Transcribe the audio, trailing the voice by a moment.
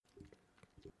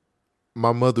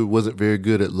My mother wasn't very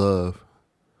good at love.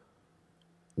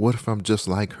 What if I'm just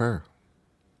like her?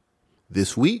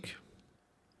 This week,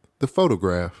 The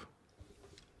Photograph.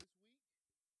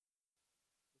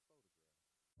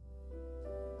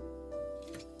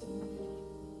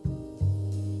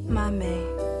 My May,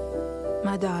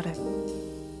 my daughter.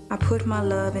 I put my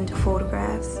love into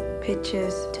photographs,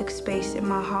 pictures, took space in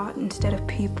my heart instead of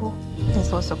people.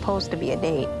 This was supposed to be a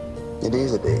date. It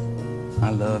is a date.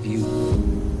 I love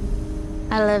you.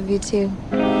 I love you too.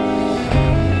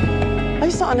 I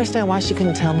just don't understand why she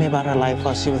couldn't tell me about her life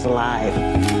while she was alive.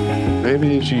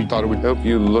 Maybe she thought it would help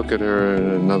you look at her in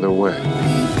another way.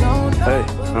 Hey,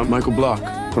 I'm Michael Block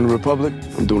from The Republic.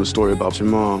 I'm doing a story about your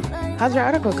mom. How's your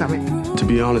article coming? To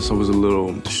be honest, I was a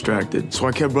little distracted. So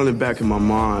I kept running back in my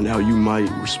mind how you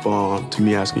might respond to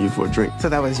me asking you for a drink. So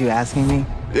that was you asking me?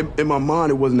 In my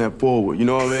mind, it wasn't that forward. You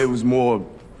know what I mean? It was more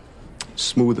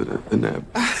smoother than that.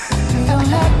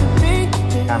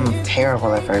 I'm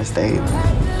terrible at first dates.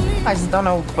 I just don't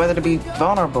know whether to be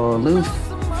vulnerable, aloof,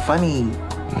 funny.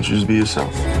 Why don't you just be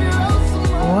yourself?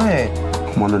 What?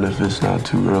 I'm wondering if it's not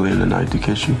too early in the night to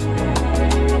kiss you.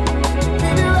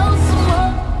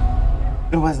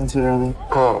 It wasn't too early.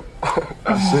 Oh,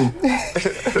 I see.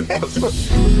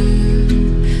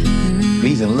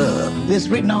 He's in love. This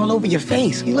written all over your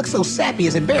face. You look so sappy,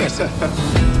 it's embarrassing.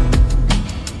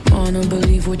 Wanna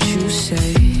believe what you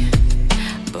say.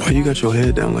 Why you got your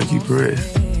head down like you pray?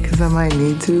 Because I might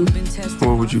need to.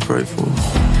 What would you pray for?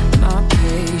 My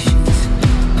patience.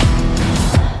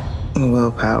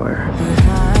 Willpower.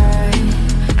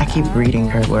 I keep reading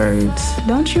her words.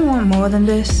 Don't you want more than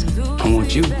this? I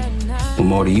want you. What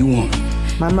more do you want?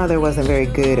 My mother wasn't very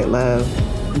good at love.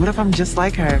 What if I'm just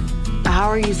like her? How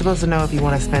are you supposed to know if you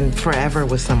want to spend forever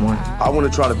with someone? I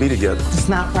want to try to be together. It's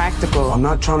not practical. I'm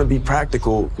not trying to be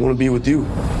practical. I want to be with you.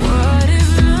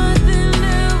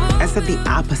 I said the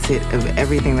opposite of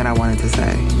everything that I wanted to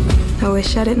say. I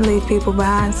wish I didn't leave people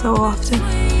behind so often.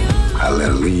 I let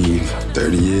her leave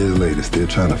 30 years later, still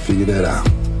trying to figure that out.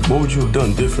 What would you have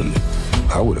done differently?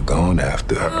 I would have gone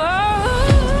after her.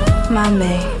 My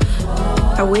May,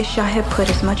 I wish I had put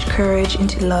as much courage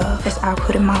into love as I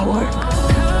put in my work.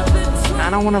 I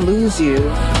don't want to lose you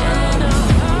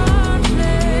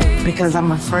because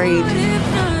I'm afraid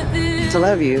to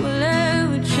love you.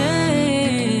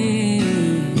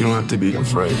 You don't have to be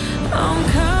afraid.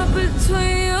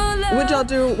 What'd y'all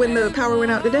do when the power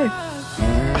went out today?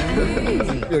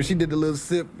 She did the little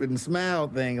sip and smile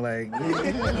thing, like.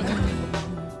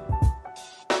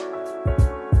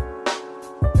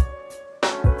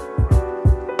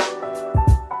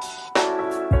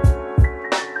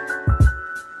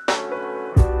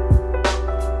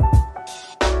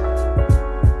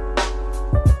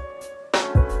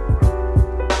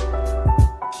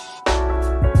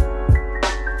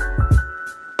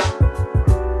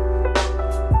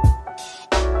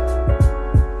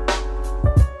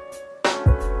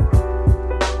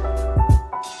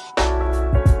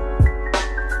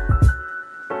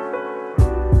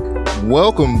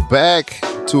 Welcome back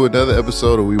to another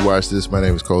episode of We Watch This. My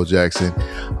name is Cole Jackson.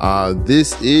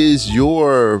 This is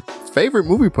your favorite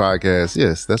movie podcast.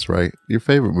 Yes, that's right. Your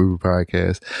favorite movie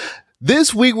podcast.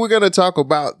 This week, we're going to talk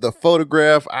about The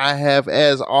Photograph. I have,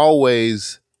 as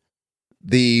always,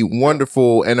 the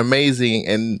wonderful and amazing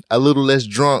and a little less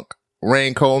drunk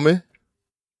Rain Coleman.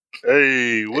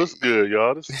 Hey, what's good,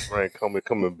 y'all? This is Rain Coleman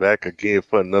coming back again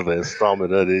for another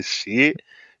installment of this shit.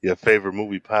 Your favorite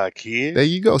movie podcast. There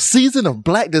you go. Season of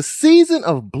Black. The season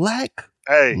of Black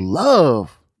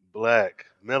love. Black.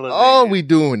 Melanated. Oh, we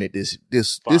doing it this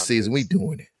season. We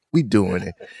doing it. We doing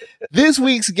it. This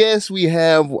week's guest, we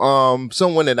have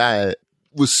someone that I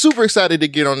was super excited to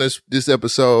get on this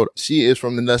episode. She is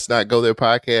from the Nuts Not Go There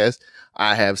podcast.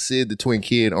 I have Sid the Twin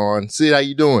Kid on. Sid, how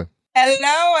you doing?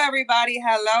 Hello, everybody.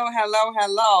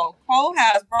 Hello. Cole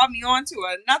has brought me on to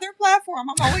another platform.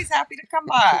 I'm always happy to come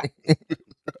by.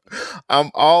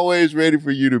 I'm always ready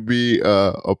for you to be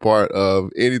a part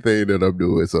of anything that I'm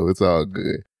doing, so it's all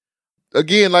good.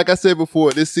 Again, like I said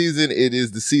before, this season, it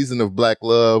is the season of Black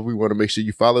love. We want to make sure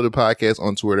you follow the podcast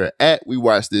on Twitter at We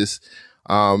Watch This.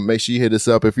 Make sure you hit us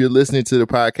up. If you're listening to the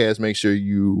podcast, make sure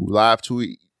you live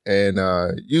tweet and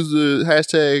use the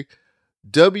hashtag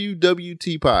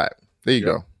WWTPod. There you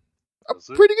go. I'm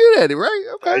pretty good at it, right?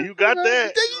 Okay. You got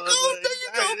that. There you go.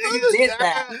 You did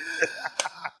that.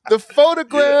 The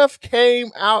Photograph came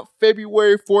out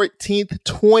February 14th,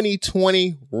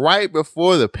 2020, right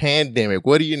before the pandemic.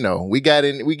 What do you know? We got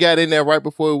in there right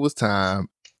before it was time.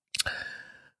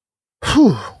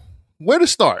 Whew. Where to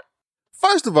start?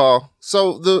 First of all,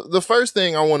 so the first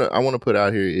thing I want to put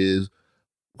out here is,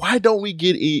 why don't we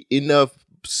get enough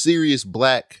serious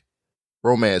black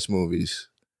romance movies.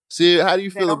 See, how do you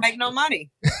They feel? don't make no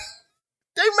money.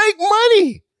 They make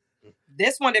money.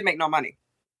 This one didn't make no money.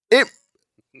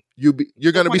 You're gonna This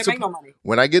be one didn't make no money.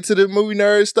 when I get to the movie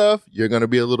nerd stuff, you're gonna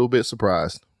be a little bit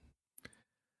surprised.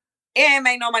 It ain't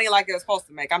make no money like it was supposed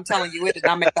to make. I'm telling you, it did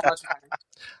not make that much money.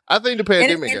 I think the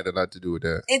pandemic had a lot to do with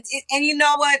that. And you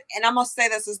know what? And I'm gonna say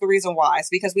this is the reason why. It's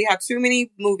because we have too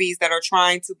many movies that are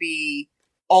trying to be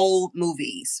old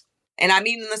movies, and I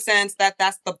mean in the sense that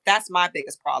that's my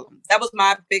biggest problem. That's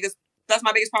my biggest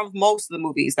problem with most of the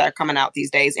movies that are coming out these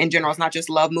days. In general, it's not just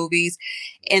love movies.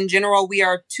 In general, we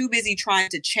are too busy trying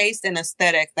to chase an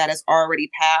aesthetic that is already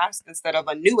past instead of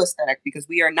a new aesthetic, because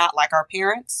we are not like our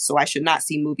parents. So I should not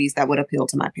see movies that would appeal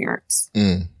to my parents.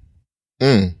 That's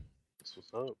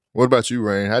what's up. What about you,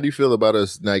 Rain? How do you feel about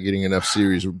us not getting enough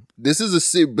serious? This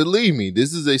is believe me,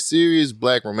 this is a serious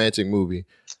black romantic movie.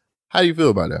 How do you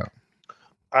feel about that?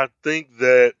 I think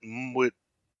that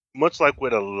much like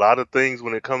with a lot of things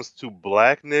when it comes to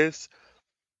blackness,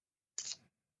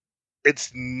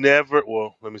 it's never,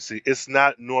 well, let me see, it's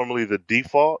not normally the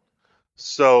default.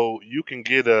 So you can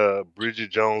get a Bridget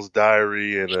Jones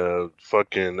Diary and a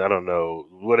fucking, I don't know,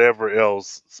 whatever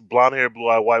else, blonde hair, blue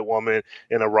eyed white woman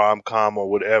in a rom-com or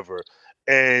whatever.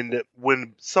 And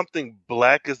when something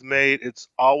black is made, it's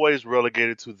always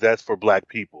relegated to that's for black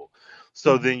people.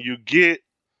 So then you get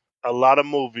a lot of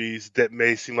movies that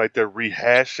may seem like they're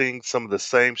rehashing some of the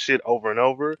same shit over and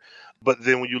over. But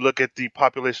then when you look at the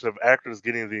population of actors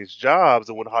getting these jobs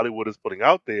and what Hollywood is putting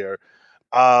out there,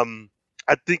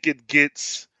 I think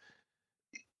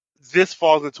this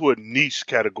falls into a niche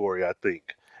category, I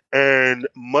think. And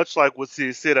much like what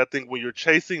Sid said, I think when you're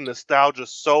chasing nostalgia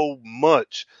so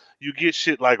much, you get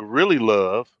shit like Really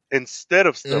Love instead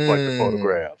of stuff like The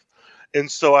Photograph. And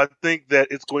so I think that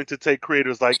it's going to take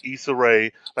creators like Issa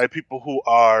Rae, like people who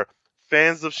are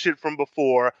fans of shit from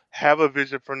before, have a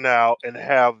vision for now, and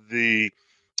have the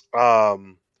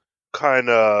kind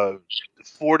of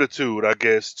fortitude, I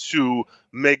guess, to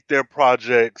make their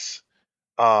projects,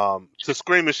 to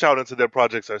scream and shout until their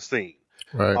projects are seen.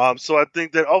 Right. So I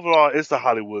think that overall it's a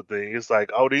Hollywood thing. It's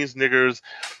like, oh, these niggers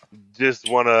just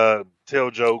want to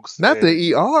tell jokes. Not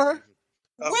the ER.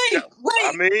 Wait.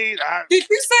 I mean, did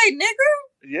you say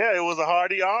nigger? Yeah, it was a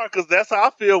hard ER because that's how I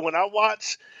feel when I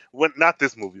watch. Not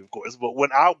this movie, of course, but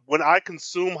when I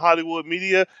consume Hollywood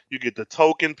media, you get the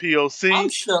token POC. I'm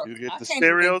sure. You get the can't even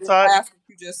stereotype. grasp what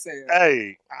you just said.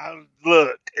 Hey,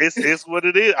 look, it's what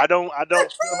it is. I don't feel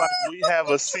like we have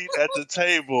a seat at the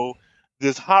table,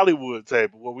 this Hollywood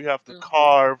table, where we have to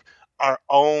carve our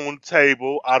own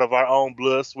table out of our own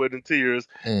blood, sweat, and tears,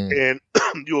 and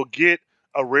you'll get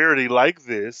a rarity like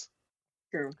this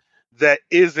that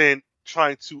isn't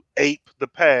trying to ape the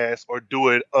past or do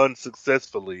it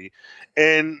unsuccessfully.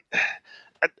 And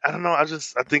I don't know, I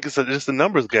think it's just a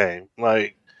numbers game.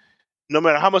 Like, no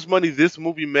matter how much money this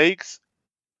movie makes,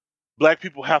 black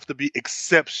people have to be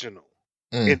exceptional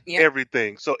in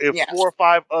everything. So if 4 or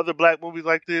 5 other black movies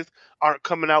like this aren't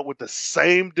coming out with the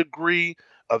same degree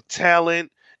of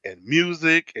talent and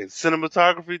music and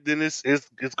cinematography, then it's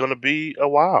going to be a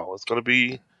while. It's going to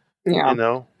be,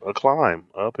 a climb,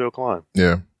 an uphill climb.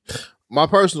 Yeah. My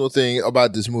personal thing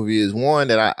about this movie is one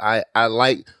that I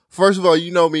like. First of all,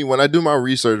 you know me, when I do my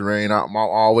research, Rain, I'm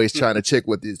always trying to check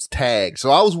what it's tagged.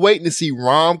 So I was waiting to see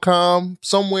rom-com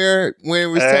somewhere when it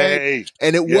was tagged,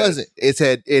 and it wasn't.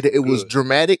 It was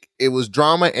dramatic, it was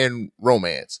drama and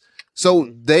romance.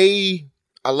 So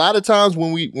a lot of times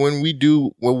when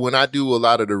I do a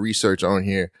lot of the research on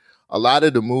here, a lot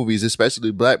of the movies,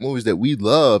 especially black movies that we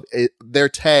love, they're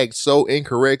tagged so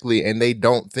incorrectly, and they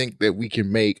don't think that we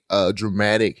can make a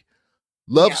dramatic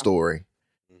love story.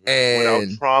 And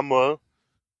without trauma.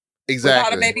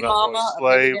 Exactly. Without a baby mama, a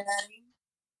baby daddy.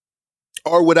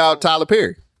 Or without Tyler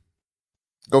Perry.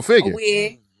 Go figure. A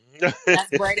wig.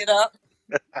 That's braided up.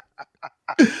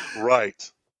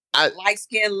 Right.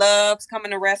 Light-skinned loves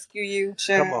coming to rescue you.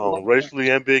 Come on.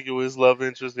 Racially ambiguous love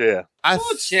interest. Yeah.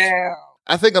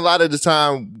 I think a lot of the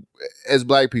time as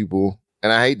black people,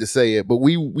 and I hate to say it, but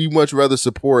we much rather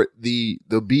support the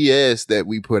BS that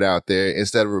we put out there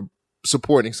instead of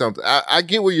supporting something. I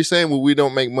get what you're saying when we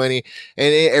don't make money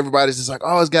and everybody's just like,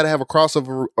 oh, it's got to have a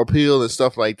crossover appeal and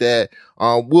stuff like that.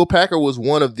 Will Packer was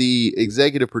one of the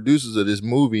executive producers of this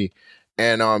movie,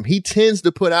 and he tends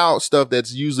to put out stuff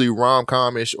that's usually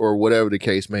rom-comish or whatever the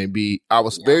case may be. I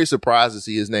was very surprised to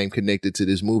see his name connected to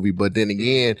this movie, but then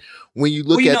again, when you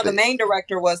look at the main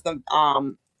director was the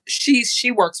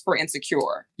she works for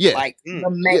Insecure. Yeah. Like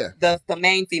the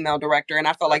main female director. And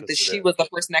I felt like she was the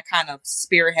person that kind of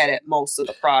spearheaded most of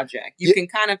the project. You can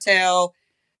kind of tell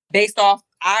based off,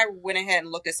 I went ahead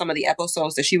and looked at some of the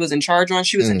episodes that she was in charge on.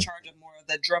 She was in charge of more of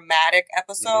the dramatic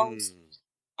episodes.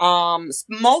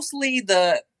 Mostly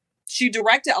she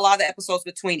directed a lot of the episodes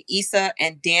between Issa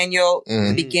and Daniel at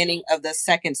the beginning of the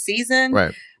second season.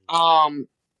 Right.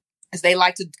 As they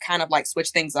like to kind of like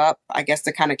switch things up, I guess,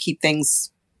 to kind of keep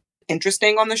things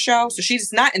interesting on the show. So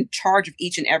she's not in charge of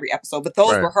each and every episode, but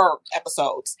those were her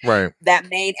episodes that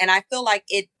made, and I feel like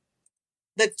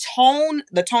the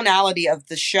tonality of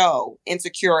the show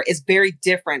Insecure is very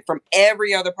different from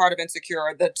every other part of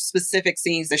Insecure, the specific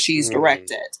scenes that she's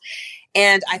directed.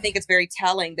 And I think it's very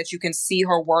telling that you can see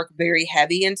her work very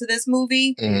heavy into this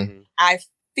movie. I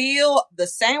feel the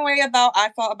same way I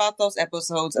felt about those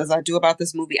episodes as I do about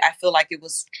this movie. I feel like it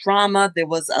was drama. The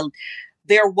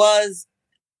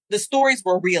stories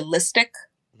were realistic.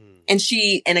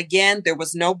 And again, there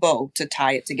was no bow to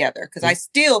tie it together, because I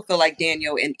still feel like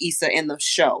Daniel and Issa in the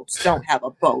show don't have a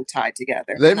bow tied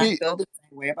together. I feel the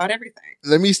same way about everything.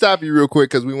 Let me stop you real quick,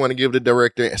 because we want to give the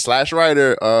director /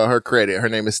 writer her credit. Her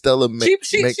name is Stella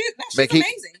She's amazing.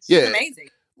 She's amazing.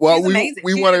 Well,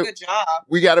 we want to.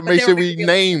 We got to make sure we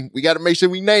name. We got to make sure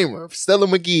we name her Stella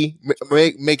McGee.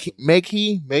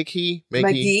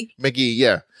 McGee.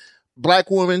 Yeah.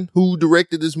 Black woman who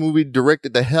directed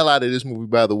the hell out of this movie,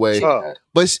 by the way.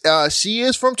 But she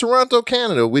is from Toronto,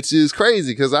 Canada, which is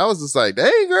crazy, because I was just like,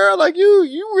 dang, girl, like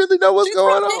you really know what's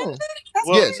going on.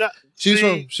 Yes,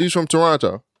 she's from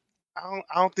Toronto. I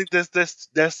don't think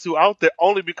that's too out there,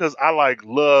 only because I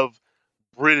love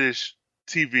British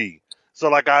TV.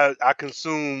 So I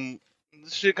consume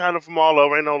shit kind of from all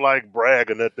over. Ain't no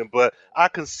brag or nothing, but I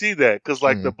can see that, because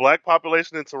the black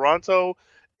population in Toronto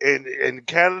and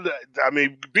Canada, I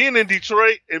mean, being in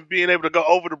Detroit and being able to go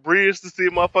over the bridge to see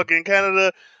a motherfucker in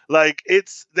Canada, they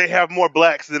have more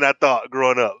blacks than I thought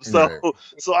growing up. So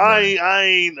I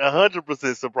ain't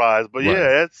 100% surprised, but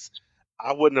I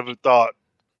wouldn't have thought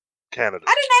Canada.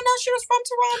 I did not know she was from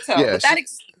Toronto. Yeah, but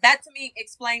that to me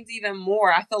explains even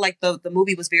more. I feel like the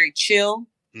movie was very chill.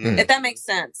 If that makes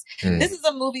sense. This is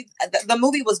a movie, the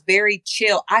movie was very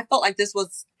chill. I felt like this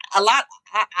was a lot.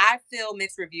 I feel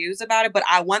mixed reviews about it, but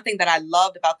one thing that I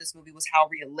loved about this movie was how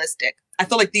realistic. I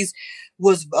feel like these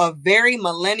was a very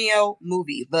millennial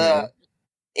movie.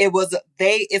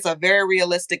 It's a very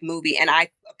realistic movie, and I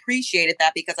appreciated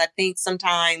that, because I think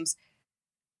sometimes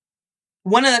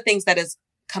one of the things that is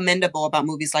commendable about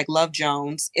movies like Love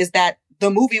Jones is that the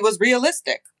movie was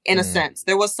realistic in a sense.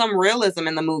 There was some realism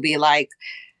in the movie, the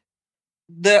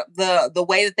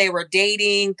way that they were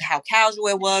dating, how casual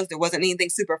it was. There wasn't anything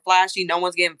super flashy. No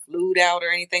one's getting flued out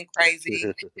or anything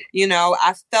crazy.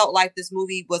 I felt like this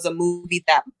movie was a movie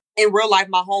that in real life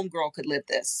my homegirl could live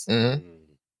this. I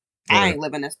ain't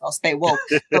living this, so stay woke.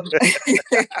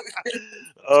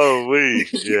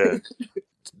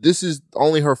 This is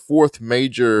only her fourth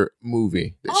major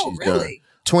movie that she's done.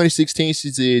 2016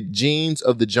 she did Genes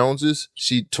of the Joneses.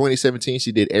 2017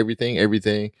 she did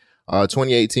Everything.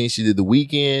 2018 she did The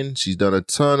Weeknd. She's done a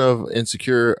ton of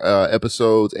Insecure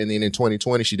episodes, and then in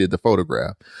 2020 she did The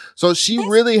Photograph. So she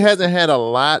really hasn't had a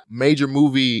lot major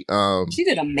movie. She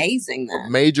did amazing there.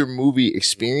 Major movie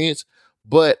experience,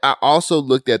 but I also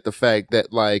looked at the fact that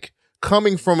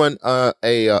coming from a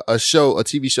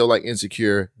TV show like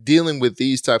Insecure, dealing with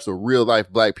these types of real life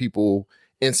black people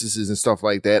instances and stuff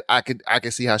like that, I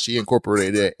could see how she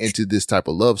incorporated that into this type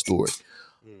of love story.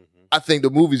 I think the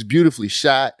movie's beautifully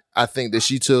shot. I think that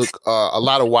she took a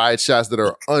lot of wide shots that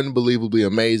are unbelievably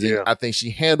amazing. I think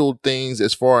she handled things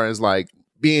as far as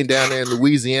being down there in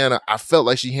Louisiana. I felt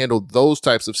like she handled those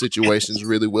types of situations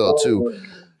really well too.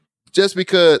 Just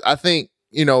because I think,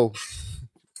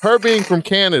 her being from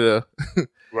Canada,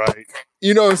 right?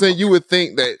 You know what I'm saying? You would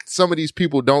think that some of these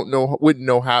people wouldn't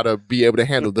know how to be able to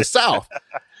handle the South.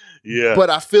 Yeah. But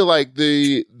I feel like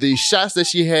the shots that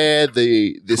she had,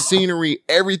 the scenery,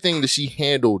 everything that she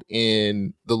handled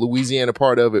in the Louisiana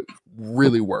part of it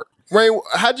really worked. Ray,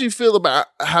 how did you feel about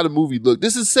how the movie looked?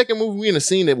 This is the second movie we've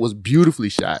seen that was beautifully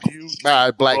shot by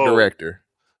a black director.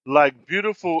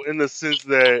 Beautiful in the sense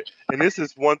that, and this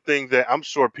is one thing that I'm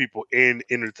sure people in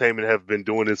entertainment have been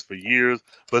doing this for years,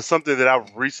 but something that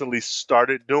I've recently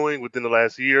started doing within the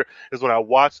last year is when I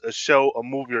watch a show, a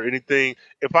movie, or anything,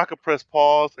 if I could press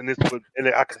pause and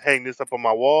I could hang this up on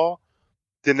my wall,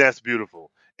 then that's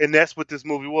beautiful. And that's what this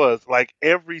movie was.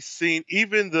 Every scene,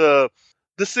 even the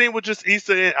scene with just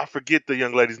Issa and I forget the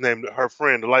young lady's name, her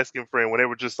friend, the light-skinned friend, when they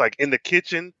were just in the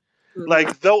kitchen.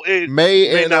 Though it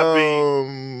may not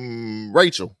be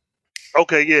Rachel.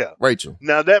 Okay, yeah. Rachel.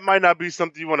 Now that might not be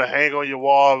something you want to hang on your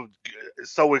wall,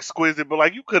 so exquisite,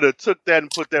 but you could have took that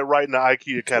and put that right in the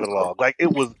IKEA catalog.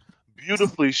 It was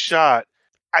beautifully shot,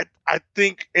 I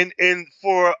think and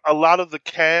for a lot of the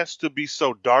cast to be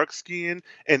so dark skinned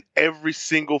in every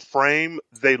single frame,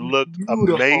 they looked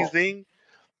Beautiful. amazing.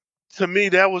 To me,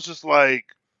 that was just like,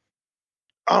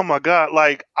 oh my God,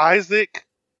 like Isaac,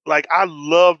 like I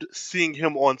loved seeing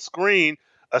him on screen,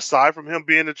 aside from him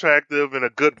being attractive and a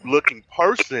good looking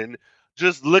person,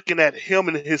 just looking at him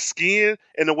and his skin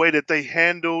and the way that they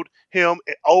handled him,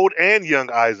 old and young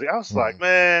Isaac. I was like,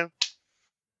 man,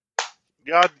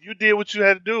 y'all, you did what you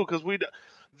had to do because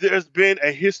there's been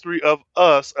a history of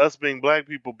us being black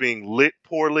people being lit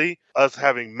poorly, us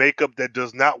having makeup that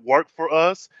does not work for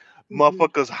us,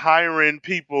 motherfuckers hiring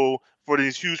people for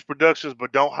these huge productions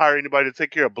but don't hire anybody to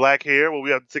take care of black hair when we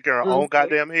have to take care of our own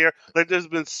goddamn hair. Like there's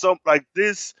been some like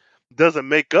this doesn't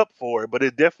make up for it, but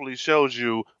it definitely shows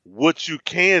you what you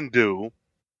can do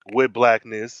with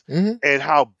blackness and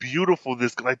how beautiful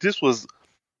this was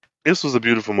a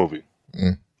beautiful movie.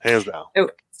 Hands down.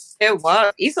 It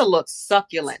was. Issa looked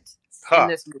succulent in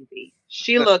this movie.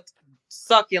 She looked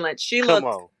succulent.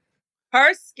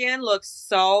 Her skin looks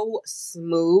so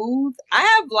smooth.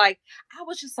 I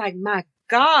was just like, my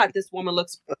God, this woman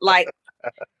looks like.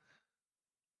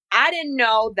 I didn't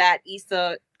know that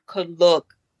Issa could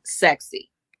look sexy.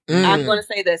 I'm going to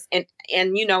say this,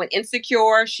 and you know, in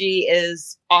Insecure, she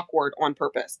is awkward on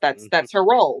purpose. That's her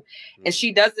role, and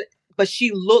she does it. But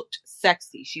she looked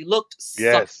sexy. She looked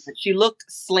succulent. She looked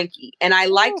slinky, and I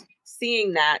liked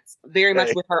seeing that very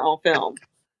much with her on film.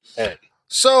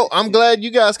 So I'm glad you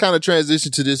guys kind of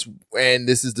transitioned to this, and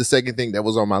this is the second thing that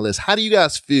was on my list. How do you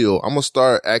guys feel? I'm gonna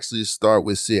start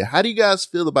with Sid. How do you guys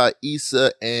feel about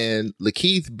Issa and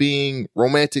Lakeith being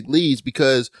romantic leads?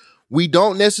 Because we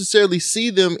don't necessarily see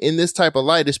them in this type of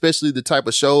light, especially the type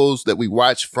of shows that we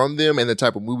watch from them and the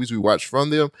type of movies we watch from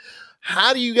them.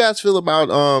 How do you guys feel about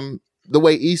the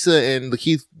way Issa and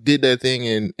Lakeith did their thing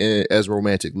in as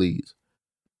romantic leads?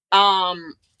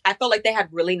 I felt like they had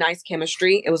really nice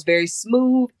chemistry. It was very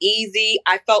smooth, easy.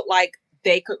 I felt like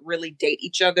they could really date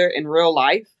each other in real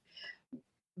life.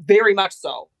 Very much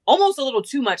so. Almost a little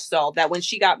too much so that when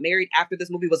she got married after this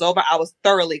movie was over, I was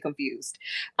thoroughly confused.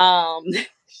 I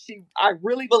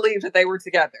really believed that they were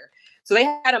together. So they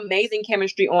had amazing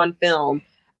chemistry on film.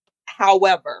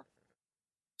 However,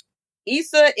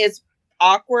 Issa is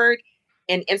awkward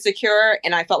and Insecure,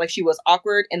 and I felt like she was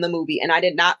awkward in the movie, and I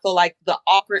did not feel like the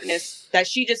awkwardness that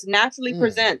she just naturally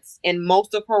presents in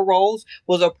most of her roles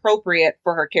was appropriate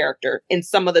for her character in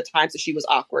some of the times that she was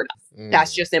awkward.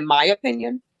 That's just in my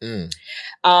opinion. So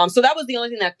that was the only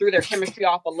thing that threw their chemistry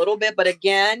off a little bit, but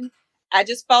again, it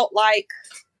just felt like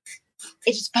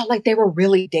they were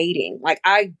really dating. Like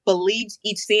I believed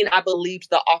each scene. I believed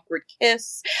the awkward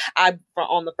kiss.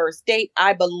 On the first date,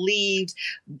 I even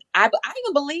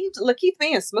believed Lakeith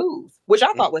being smooth, which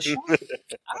I thought was shocking.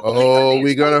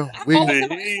 we gonna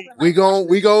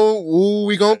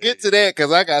get to that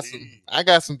because I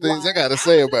got some things I gotta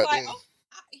say about that.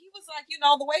 He was like, you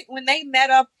know, the way when they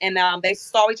met up and they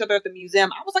saw each other at the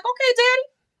museum, I was like, okay, Daddy.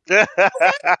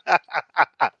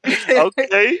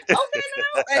 Okay.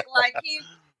 Like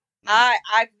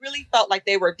I really felt like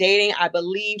they were dating. I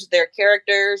believed their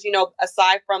characters, you know,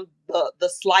 aside from the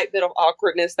slight bit of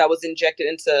awkwardness that was injected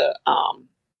into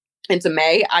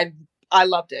May. I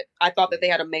loved it. I thought that they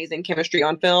had amazing chemistry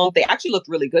on film. They actually looked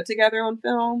really good together on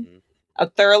film.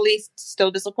 I'm thoroughly still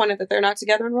disappointed that they're not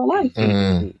together in real life.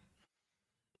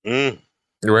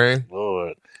 Right?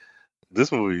 Lord. This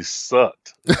movie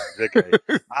sucked.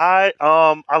 I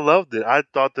loved it. I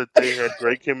thought that they had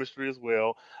great chemistry as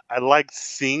well. I liked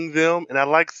seeing them, and I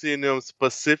like seeing them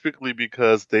specifically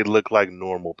because they look like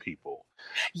normal people.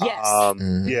 Yes.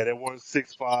 Yeah, they weren't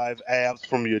 6'5" abs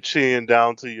from your chin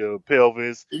down to your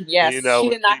pelvis. Yes, you know, she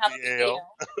did not have a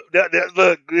BBL.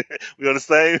 Look, we're on the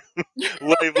same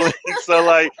wavelength. So,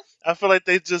 like, I feel like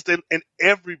and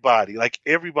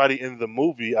everybody in the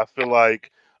movie, I feel like,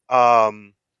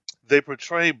 they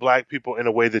portray black people in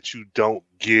a way that you don't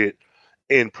get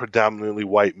in predominantly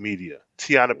white media.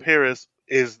 Tiana Paris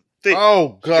is thick.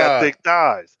 Oh, God. She got thick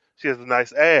thighs. She has a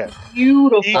nice ass.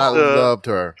 Beautiful. I loved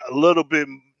her. A little bit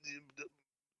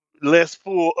less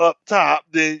full up top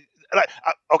than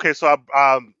so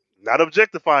I'm not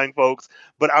objectifying folks,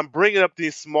 but I'm bringing up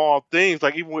these small things.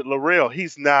 Like even with Laurel,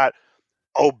 he's not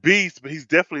obese, but he's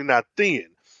definitely not thin.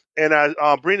 And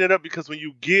I bring it up because when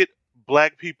you get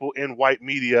black people in white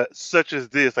media, such as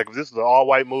this, like if this is an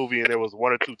all-white movie and there was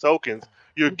one or two tokens,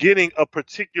 you're getting a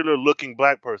particular looking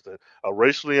black person, a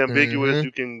racially ambiguous.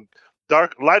 You can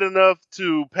light enough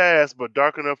to pass, but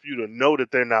dark enough for you to know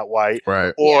that they're not white,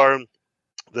 right? Or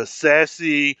the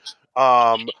sassy,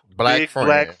 Black big friend.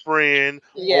 black friend,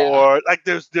 or like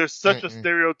there's such a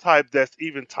stereotype that's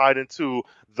even tied into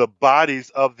the bodies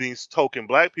of these token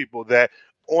black people that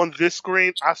on this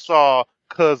screen I saw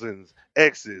cousins,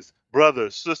 exes,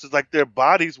 brothers, sisters, like their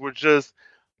bodies were just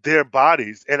their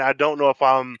bodies, and I don't know if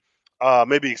I'm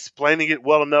maybe explaining it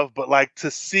well enough, but like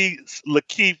to see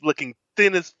Lakeith looking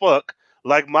thin as fuck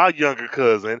like my younger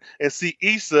cousin, and see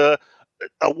Issa,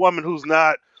 a woman who's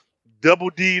not double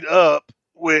D'd up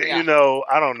with,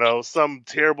 I don't know, some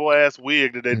terrible ass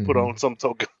wig that they put on some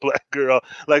token black girl.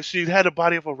 Like she had the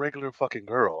body of a regular fucking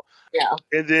girl. Yeah.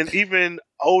 And then even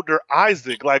older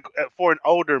Isaac, like for an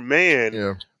older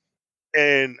man,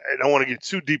 and I don't want to get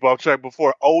too deep off track, but for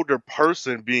an older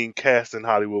person being cast in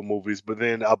Hollywood movies, but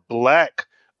then a black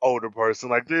older person,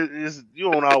 like this,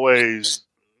 you don't always,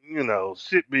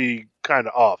 shit be kind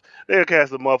of off. They'll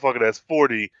cast a motherfucker that's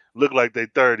 40, look like they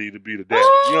 30 to be the daddy.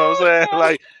 You know what I'm saying?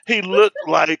 Like, he looked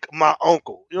like my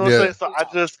uncle. You know what I'm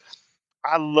saying? So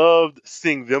I loved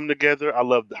seeing them together. I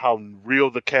loved how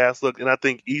real the cast looked. And I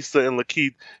think Issa and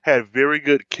Lakeith had very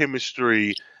good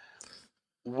chemistry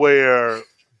where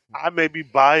I may be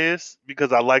biased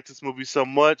because I like this movie so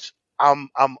much. I'm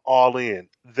all in.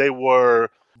 They were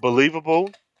believable.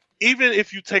 Even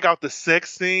if you take out the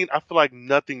sex scene, I feel like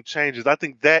nothing changes. I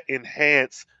think that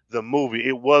enhanced the movie.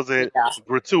 It wasn't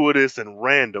gratuitous and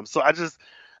random. So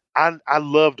I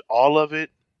loved all of it.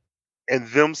 And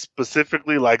them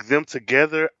specifically, like them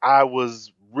together, I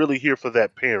was really here for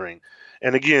that pairing.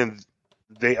 And again,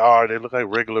 they look like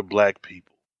regular black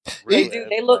people.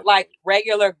 They look like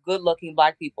regular, good-looking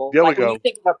black people. There like we go. When you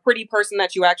think of a pretty person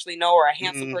that you actually know or a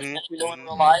handsome person that you know in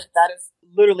real life, that is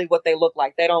literally what they look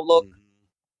like. They don't look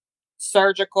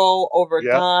surgical,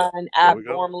 overdone,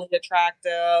 abnormally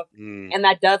attractive, and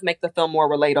that does make the film more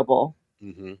relatable.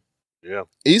 Yeah,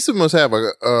 Issa must have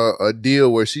a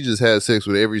deal where she just has sex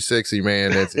with every sexy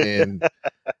man that's in.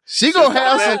 She gonna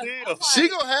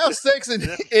have sex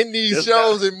in these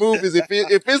shows and movies. If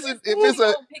it's a,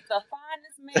 pick the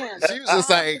finest man. She was just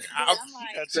like,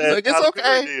 she's like, it's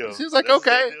okay. She's like,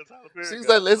 okay. She's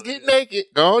like, let's get naked.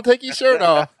 Go on, take your shirt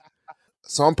off.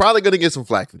 So I'm probably gonna get some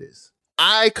flack for this.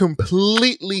 I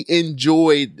completely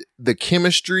enjoyed the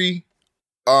chemistry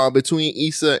between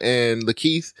Issa and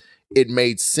Lakeith. It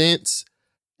made sense.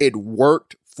 It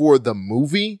worked for the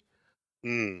movie.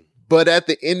 But at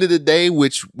the end of the day,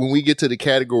 which when we get to the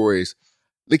categories,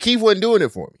 Lakeith wasn't doing it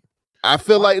for me. I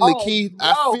feel like Lakeith.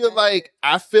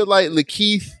 I feel like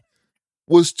Lakeith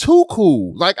was too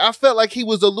cool. Like I felt like he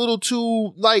was a little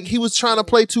too. Like he was trying to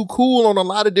play too cool on a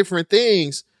lot of different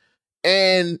things,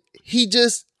 and he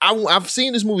just. I've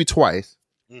seen this movie twice,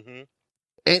 and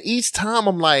each time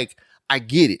I'm like, I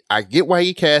get it. I get why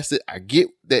he cast it. I get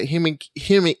that him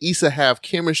and Issa have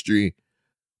chemistry,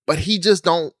 but he just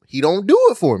don't. He don't do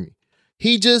it for me.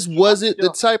 He just wasn't the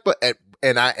type of.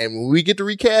 And when we get to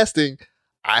recasting,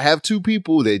 I have two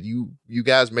people that you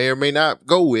guys may or may not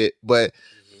go with, but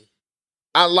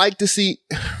I like to see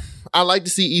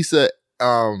Issa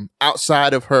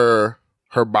outside of her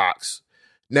box.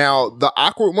 Now, the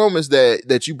awkward moments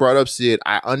that you brought up, Sid,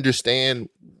 I understand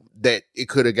that it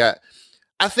could have got.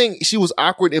 I think she was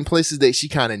awkward in places that she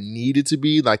kind of needed to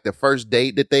be, like the first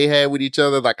date that they had with each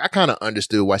other. Like I kind of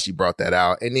understood why she brought that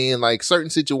out, and then like certain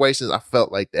situations, I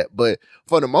felt like that. But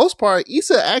for the most part,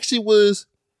 Issa actually was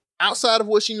outside of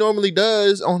what she normally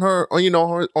does on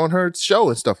her show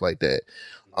and stuff like that.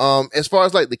 As far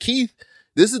as like Lakeith,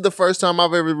 this is the first time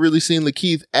I've ever really seen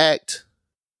Lakeith act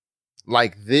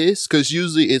like this, because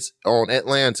usually it's on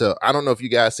Atlanta. I don't know if you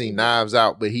guys seen Knives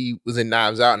Out, but he was in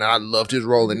Knives Out, and I loved his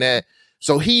role in that.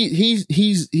 So he's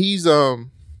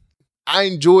I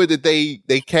enjoy that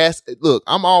they cast. Look,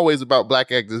 I'm always about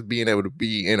black actors being able to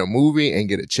be in a movie and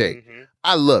get a check.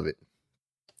 I love it.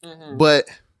 But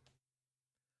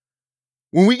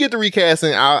when we get to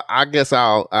recasting, I guess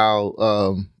I'll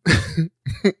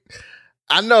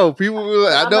I know people will.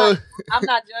 I know I'm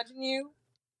not judging you.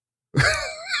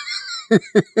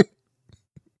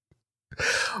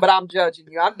 But I'm judging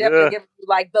you. I'm definitely giving you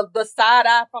like the side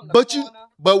eye from the corner.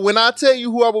 But when I tell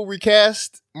you who I will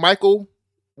recast Michael,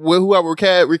 who I will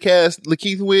recast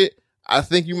Lakeith with, I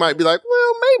think you might be like,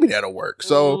 well, maybe that'll work.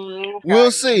 So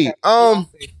we'll see. I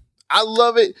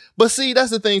love it. But see,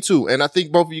 that's the thing too. And I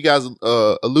think both of you guys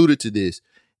alluded to this.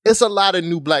 It's a lot of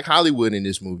new Black Hollywood in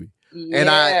this movie. Yeah. And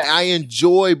I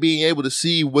enjoy being able to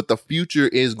see what the future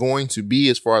is going to be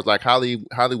as far as like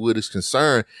Hollywood is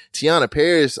concerned. Tiana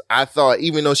Paris, I thought,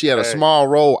 even though she had a small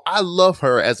role, I love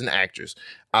her as an actress.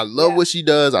 I love what she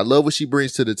does. I love what she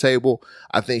brings to the table.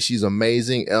 I think she's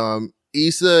amazing.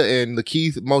 Issa and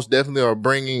Lakeith most definitely are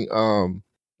bringing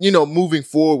moving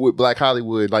forward with Black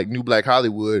Hollywood, like New Black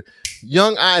Hollywood,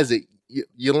 Young Isaac,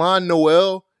 Yolande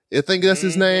Noel, I think that's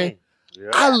his name. Yeah.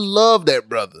 I love that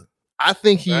brother. I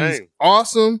think he's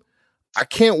awesome. I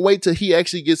can't wait till he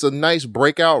actually gets a nice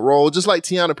breakout role, just like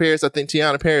Tiana Paris. I think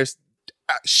Tiana Paris,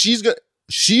 she's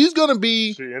gonna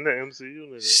be. She in the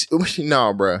MCU.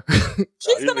 No, bruh.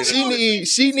 She's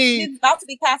about to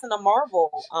be casting a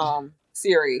Marvel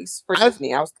series for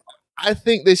Disney. I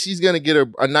think that she's gonna get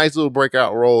a nice little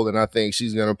breakout role, and I think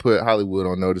she's gonna put Hollywood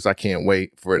on notice. I can't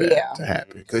wait for that to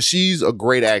happen because she's a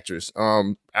great actress.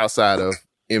 Outside of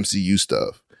MCU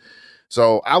stuff.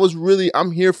 So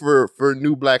I'm here for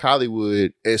New Black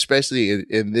Hollywood, especially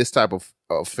in this type of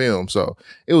film. So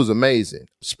it was amazing.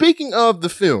 Speaking of the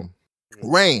film,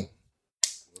 Rain,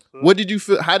 what did you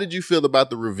feel? How did you feel about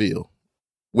the reveal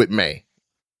with May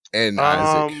and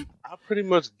Isaac? I pretty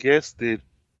much guessed it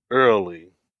early.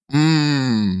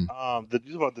 You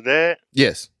about the dad?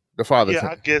 Yes, the father. Yeah,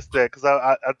 I guessed that because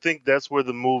I think that's where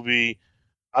the movie.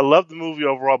 I love the movie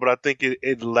overall, but I think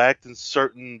it lacked in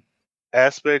certain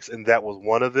aspects, and that was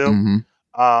one of them.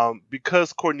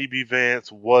 Because Courtney B. Vance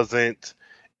wasn't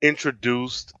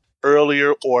introduced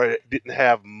earlier or didn't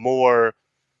have more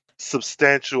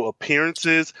substantial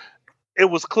appearances, it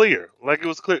was clear. Like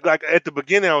at the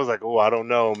beginning, I was like, "Oh, I don't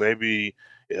know, maybe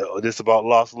this about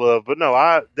lost love," but no,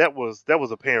 that was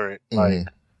apparent. Like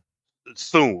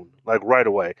soon, like right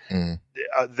away.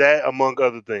 That among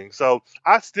other things. So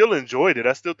I still enjoyed it.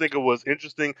 I still think it was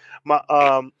interesting. My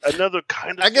another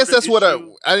kind of I guess that's what I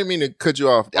didn't mean to cut you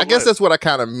off. I guess that's what I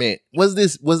kind of meant. Was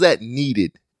that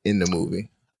needed in the movie?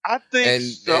 I think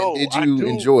so. And did you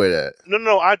enjoy that?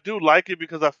 No, I do like it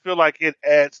because I feel like it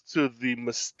adds to the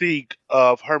mystique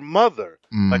of her mother.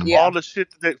 Like all the shit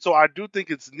so I do think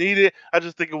it's needed. I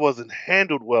just think it wasn't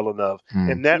handled well enough.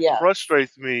 And that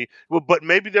frustrates me. Well, but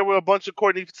maybe there were a bunch of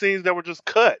Courtney scenes that were just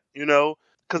cut,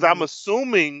 because I'm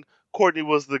assuming Courtney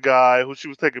was the guy who she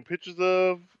was taking pictures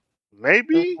of.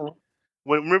 Maybe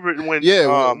when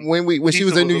she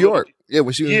was in New York.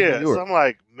 When she was in New York. So I'm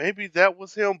like, maybe that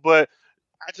was him, but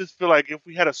I just feel like if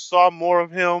we had saw more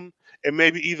of him and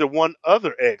maybe either one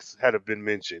other ex had have been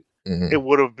mentioned, it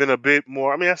would have been a bit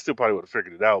more. I mean, I still probably would have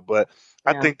figured it out, but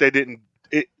I think they didn't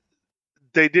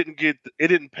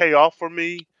pay off for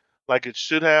me like it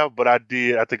should have, but I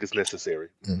did. I think it's necessary.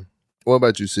 What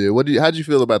about you, Sid? How did you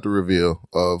feel about the reveal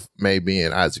of May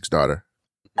being Isaac's daughter?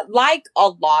 Like a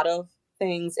lot of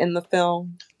things in the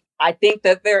film, I think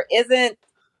that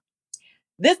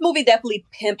this movie definitely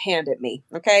pimp-handed me,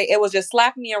 okay? It was just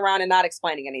slapping me around and not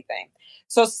explaining anything.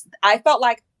 So I felt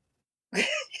like...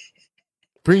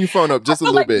 Bring your phone up just a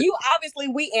little bit. You obviously,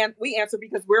 we answer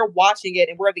because we're watching it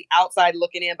and we're the outside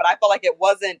looking in, but I felt like it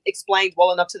wasn't explained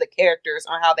well enough to the characters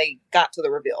on how they got to the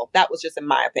reveal. That was just in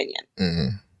my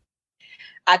opinion.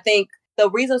 I think the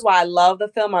reasons why I love the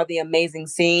film are the amazing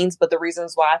scenes, but the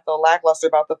reasons why I feel lackluster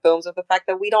about the films are the fact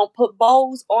that we don't put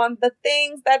bows on the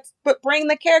things that bring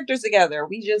the characters together.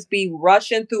 We just be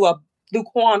rushing through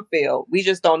cornfield. We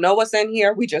just don't know what's in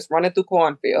here. We just running through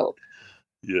cornfield.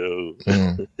 Yo.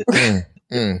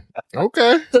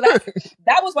 Okay. So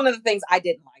that was one of the things I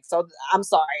didn't like. So I'm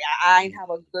sorry. I ain't have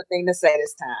a good thing to say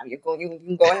this time. You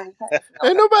can go ahead and say it.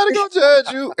 Ain't nobody gonna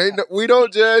judge you. We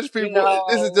don't judge people.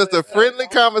 This is just a friendly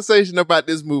conversation about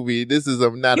this movie. This is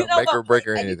not a make or break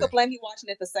or anything. You could blame me watching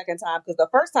it the second time because the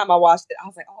first time I watched it, I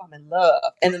was like, "Oh, I'm in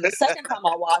love," and then the second time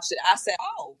I watched it, I said,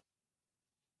 "Oh."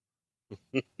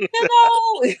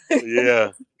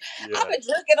 Yeah. I've been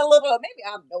drinking a little. Maybe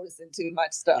I'm noticing too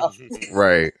much stuff.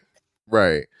 Right.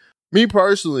 Me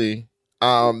personally,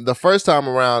 the first time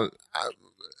around,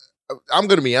 I'm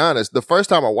gonna be honest. The first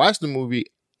time I watched the movie,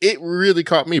 it really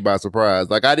caught me by surprise.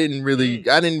 Like I didn't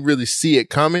really see it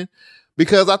coming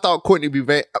because I thought Courtney B.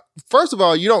 Vance. First of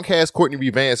all, you don't cast Courtney B.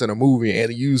 Vance in a movie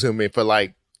and use him for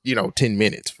 10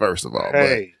 minutes. First of all,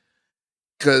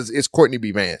 because it's Courtney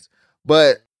B. Vance,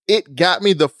 but it got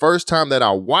me the first time that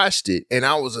I watched it, and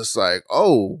I was just like,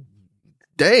 "Oh,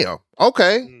 damn,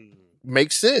 okay,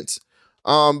 makes sense."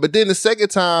 But then the second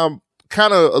time,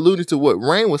 kind of alluding to what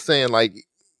Rain was saying, like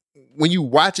when you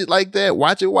watch it like that,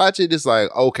 watch it, it's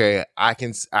like, okay, I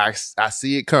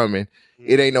see it coming.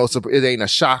 It ain't a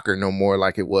shocker no more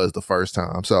like it was the first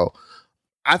time. So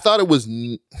I thought it was.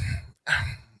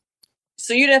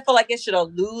 So you didn't feel like it should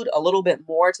allude a little bit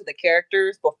more to the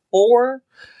characters before?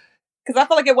 Because I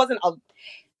feel like it wasn't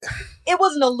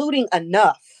alluding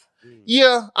enough.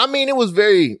 Yeah, I mean, it was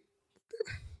very.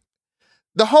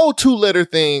 the whole 2-letter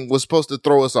thing was supposed to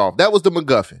throw us off. That was the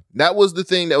MacGuffin. That was the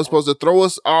thing that was supposed to throw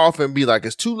us off and be like,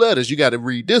 it's 2 letters. You got to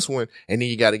read this one, and then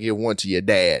you got to give one to your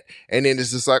dad. And then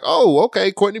it's just like, oh,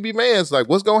 okay, Courtney B. Vance. Like,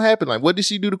 what's going to happen? Like, what did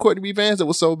she do to Courtney B. Vance that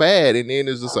was so bad? And then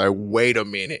it's just like, wait a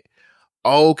minute.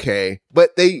 Okay. But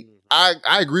I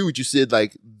agree with you, Sid.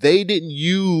 Like, they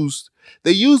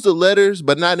used the letters,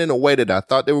 but not in a way that I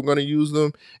thought they were going to use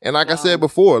them. And like I said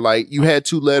before, like, you had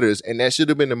 2 letters, and that should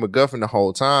have been the MacGuffin the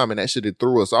whole time, and that should have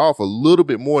threw us off a little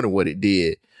bit more than what it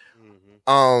did.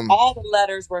 All the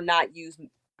letters were not used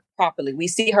properly. We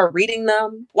see her reading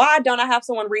them. Why don't I have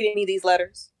someone reading me these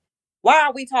letters? Why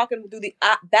are we talking through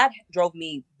that drove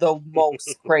me the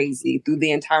most crazy through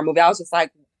the entire movie. I was just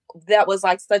like, that was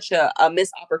like such a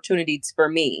missed opportunity for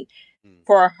me,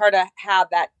 for her to have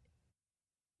that.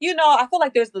 You know, I feel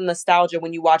like there's the nostalgia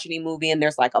when you watch any movie and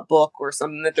there's like a book or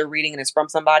something that they're reading and it's from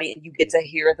somebody and you get to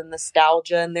hear the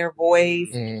nostalgia in their voice.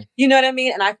 You know what I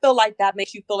mean? And I feel like that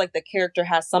makes you feel like the character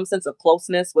has some sense of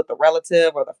closeness with the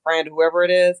relative or the friend, whoever it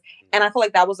is. And I feel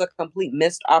like that was a complete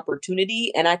missed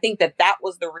opportunity. And I think that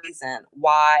was the reason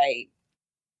why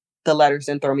the letters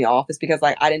didn't throw me off, is because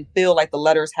like I didn't feel like the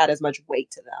letters had as much weight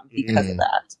to them because of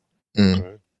that.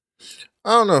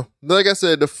 I don't know. Like I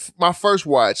said, my first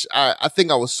watch, I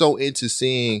think I was so into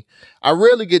seeing, I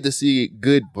rarely get to see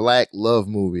good black love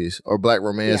movies or black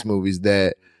romance movies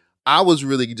that I was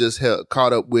really just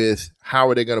caught up with how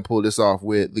are they going to pull this off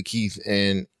with Lakeith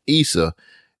and Issa.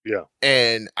 Yeah.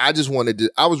 And I just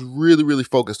I was really, really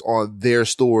focused on their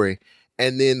story.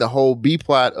 And then the whole B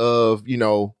plot of, you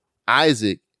know,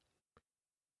 Isaac,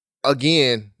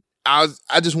 again, I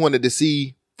just wanted to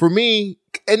see, for me.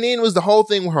 And then it was the whole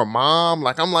thing with her mom.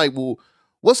 Like, I'm like, well,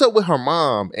 what's up with her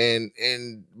mom?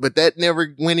 But that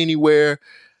never went anywhere.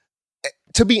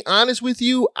 To be honest with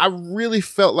you, I really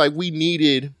felt like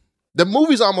the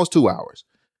movie's almost 2 hours.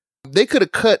 They could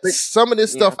have cut some of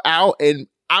this stuff out, and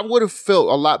I would have felt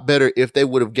a lot better if they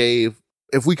would have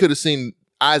if we could have seen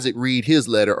Isaac read his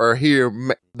letter or hear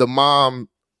the mom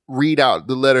read out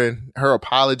the letter and her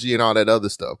apology and all that other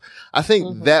stuff. I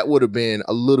think that would have been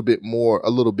a little bit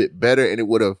better, and it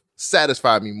would have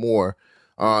satisfied me more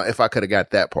if I could have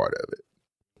got that part of it.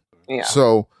 Yeah.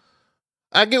 So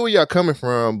I get where y'all coming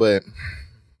from, but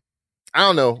I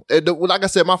don't know. Like I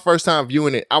said, my first time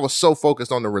viewing it, I was so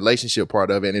focused on the relationship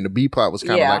part of it, and the B plot was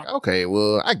kind of like, okay,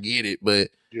 well, I get it, but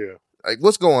like,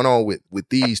 what's going on with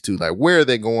these two? Like, where are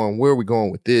they going? Where are we going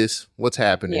with this? What's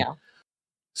happening? Yeah.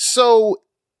 So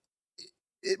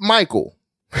Michael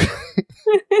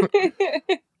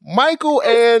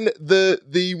and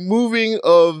the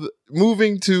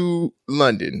moving to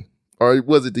London, or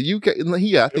was it the UK?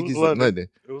 Yeah, I think he's in London.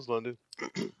 It was London.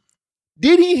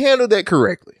 Did he handle that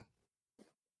correctly?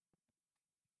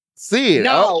 Sid.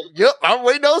 No. I'm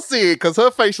waiting on Sid because her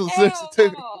facial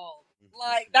sensitivity. No.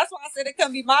 Like, that's why I said it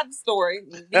couldn't be my story.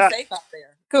 Be safe out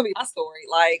there. Could be my story.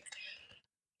 Like,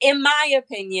 in my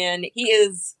opinion, he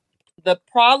is the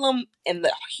problem, and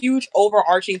the huge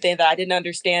overarching thing that I didn't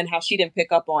understand how she didn't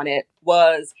pick up on it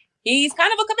was he's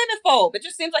kind of a commitment phobe. It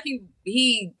just seems like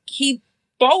he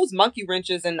throws monkey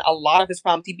wrenches in a lot of his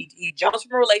problems. He jumps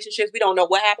from relationships. We don't know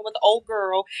what happened with the old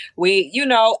girl.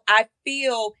 I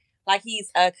feel like he's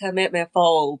a commitment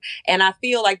phobe, and I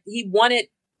feel like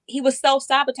he was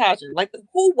self-sabotaging. Like,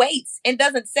 who waits and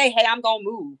doesn't say, hey, I'm gonna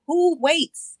move? Who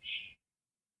waits?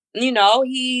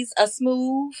 He's a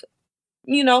smooth,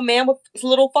 man with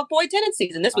little fuckboy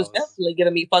tendencies. And this was definitely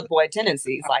giving me fuckboy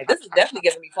tendencies. Like, this is definitely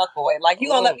giving me fuckboy. Like, you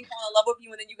gonna let me fall in love with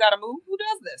you and then you gotta move? Who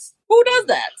does this? Who does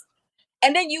that?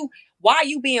 And then why are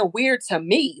you being weird to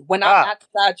me when I'm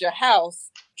outside your house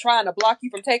trying to block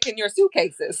you from taking your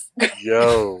suitcases?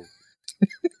 Yo.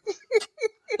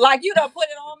 Like, you done put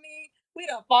it on me. We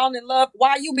done fallen in love. Why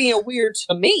are you being weird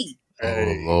to me?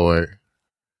 Hey.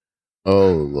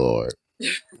 Oh, Lord.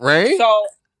 Right? So,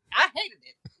 I hated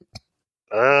it.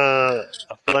 I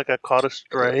feel like I caught a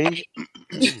stray.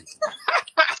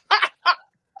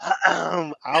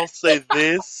 I'll say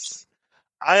this.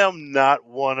 I am not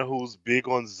one who's big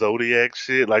on Zodiac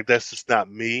shit. Like, that's just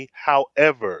not me.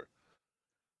 However,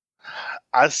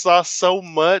 I saw so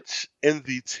much in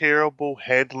the terrible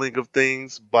handling of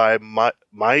things by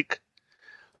Mike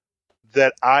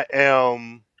that I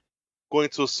am going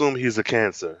to assume he's a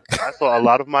Cancer. I saw a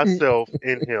lot of myself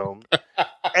in him.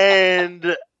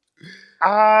 And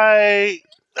I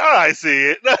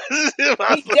see it. He's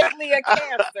definitely a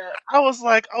Cancer. I was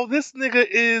like, oh, this nigga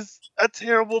is a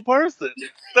terrible person.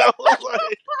 I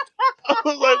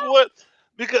was like, what?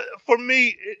 Because for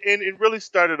me, and it really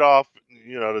started off,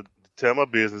 to tell my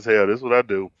business, hell, this is what I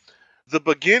do. The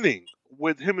beginning,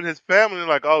 with him and his family,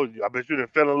 like, oh, I bet you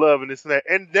didn't fell in love and this and that.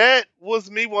 And that was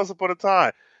me once upon a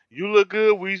time. You look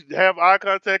good. We have eye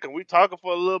contact and we talking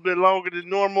for a little bit longer than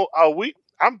normal.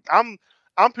 I'm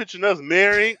picturing us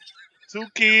married, 2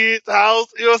 kids, house.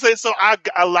 You know what I'm saying? So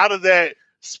a lot of that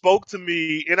spoke to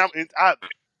me, and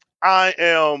I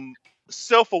am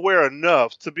self-aware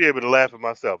enough to be able to laugh at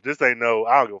myself. This ain't no,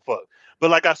 I don't give a fuck. But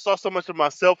like I saw so much of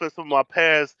myself and some of my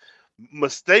past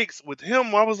mistakes with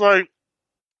him. I was like,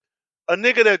 a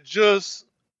nigga that just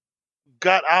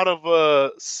got out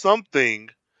of something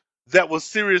that was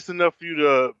serious enough for you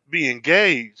to be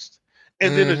engaged,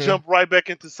 and then to jump right back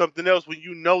into something else when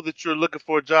you know that you're looking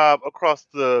for a job across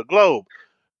the globe.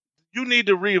 You need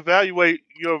to reevaluate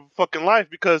your fucking life,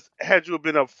 because had you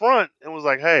been up front and was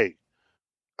like, hey,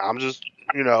 I'm just,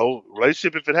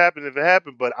 relationship, if it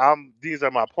happened, but these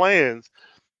are my plans.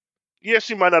 Yeah,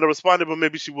 she might not have responded, but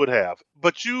maybe she would have.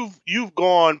 But you've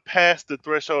gone past the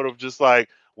threshold of just like,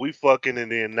 we fucking,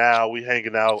 and then now we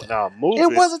hanging out, now I'm moving.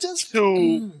 It wasn't just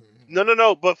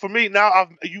No. But for me now, I've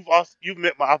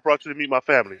brought you to meet my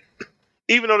family,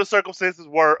 even though the circumstances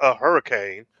were a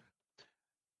hurricane.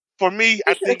 For me,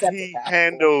 I think he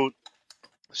handled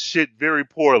shit very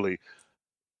poorly.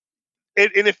 And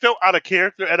it felt out of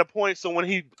character at a point. So when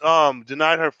he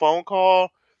denied her phone call,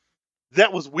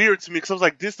 that was weird to me, because I was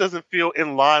like, this doesn't feel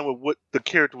in line with what the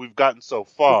character we've gotten so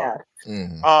far.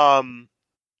 Yeah.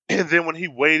 And then when he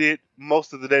waited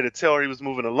most of the day to tell her he was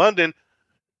moving to London,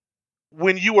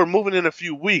 when you were moving in a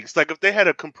few weeks, like if they had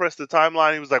to compress the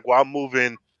timeline, he was like, well, I'm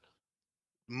moving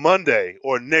Monday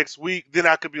or next week, then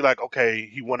I could be like, okay,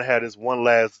 he want to have this one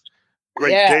last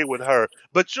great day with her.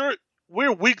 But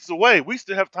we're weeks away. We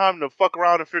still have time to fuck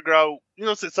around and figure out,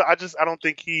 so I don't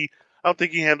think he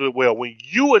handled it well. When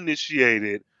you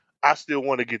initiated, I still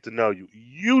want to get to know you.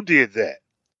 You did that.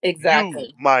 Exactly.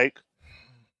 You, Mike.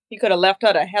 He could have left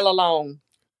her the hell alone.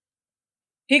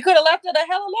 No,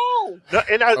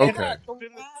 and he should have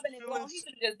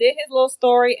just did his little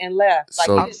story and left.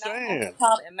 Like, he did not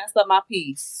come and messed up my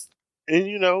peace. And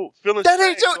feeling that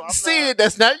ain't your see.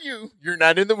 That's not you. You're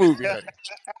not in the movie.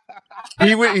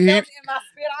 He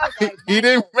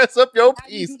didn't mess up your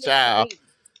peace, child.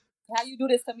 How you do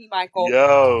this to me, Michael? Yo.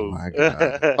 Oh my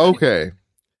God. Okay.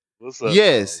 What's up?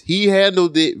 Yes, he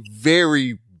handled it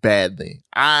very badly.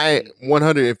 I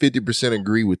 150%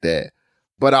 agree with that.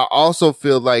 But I also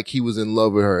feel like he was in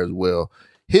love with her as well.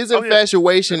 His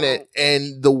infatuation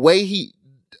and the way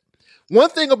one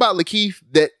thing about Lakeith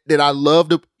that I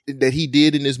loved that he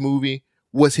did in this movie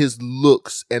was his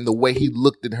looks and the way he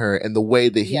looked at her and the way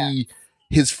that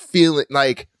his feeling,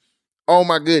 like, oh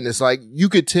my goodness, like you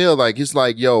could tell, like, it's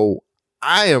like, yo,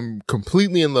 I am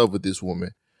completely in love with this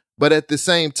woman. But at the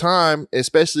same time,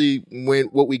 especially when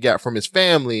what we got from his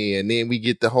family, and then we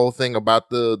get the whole thing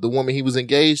about the woman he was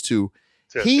engaged to,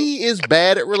 he is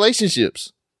bad at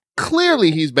relationships.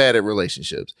 Clearly, he's bad at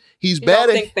relationships. He don't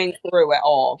think things through at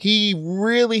all. He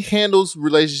really handles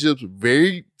relationships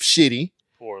very shitty.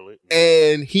 Poorly.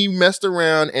 And he messed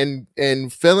around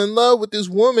and fell in love with this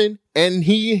woman, and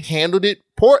he handled it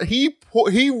poor. He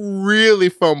really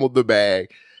fumbled the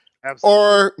bag. Absolutely.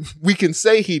 Or we can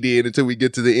say he did until we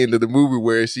get to the end of the movie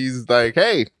where she's like,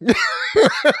 "Hey,"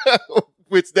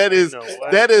 which that is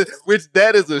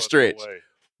a stretch.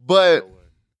 But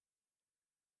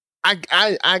I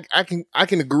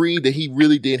can agree that he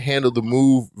really did handle the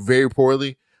move very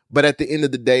poorly. But at the end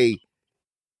of the day,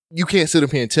 you can't sit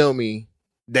up here and tell me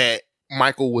that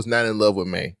Michael was not in love with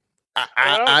May.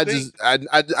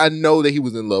 I know that he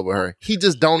was in love with her. He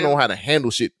just don't know how to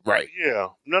handle shit right. Yeah.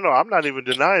 No, I'm not even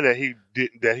denying that he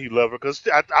didn't, that he loved her, because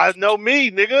I know me,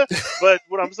 nigga. But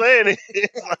what I'm saying is,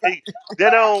 like,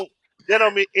 that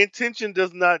don't mean intention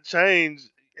does not change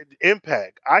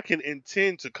impact. I can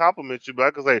intend to compliment you, but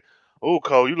I can say, "Oh,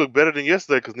 Cole, you look better than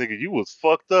yesterday," because nigga, you was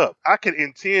fucked up. I can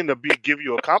intend to give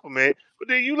you a compliment, but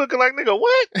then you looking like, nigga,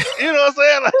 what? You know what I'm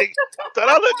saying? Like, thought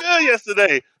I looked good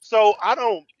yesterday. So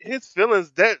his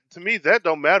feelings, that to me, that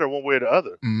don't matter one way or the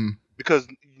other. Mm-hmm. Because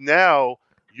now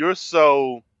you're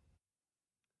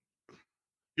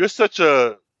such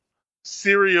a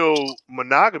serial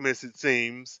monogamous, it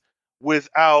seems,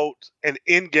 without an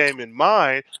end game in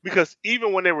mind. Because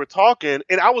even when they were talking,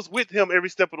 and I was with him every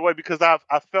step of the way, because I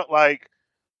felt like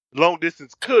long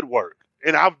distance could work,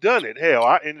 and I've done it. Hell,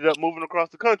 I ended up moving across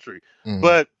the country. Mm-hmm.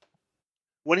 But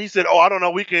when he said, "Oh, I don't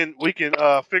know, we can figure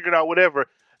it out, whatever,"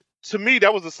 to me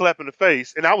that was a slap in the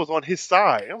face, and I was on his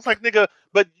side. I was like, nigga,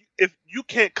 but if you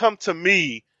can't come to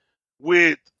me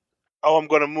with, "Oh, I'm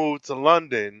going to move to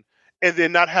London," and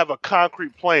then not have a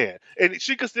concrete plan. And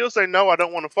she could still say, "No, I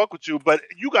don't want to fuck with you," but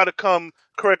you got to come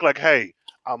correct, like, "Hey,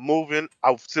 I'm moving.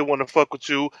 I still want to fuck with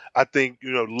you. I think,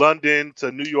 London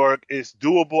to New York is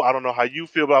doable. I don't know how you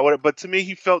feel about it, but to me,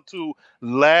 he felt too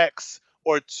lax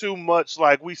or too much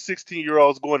like we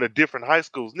 16-year-olds going to different high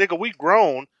schools. Nigga, we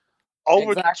grown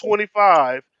over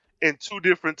 25 in 2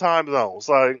 different time zones.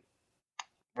 Like,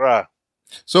 bruh.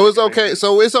 So it's okay.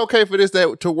 So it's okay for this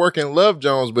to work in Love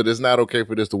Jones, but it's not okay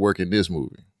for this to work in this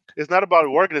movie. It's not about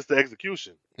working; it's the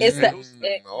execution. That's what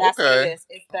it is.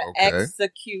 It's the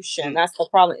execution. That's the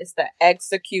problem. It's the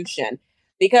execution.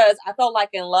 Because I felt like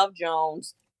in Love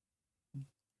Jones,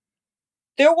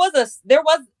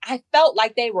 I felt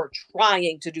like they were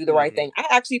trying to do the right thing. I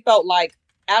actually felt like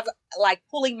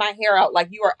pulling my hair out, like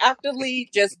you are actively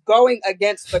just going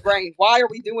against the grain. Why are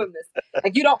we doing this?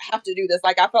 Like, you don't have to do this.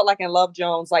 Like, I felt like in Love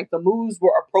Jones, like the moves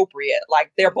were appropriate.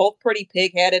 Like, they're both pretty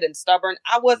pig-headed and stubborn.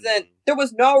 There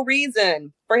was no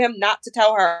reason for him not to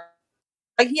tell her.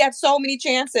 Like, he had so many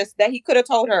chances that he could have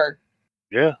told her.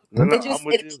 Yeah.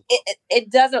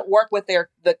 It doesn't work with the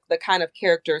kind of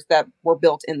characters that were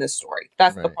built in this story.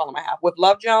 That's the problem I have. With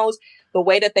Love Jones, the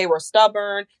way that they were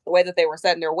stubborn, the way that they were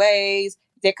set in their ways,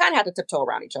 they kind of had to tiptoe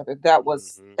around each other. That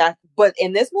was that. But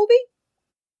in this movie,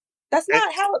 that's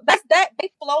not how.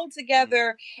 They flowed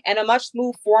together in a much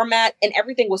smooth format, and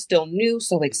everything was still new,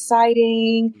 so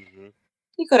exciting.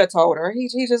 He could have told her.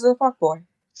 He's just a fuckboy.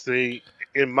 See,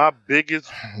 and my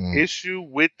biggest issue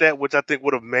with that, which I think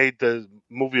would have made the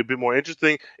movie a bit more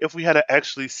interesting, if we had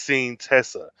actually seen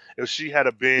Tessa, if she had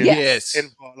been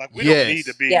involved. Like, we don't need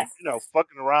to be,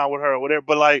 fucking around with her or whatever,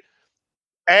 but like,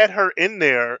 add her in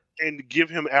there and give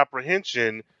him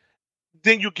apprehension,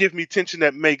 then you give me tension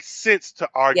that makes sense to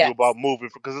argue about moving.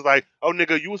 Because it's like, oh,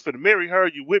 nigga, you was finna marry her,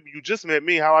 you with me, you just met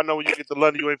me, how I know when you get to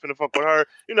London you ain't finna fuck with her,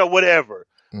 whatever.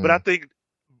 But I think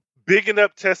bigging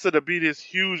up Tessa to be this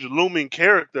huge looming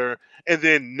character and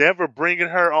then never bringing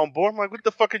her on board, I'm like, what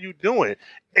the fuck are you doing?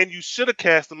 And you should have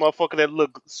cast a motherfucker that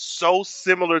looked so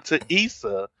similar to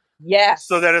Issa. Yes.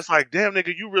 So that it's like, damn,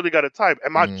 nigga, you really got a type.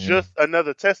 Am I just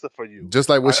another Tessa for you? Just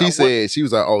like what she said. She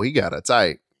was like, oh, he got a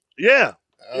type. Yeah.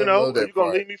 Are you going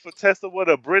to leave me for Tessa with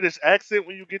a British accent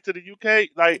when you get to the UK?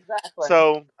 Like,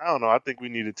 So, I don't know. I think we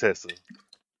needed Tessa.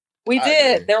 We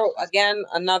did. There was, again,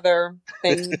 another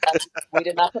thing that we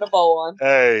did not put a bow on.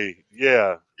 Hey,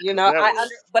 yeah.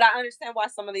 But I understand why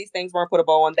some of these things weren't put a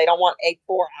bow on. They don't want a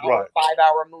 4-hour,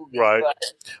 5-hour movie. Right.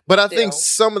 But I think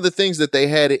some of the things that they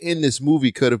had in this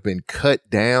movie could have been cut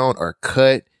down or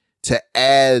cut to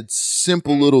add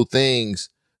simple little things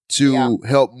to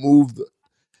help move.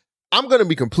 I'm going to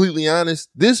be completely honest.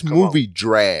 This movie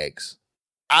drags.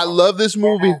 I love this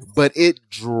movie, but it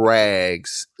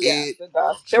drags. Yes, it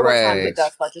does. There were times it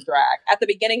does start to drag. At the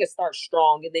beginning, it starts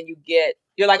strong, and then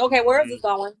you're like, okay, where is this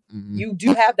going? You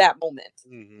do have that moment.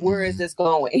 Where is this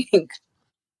going?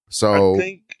 So I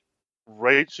think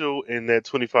Rachel and that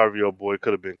 25-year-old boy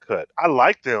could have been cut. I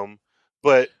like them,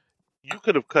 but you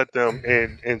could have cut them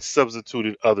and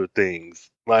substituted other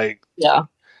things. Like, yeah.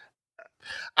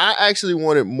 I actually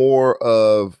wanted more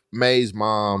of May's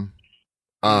mom.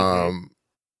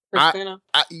 Christina?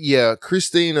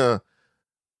 Christina.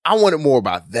 I wanted more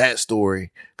about that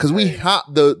story because we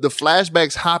the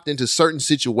flashbacks hopped into certain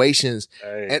situations,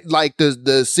 and like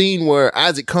the scene where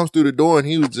Isaac comes through the door and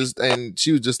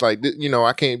she was just like,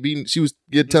 I can't be. She was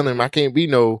telling him I can't be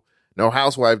no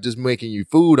housewife just making you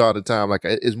food all the time. Like,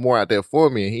 it's more out there for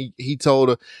me. And he told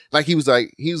her, like, he was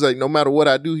like no matter what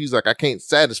I do, he's like, I can't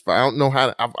satisfy. I don't know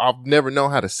how. I've never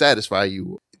known how to satisfy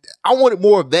you. I wanted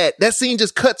more of that. That scene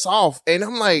just cuts off. And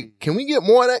I'm like, can we get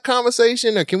more of that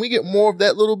conversation? Or can we get more of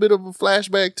that little bit of a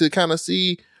flashback to kind of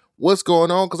see what's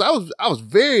going on?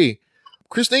 Because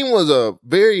Christine was a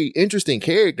very interesting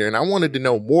character. And I wanted to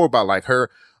know more about like her,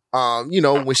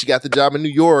 when she got the job in New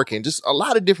York and just a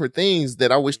lot of different things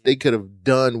that I wish they could have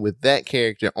done with that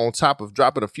character on top of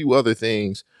dropping a few other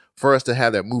things for us to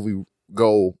have that movie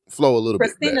flow a little bit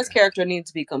better. Christina's character needs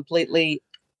to be completely,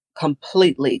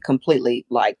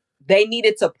 like, they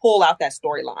needed to pull out that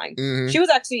storyline. She was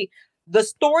actually the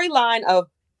storyline of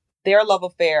their love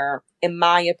affair, in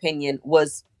my opinion,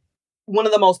 was one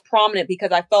of the most prominent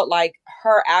because I felt like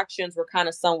her actions were kind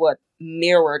of somewhat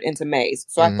mirrored into May's.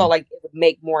 So I felt like it would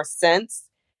make more sense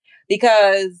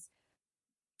because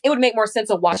it would make more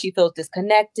sense of why she feels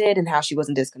disconnected and how she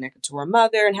wasn't disconnected to her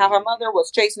mother and how her mother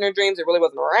was chasing her dreams and really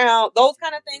wasn't around. Those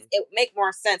kind of things, it would make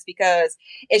more sense because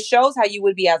it shows how you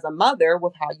would be as a mother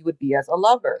with how you would be as a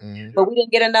lover. But we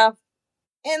didn't get enough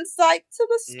insight to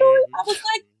the story. I was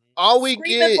like, all we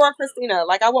get for Christina,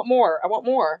 like, I want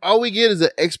more. All we get is an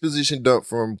exposition dump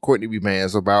from Courtney B.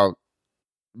 Vance about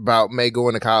about May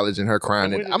going to college and her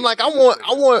crying. And I'm like, I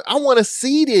want to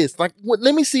see this. Like,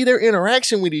 let me see their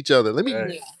interaction with each other. Let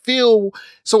me feel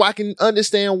so I can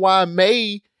understand why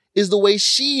May is the way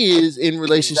she is in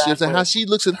relationships and how she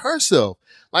looks at herself.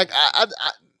 Like, I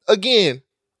again,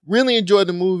 really enjoyed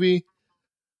the movie.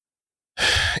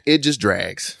 It just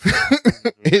drags.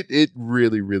 It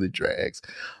really, really drags.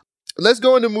 Let's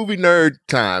go into movie nerd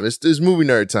time. It's movie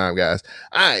nerd time, guys.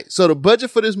 All right. So the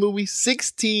budget for this movie,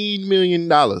 $16 million.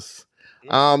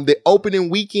 The opening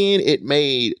weekend, it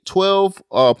made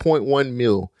 12.1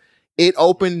 mil. It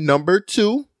opened number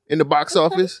 2 in the box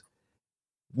office.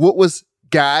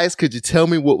 Guys, could you tell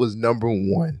me what was number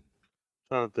 1?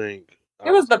 Trying to think. It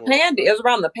was the Pandy. It was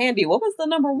around the Pandy. What was the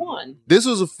number 1? This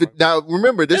was now.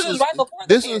 Remember, this was right before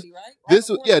the Pandy, right?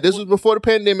 This was before the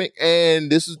pandemic,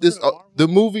 and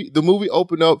the movie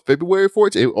opened up February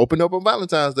 14th. It opened up on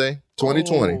Valentine's Day,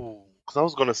 2020. Because I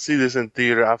was going to see this in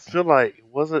theater. I feel like it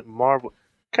wasn't Marvel.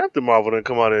 Captain Marvel didn't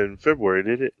come out in February,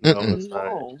 did it? No, it's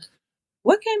not.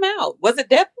 What came out? Was it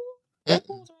Deadpool?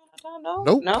 Deadpool was around that time? No.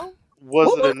 Nope. No.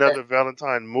 Was it another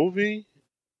Valentine movie?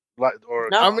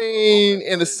 I mean,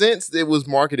 in a sense, it was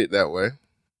marketed that way.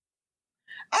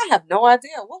 I have no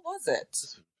idea. What was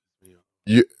it?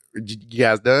 You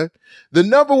guys done? The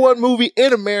number 1 movie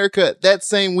in America that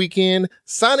same weekend,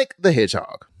 Sonic the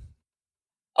Hedgehog.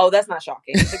 Oh, that's not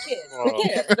shocking.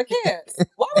 The kids.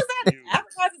 Why was that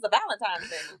advertised as a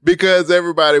Valentine's Day? Because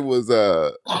everybody was,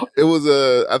 I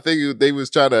think they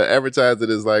was trying to advertise it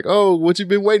as like, oh, what you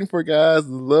been waiting for, guys?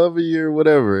 The love of you or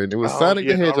whatever. And it was Sonic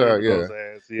the Hedgehog.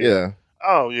 Yeah.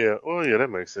 Oh, yeah. Well, yeah, that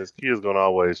makes sense. Kids gonna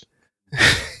always.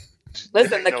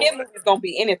 Listen, the kid movie is gonna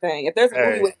be anything. If there's a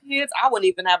movie with kids, I wouldn't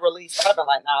even have released. I've been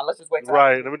like, nah, let's just wait.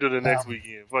 Right, let me do the next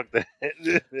weekend. Fuck that.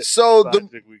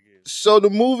 So the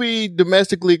movie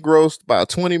domestically grossed about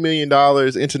 $20 million.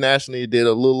 Internationally, it did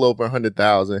a little over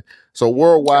 100,000. So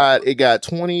worldwide, it got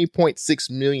 $20.6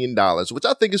 million, which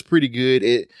I think is pretty good.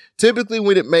 It typically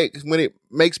when it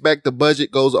makes back the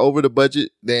budget, goes over the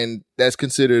budget, then that's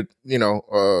considered,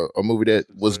 a movie that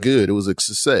was good. It was a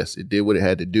success. It did what it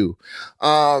had to do.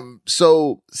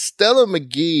 So Stella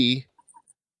McGee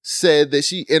said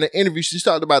that in an interview, she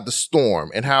talked about the storm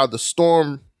and how the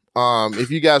storm, if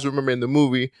you guys remember in the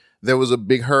movie, there was a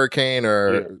big hurricane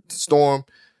or storm.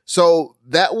 So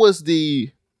that was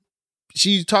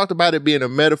she talked about it being a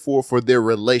metaphor for their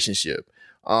relationship.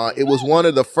 It was one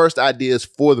of the first ideas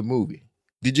for the movie.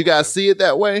 Did you guys see it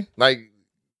that way? Like,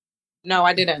 no,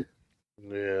 I didn't.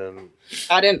 Yeah,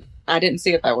 I didn't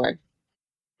see it that way.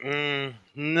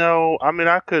 No, I mean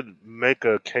I could make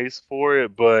a case for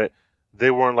it, but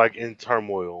they weren't like in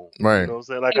turmoil. Right. You know what I'm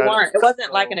saying? Like they weren't. It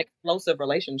wasn't like an explosive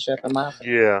relationship in my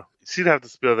opinion. Yeah. She'd have to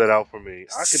spell that out for me.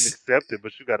 I can accept it,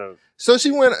 but you gotta. So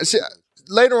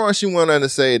later on, she went on to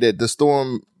say that the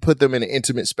storm put them in an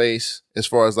intimate space as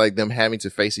far as like them having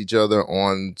to face each other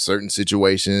on certain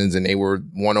situations, and they were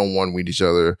one-on-one with each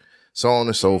other, so on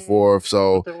and so forth.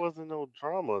 So but there wasn't no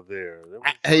drama there.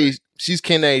 Hey, she's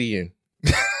Canadian.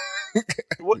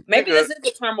 Maybe this is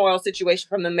a turmoil situation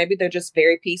from them. Maybe they're just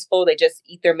very peaceful. They just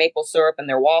eat their maple syrup and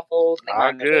their waffles.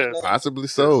 I guess. Possibly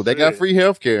so. They got free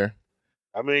healthcare.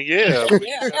 I mean, yeah.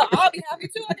 I'll be happy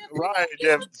too. Right.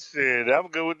 Shit, I'm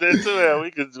good with that too. Yeah, we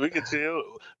could chill.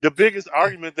 The biggest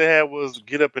argument they had was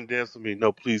get up and dance with me.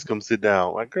 No, please come sit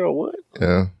down. Like, girl, what?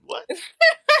 Yeah. What?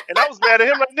 And I was mad at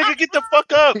him. Like, nigga, get the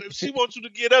fuck up. If she wants you to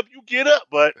get up, you get up.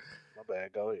 But my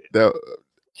bad. Go ahead.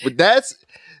 But that's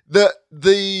the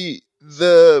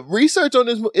research on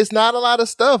this. It's not a lot of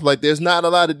stuff. Like, there's not a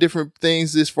lot of different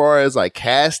things as far as like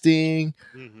casting.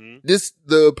 Mm-hmm.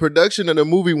 The production of the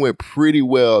movie went pretty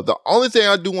well. The only thing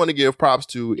I do want to give props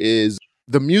to is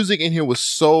the music in here was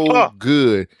so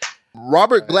good.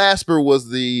 Robert Glasper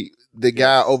was the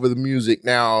guy over the music.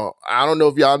 Now, I don't know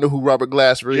if y'all know who Robert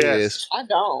Glasper is. I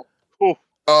don't.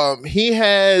 He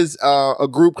has a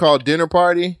group called Dinner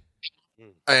Party.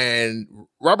 And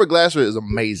Robert Glasper is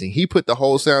amazing. He put the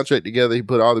whole soundtrack together. He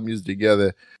put all the music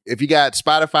together. If you got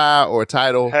Spotify or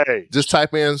Tidal, just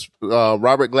type in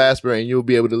Robert Glasper and you'll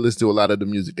be able to listen to a lot of the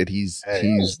music that he's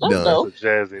done. That's a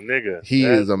jazzy nigga. He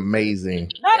is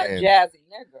amazing. Not a jazzy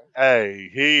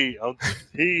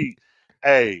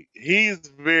nigga. He's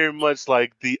very much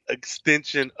like the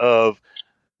extension of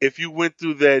if you went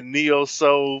through that neo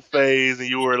soul phase and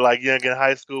you were like young in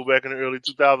high school back in the early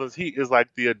 2000s. He is like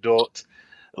the adult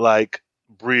like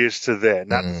bridge to that.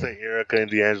 Not to say Erica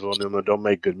and D'Angelo and them don't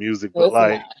make good music, but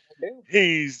like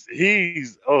he's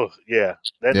Now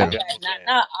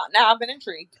I've been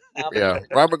intrigued.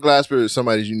 Robert Glasper is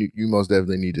somebody you most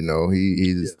definitely need to know.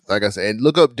 He's like I said, and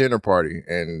look up Dinner Party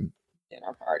and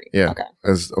Dinner Party. Yeah, okay.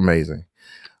 That's amazing.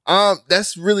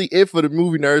 That's really it for the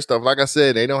movie nerd stuff. Like I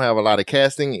said, they don't have a lot of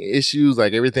casting issues.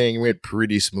 Like everything went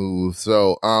pretty smooth.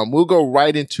 So, we'll go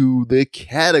right into the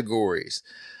categories.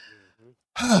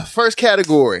 First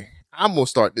category. I'm gonna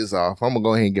start this off. I'm gonna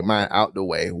go ahead and get mine out the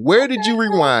way. Where did you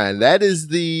rewind? That is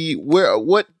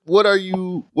what are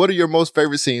your most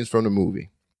favorite scenes from the movie?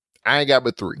 I ain't got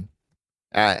but 3.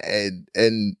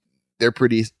 And they're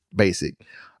pretty basic.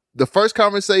 The first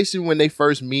conversation when they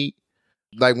first meet,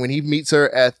 like when he meets her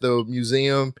at the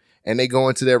museum and they go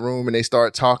into that room and they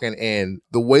start talking, and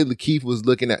the way Lakeith was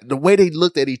the way they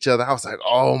looked at each other, I was like,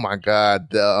 oh my God.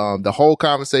 The whole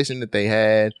conversation that they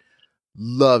had,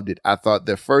 loved it. I thought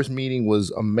their first meeting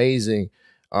was amazing.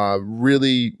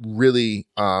 Really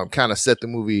kind of set the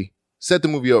movie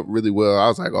up really well. I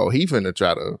was like, oh, he finna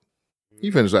try to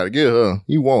get her.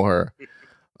 He want her.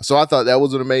 So I thought that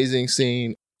was an amazing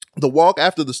scene. The walk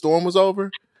after the storm was over,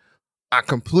 I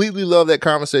completely love that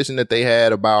conversation that they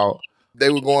had about, they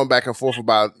were going back and forth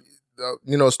about,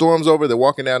 storm's over. They're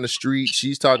walking down the street.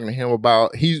 She's talking to him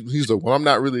about, he's like, well, I'm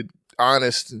not really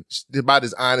honest about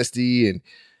his honesty and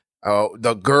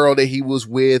the girl that he was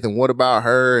with, and what about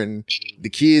her, and the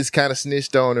kids kind of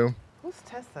snitched on him. Who's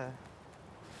Tessa?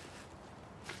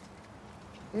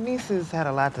 Your niece has had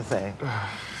a lot to say.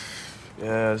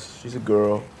 Yes, she's a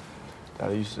girl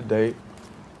that I used to date.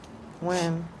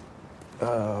 When?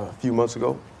 A few months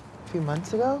ago. A few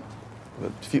months ago?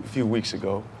 A few weeks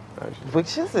ago, actually.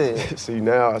 Which is it? See,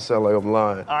 now I sound like I'm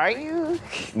lying. Are you?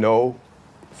 No.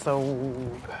 So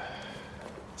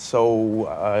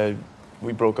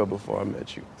we broke up before I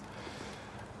met you.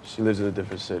 She lives in a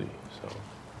different city, so.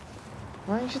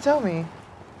 Why didn't you tell me?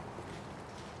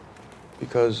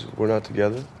 Because we're not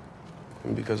together,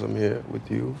 and because I'm here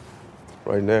with you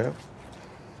right now.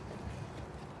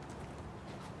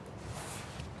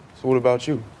 So what about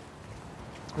you?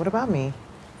 What about me?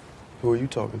 Who are you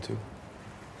talking to?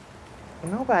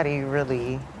 Nobody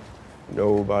really.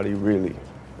 Nobody really.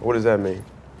 What does that mean?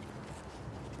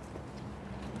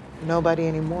 Nobody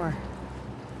anymore.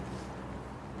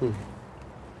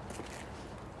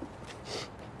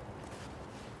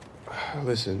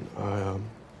 Listen,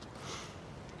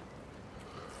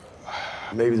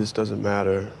 maybe this doesn't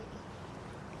matter,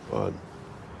 but...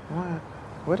 What?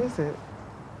 What is it?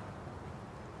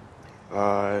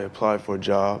 I applied for a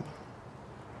job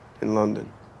in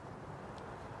London.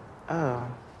 Oh.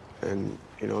 And,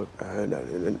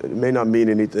 it may not mean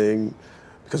anything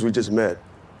because we just met.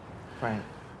 Right.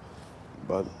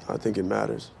 But I think it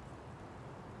matters.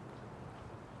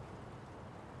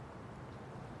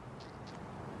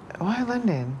 Why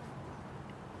London?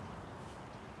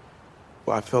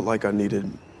 Well, I felt like I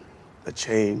needed a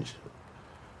change.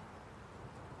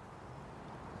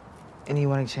 And you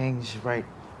want to change right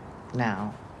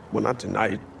now? Well, not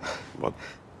tonight. But...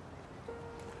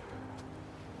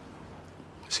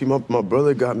 See, my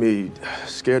brother got me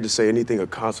scared to say anything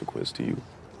of consequence to you,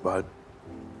 but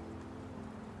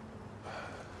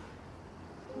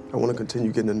I want to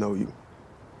continue getting to know you.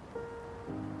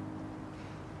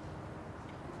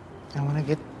 I want to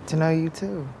get to know you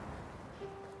too.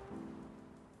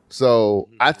 So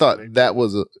I thought that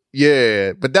was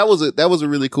that was a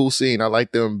really cool scene. I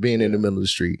like them being in the middle of the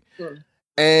street. Sure.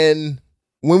 And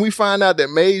when we find out that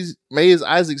May is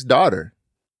Isaac's daughter,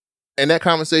 and that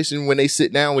conversation when they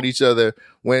sit down with each other,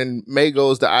 when May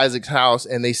goes to Isaac's house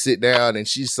and they sit down and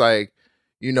she's like,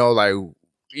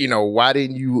 why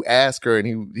didn't you ask her?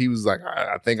 And he was like,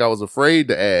 I think I was afraid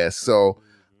to ask. So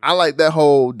I like that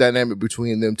whole dynamic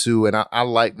between them two. And I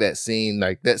like that scene,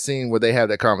 where they have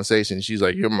that conversation. She's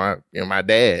like, you're my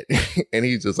dad. And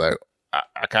he's just like,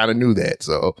 I kind of knew that.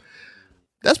 So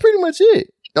that's pretty much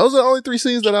it. Those are the only 3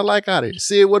 scenes that I like out of it.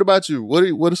 Sid, what about you?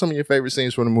 What are some of your favorite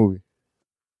scenes from the movie?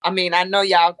 I mean, I know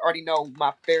y'all already know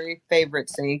my very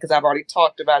favorite scene because I've already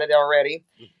talked about it already.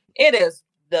 It is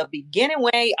the beginning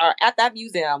when they are at that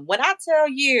museum. When I tell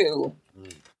you,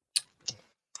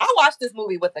 I watched this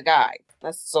movie with a guy.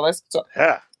 Let's talk.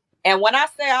 Yeah. And when I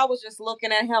say I was just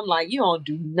looking at him like, you don't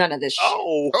do none of this shit.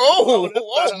 Oh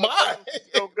my.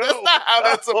 That's not how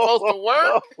that's supposed to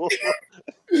work.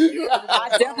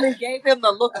 I definitely gave him the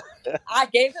look. I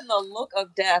gave him the look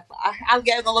of death. I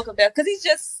gave him the look of death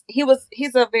because he was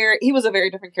a very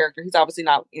different character. He's obviously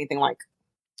not anything like.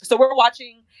 So we're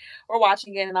watching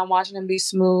it, and I'm watching him be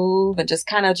smooth and just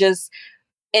kind of just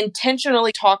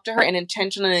intentionally talk to her and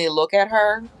intentionally look at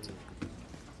her.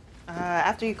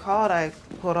 After you called, I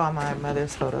pulled all my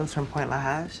mother's photos from Point La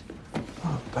Hage.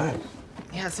 Oh, thanks.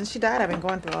 Yeah, since she died, I've been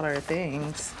going through all her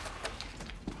things.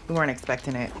 We weren't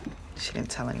expecting it. She didn't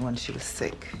tell anyone she was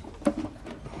sick.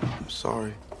 I'm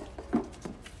sorry.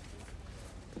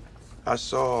 I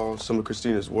saw some of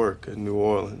Christina's work in New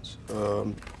Orleans.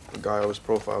 The guy I was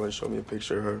profiling showed me a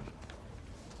picture of her.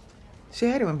 She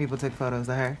hated when people took photos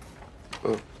of her.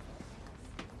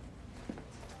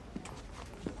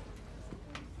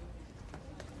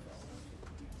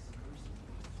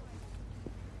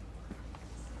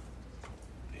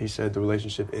 He said the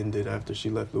relationship ended after she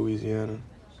left Louisiana.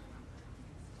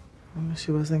 Well,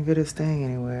 she wasn't good at staying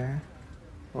anywhere.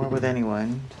 Or with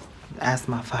anyone. Ask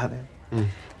my father.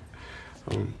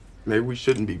 Maybe we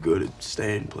shouldn't be good at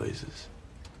staying places.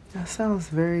 That sounds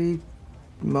very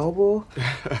mobile.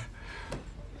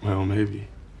 Well, maybe.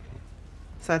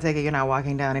 So I take it you're not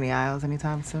walking down any aisles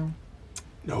anytime soon?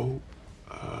 No.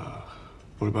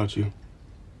 What about you?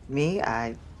 Me?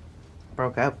 I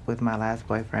broke up with my last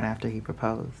boyfriend after he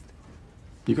proposed.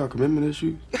 You got commitment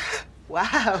issues?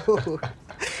 Wow.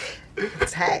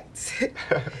 Tact.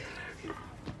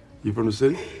 You from the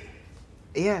city?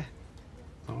 Yeah.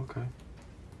 Oh, okay.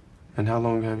 And how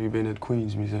long have you been at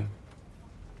Queens Museum?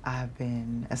 I've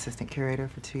been assistant curator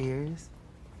for 2 years.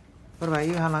 What about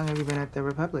you? How long have you been at the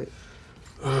Republic?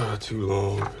 Too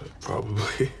long.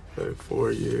 Probably like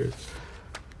 4 years.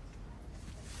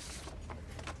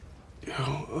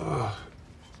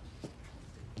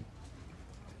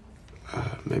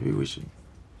 Maybe we should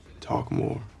talk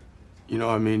more. You know,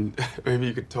 I mean, maybe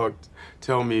you could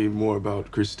tell me more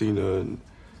about Christina and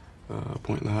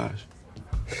Point Lash.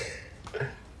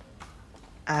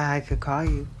 I could call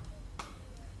you.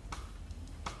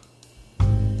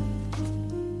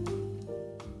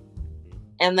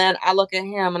 And then I look at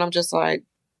him and I'm just like,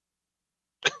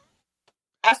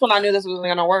 that's when I knew this wasn't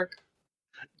gonna work.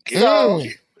 So,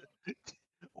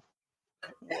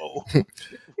 Whoa.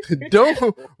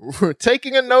 Don't. We're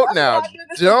taking a note now.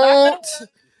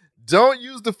 Don't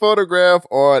use the photograph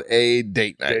on a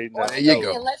date night. There you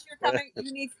go. Unless you're coming,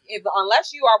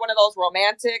 unless you are one of those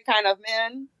romantic kind of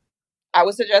men, I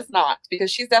would suggest not,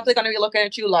 because she's definitely going to be looking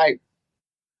at you like.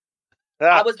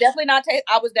 I was definitely not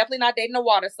dating a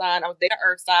water sign. I was dating an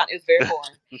earth sign. It's very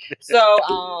boring.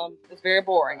 So it's very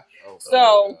boring.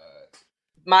 So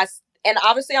and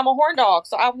obviously I'm a horn dog,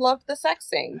 so I love the sex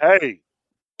scene. Hey.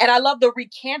 And I love the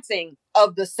recanting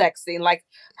of the sex scene, like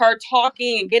her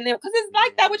talking and getting it, because it's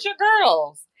like that with your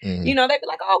girls. Mm-hmm. You know, they'd be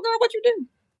like, "Oh, girl, what you do?"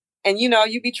 And you know,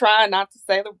 you be trying not to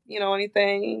say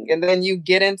anything, and then you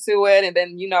get into it, and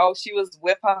then she was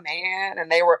with her man,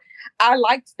 and they were. I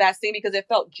liked that scene because it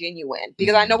felt genuine.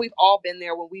 Because I know we've all been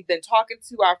there when we've been talking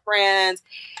to our friends,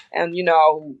 and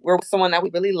we're with someone that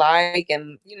we really like,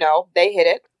 and they hit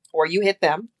it or you hit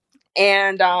them,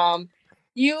 and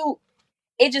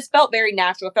it just felt very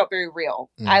natural. It felt very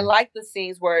real. I like the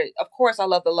scenes where, of course, I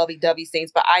love the lovey-dovey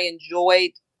scenes, but I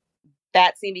enjoyed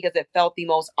that scene because it felt the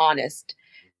most honest.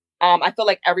 I feel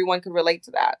like everyone could relate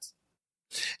to that.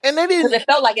 And they didn't. Because it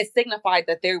felt like it signified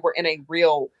that they were in a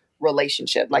real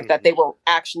relationship, like that they were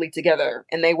actually together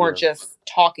and they weren't just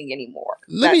talking anymore.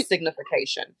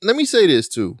 Signification. Let me say this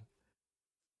too.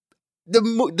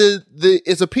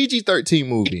 It's a PG-13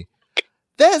 movie.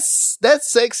 That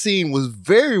sex scene was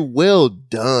very well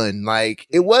done. Like,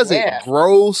 it wasn't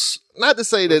gross. Not to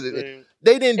say that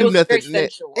they didn't do nothing.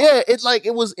 Yeah,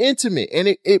 it was intimate, and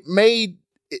it made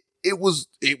it was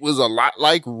a lot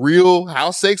like real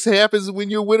how sex happens when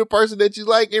you're with a person that you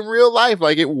like in real life.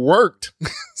 Like, it worked.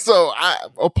 So I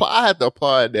have to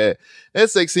applaud that. That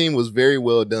sex scene was very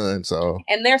well done. So,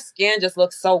 and their skin just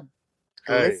looked so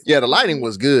good. Yeah, the lighting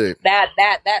was good. That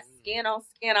skin on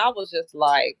skin, I was just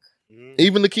like.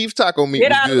 Even Lakeith's taco meat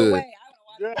was good. Of the way.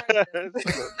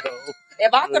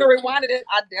 If I could have rewinded it,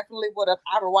 I definitely would have.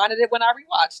 I rewinded it when I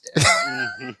rewatched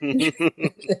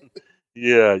it.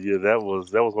 Yeah, that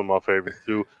was one of my favorites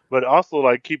too. But also,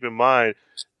 like, keep in mind,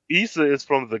 Issa is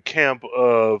from the camp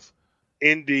of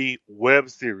indie web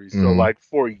series. So, like,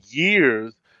 for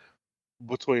years,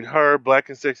 between her, Black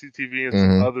and Sexy TV, and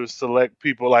some other select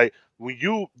people, like,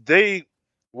 they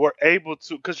were able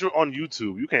to, because you're on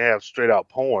YouTube, you can have straight out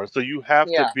porn. So you have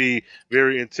to be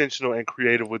very intentional and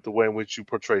creative with the way in which you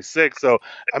portray sex. So,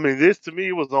 I mean, this to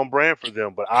me was on brand for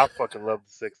them, but I fucking love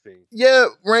the sex scene. Yeah,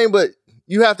 Rain, but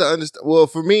you have to understand. Well,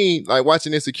 for me, like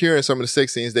watching Insecure and some of the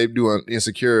sex scenes they do on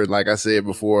Insecure, like I said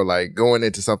before, like going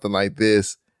into something like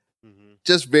this,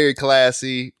 just very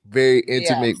classy, very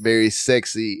intimate, very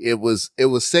sexy. It was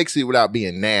sexy without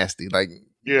being nasty. Like,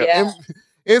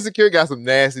 Insecure got some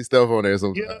nasty stuff on there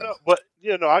sometimes. But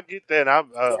I get that. And I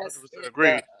 100%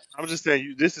 agree. I'm just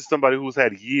saying, this is somebody who's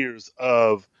had years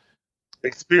of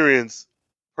experience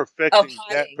perfecting that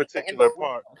hiding in particular the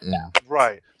part. Yeah.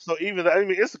 Right. So even I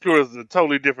mean, Insecure is a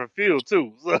totally different field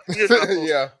too. So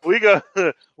Yeah.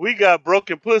 we got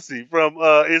Broken Pussy from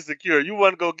Insecure. You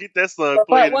want to go get that song But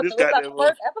played in what this was that goddamn the movie?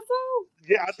 first episode?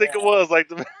 Yeah, I think it was like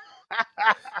the.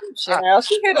 Cheryl,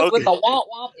 she hit us with Okay. the womp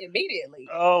womp immediately.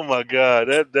 Oh my god,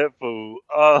 that fool.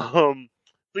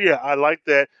 So yeah, I like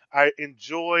that. I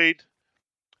enjoyed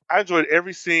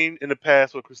every scene in the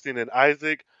past with Christina and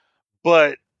Isaac,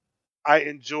 but I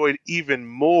enjoyed even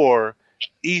more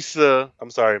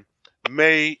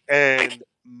May and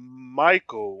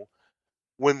Michael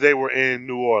when they were in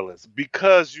New Orleans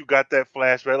because you got that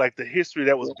flashback, like the history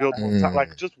that was built on top,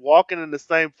 like just walking in the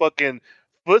same fucking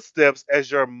footsteps as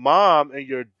your mom and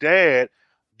your dad,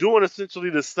 doing essentially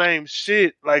the same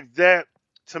shit. Like that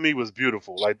to me was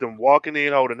beautiful. Like them walking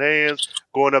in, holding hands,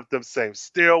 going up them same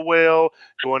stairwell,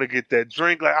 going to get that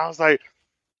drink. Like I was like,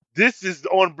 this is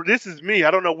me.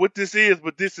 I don't know what this is,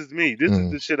 but this is me. This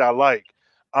is the shit I like.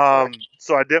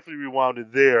 So I definitely rewound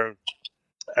it there.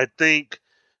 I think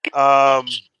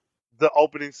the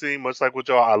opening scene, much like with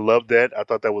y'all, I love that. I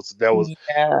thought that was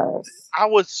Yes. I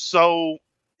was so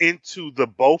into the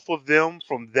both of them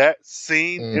from that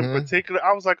scene in particular.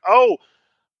 I was like, oh,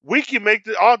 we can make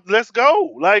this. Let's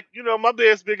go. Like, you know, my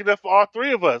bed's big enough for all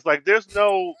three of us. Like, there's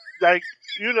no, like,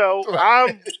 you know,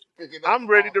 I'm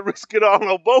ready to risk it all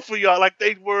on both of y'all. Like,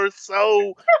 they were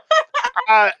so.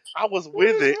 I was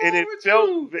with it, and it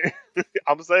felt.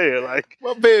 I'm saying, like,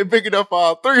 my bed big enough for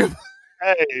all three of us.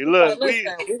 Hey, look, we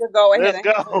can go ahead.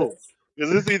 Let's go.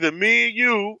 Because it's either me and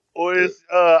you, or it's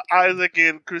Isaac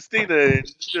and Christina, and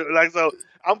like so.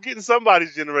 I'm getting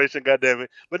somebody's generation, goddammit.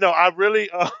 But no, I really,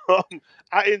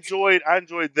 I enjoyed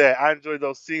that. I enjoyed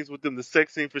those scenes with them. The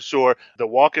sex scene for sure. The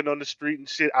walking on the street and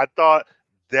shit. I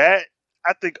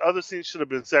think other scenes should have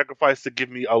been sacrificed to give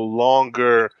me a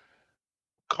longer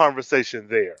conversation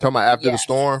there. Talking about after the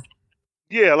storm.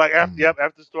 Yeah, like after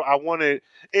the storm, I wanted,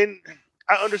 and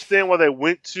I understand why they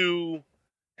went to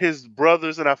his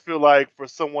brothers, and I feel like for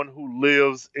someone who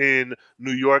lives in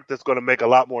New York, that's going to make a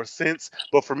lot more sense.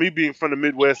 But for me, being from the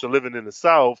Midwest and living in the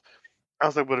South, I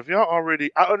was like, but if y'all already,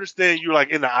 I understand you're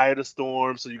like in the eye of the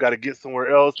storm, so you got to get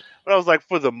somewhere else. But I was like,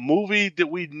 for the movie,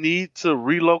 did we need to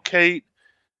relocate?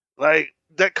 Like,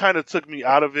 that kind of took me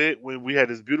out of it when we had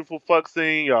this beautiful fuck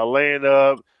scene, y'all laying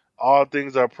up, all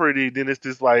things are pretty, then it's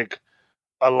this like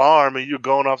alarm and you're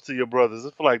going off to your brothers.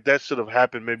 I feel like that should have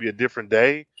happened maybe a different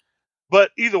day.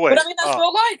 But either way, but I mean that's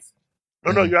real life.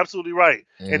 No, you're absolutely right,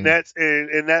 and that's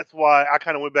why I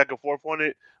kind of went back and forth on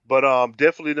it. But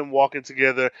definitely them walking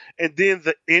together, and then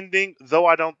the ending. Though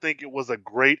I don't think it was a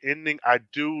great ending, I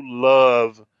do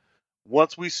love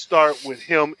once we start with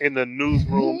him in the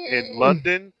newsroom in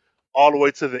London, all the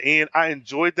way to the end. I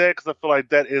enjoyed that because I feel like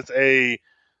that is a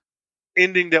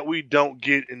ending that we don't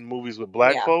get in movies with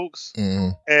black folks.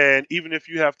 And even if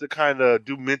you have to kind of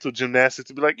do mental gymnastics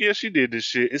to be like, yeah, she did this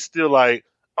shit, it's still like,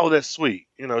 oh, that's sweet.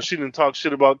 You know, she didn't talk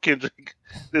shit about Kendrick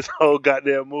this whole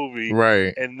goddamn movie.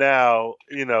 Right. And now,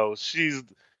 you know, she's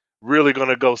really going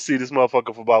to go see this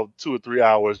motherfucker for about 2 or 3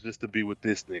 hours just to be with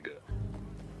this nigga.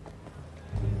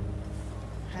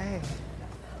 Hey.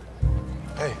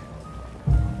 Hey.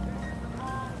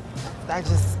 I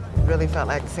just really felt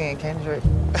like seeing Kendrick.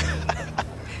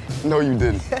 No, you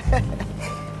didn't.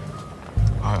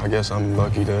 I guess I'm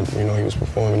lucky that, you know, he was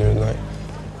performing here tonight.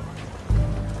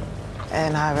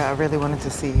 And I really wanted to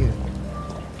see you.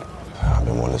 I've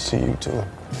been wanting to see you, too.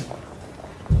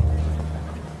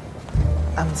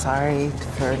 I'm sorry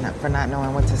for not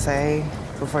knowing what to say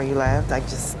before you left. I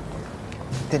just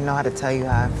didn't know how to tell you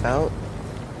how I felt.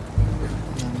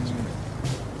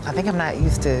 I think I'm not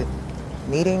used to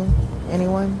meeting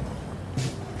anyone.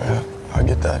 Yeah, I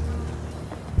get that.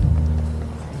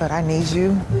 But I need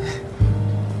you.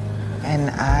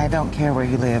 And I don't care where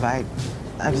you live. I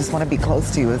just want to be close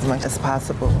to you as much as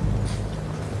possible.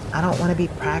 I don't want to be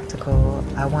practical.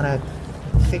 I want to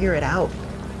figure it out.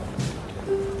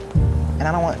 And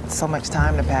I don't want so much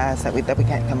time to pass that we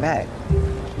can't come back.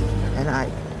 And I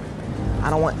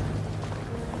don't want...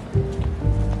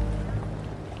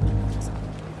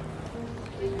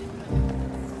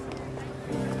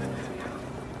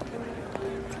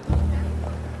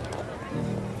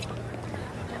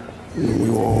 We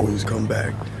will always come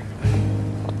back.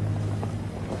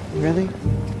 Really?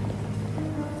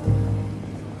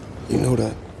 You know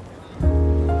that.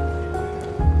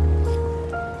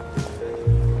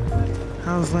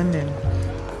 How's Lyndon?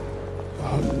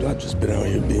 I've just been out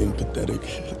here being pathetic,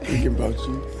 thinking about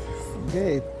you.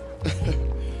 Good.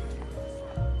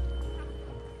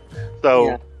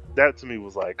 So that to me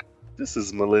was like, this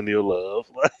is millennial love.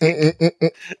 Like,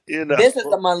 you know, this is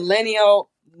the millennial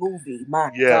movie. My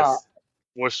God. Yes,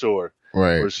 for sure.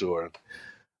 Right. For sure.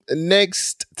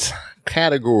 Next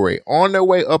category, on their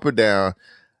way up or down,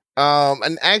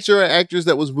 an actor or actress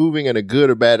that was moving in a good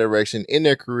or bad direction in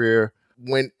their career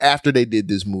after they did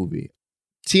this movie.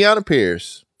 Teyonah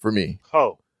Parris for me.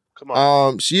 Oh, come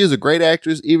on. She is a great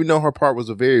actress, even though her part was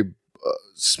a very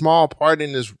small part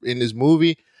in this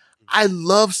movie. I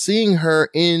love seeing her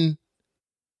in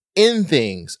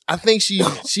things. I think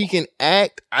she can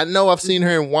act. I know I've seen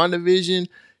her in WandaVision.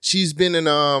 She's been in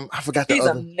I forgot the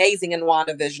other. She's amazing in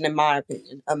WandaVision, in my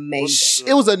opinion. Amazing.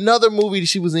 It was another movie that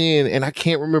she was in, and I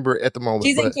can't remember it at the moment.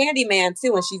 She's in Candyman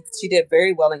too, and she did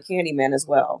very well in Candyman as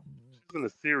well. She's in a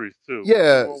series too.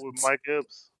 Yeah. The one with Mike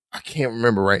Epps. I can't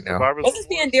remember right now. Wasn't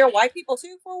she in Dear White People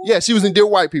too? For a while? Yeah, she was in Dear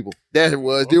White People. That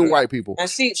was Dear White People. And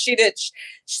she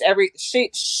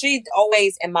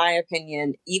always, in my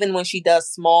opinion, even when she does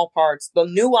small parts, the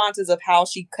nuances of how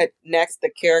she connects the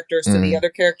characters to the other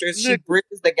characters, she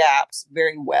bridges the gaps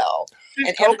very well. She's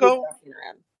and Coco.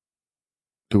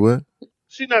 Do what?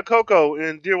 She's not Coco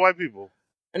in Dear White People.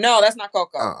 No, that's not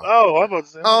Coco. Oh, I'm about to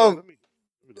say.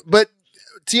 But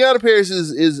Teyonah Parris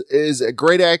is a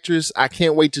great actress. I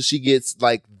can't wait till she gets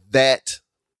like that.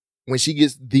 When she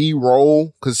gets the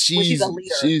role, because she's a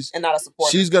leader and not a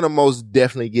supporter. She's gonna most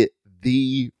definitely get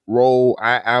the role.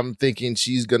 I'm thinking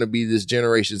she's gonna be this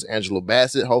generation's Angela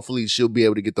Bassett. Hopefully, she'll be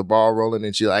able to get the ball rolling,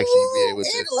 and she'll actually be able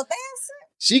to. Angela Bassett.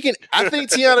 She can. I think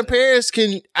Teyonah Parris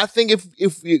can. I think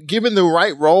if given the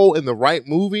right role in the right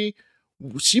movie,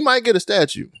 she might get a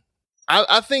statue.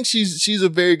 I think she's a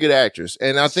very good actress,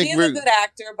 and I think she's a good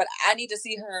actor. But I need to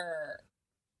see her.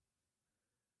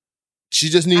 She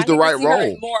just needs the right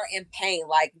role. More in pain.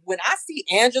 Like when I see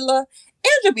Angela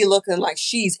be looking like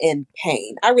she's in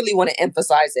pain. I really want to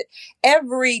emphasize it.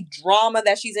 Every drama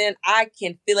that she's in, I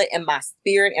can feel it in my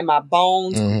spirit, in my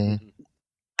bones. Mm-hmm.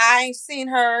 I ain't seen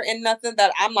her in nothing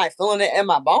that I'm like feeling it in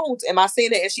my bones. Am I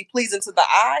seeing it? Is she pleasing to the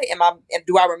eye?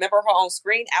 Do I remember her on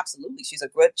screen? Absolutely.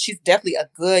 She's definitely a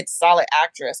good, solid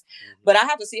actress. But I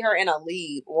have to see her in a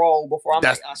lead role before I'm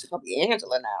she's gonna be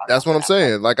Angela now. That's what I'm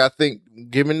saying. Like I think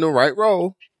given the right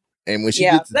role, and when she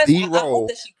gets the role, I hope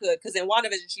that she could, because in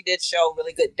WandaVision she did show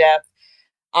really good depth.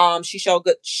 She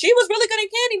was really good in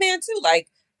Candyman too. Like.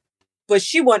 But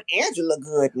she wasn't Angela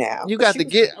good now. You got to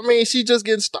get. I mean, she just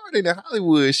getting started in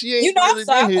Hollywood. She ain't really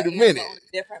been here a minute.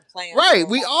 Different plans, right?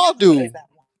 We all do.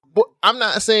 But I'm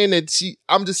not saying that she.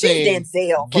 I'm just saying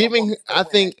giving. I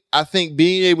think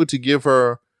being able to give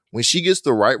her when she gets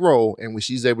the right role and when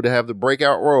she's able to have the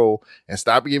breakout role and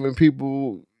stop giving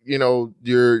people, your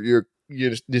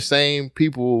the same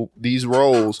people these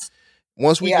roles.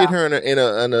 Once we get her in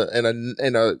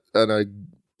a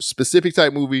specific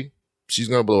type movie. She's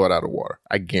going to blow it out of water.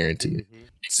 I guarantee it. Mm-hmm.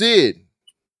 Sid,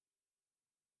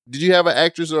 did you have an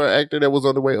actress or an actor that was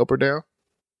on the way up or down?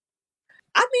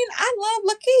 I mean, I love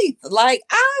Lakeith. Like,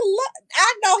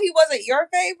 I know he wasn't your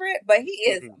favorite, but he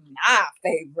is my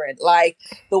favorite. Like,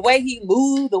 the way he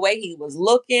moved, the way he was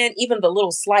looking, even the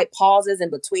little slight pauses in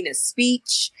between his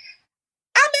speech.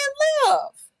 I'm in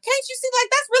love. Can't you see? Like,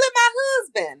 that's really my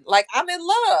husband. Like, I'm in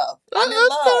love. I'm in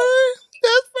love.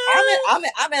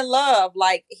 I'm in love.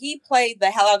 Like, he played the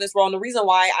hell out of this role. And the reason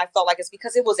why I felt like it's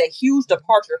because it was a huge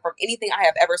departure from anything I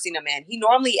have ever seen him in. He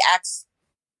normally acts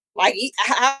like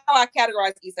how I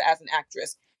categorize Issa as an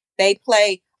actress. They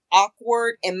play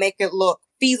awkward and make it look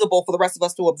feasible for the rest of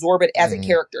us to absorb it as a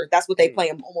character. That's what they play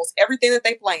in almost everything that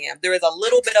they play in. There is a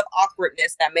little bit of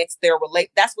awkwardness that makes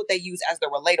that's what they use as their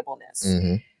relatableness.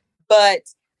 Mm-hmm.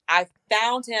 But I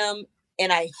found him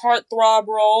in a heartthrob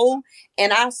role,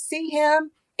 and I see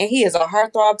him, and he is a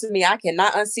heartthrob to me. I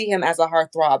cannot unsee him as a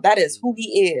heartthrob. That is who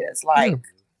he is. Like,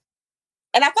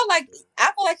 and I felt like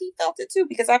he felt it too,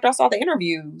 because after I saw the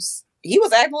interviews, he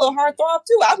was acting a little heartthrob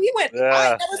too. I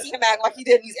never seen him act like he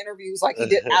did in these interviews, like he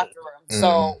did after him.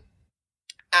 So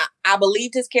I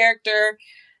believed his character.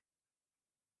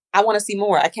 I want to see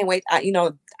more. I can't wait. I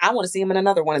want to see him in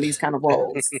another one of these kind of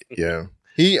roles. Yeah.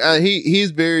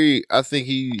 He's very. I think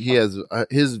he has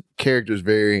his character is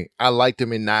very. I liked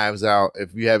him in Knives Out.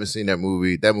 If you haven't seen that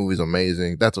movie's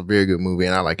amazing. That's a very good movie,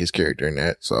 and I like his character in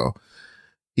that. So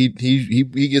he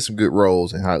gets some good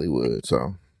roles in Hollywood.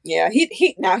 So yeah,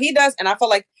 he does, and I feel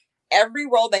like every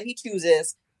role that he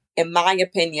chooses, in my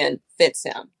opinion, fits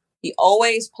him. He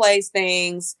always plays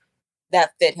things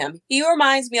that fit him. He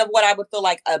reminds me of what I would feel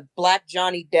like a Black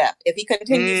Johnny Depp. If he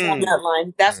continues on that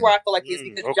line, that's where I feel like he is,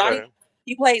 because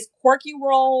He plays quirky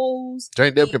roles.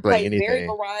 Johnny Depp can play plays very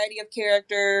anything. variety of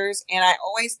characters, and I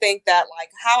always think that like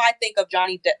how I think of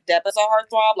Johnny Depp as a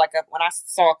heartthrob, like when I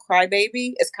saw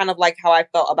Crybaby, it's kind of like how I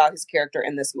felt about his character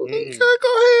in this movie. Okay, go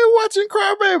ahead watching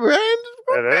Crybaby.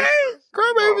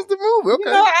 Crybaby's the movie. Okay.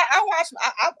 You know, I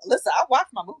watch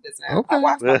my movies now. Okay. I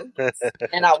watch my movies,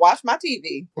 and I watch my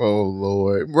TV. Oh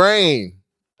Lord, Rain.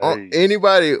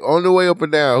 Anybody on the way up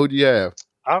and down? Who do you have?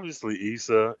 Obviously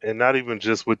Issa, and not even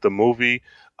just with the movie,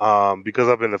 because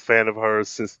I've been a fan of hers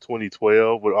since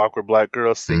 2012 with Awkward Black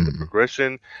Girl, seeing the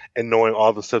progression and knowing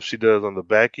all the stuff she does on the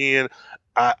back end.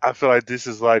 I feel like this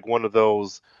is like one of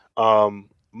those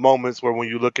moments where when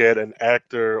you look at an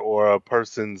actor or a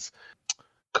person's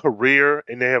career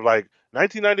and they have like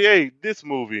 1998 this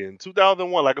movie in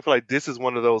 2001, like I feel like this is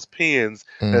one of those pins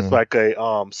that's like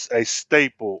a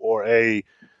staple or a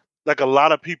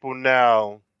lot of people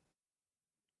now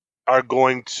are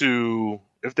going to,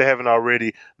 if they haven't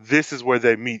already, this is where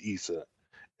they meet Issa.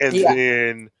 And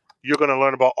then you're going to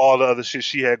learn about all the other shit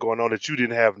she had going on that you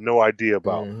didn't have no idea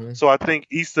about. So I think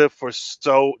Issa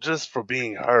just for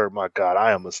being her, my God,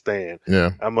 I am a stan. Yeah.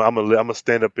 I'm a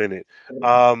stand up in it.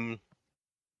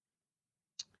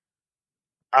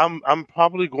 I'm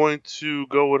probably going to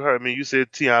go with her. I mean, you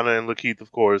said Tiana and Lakeith,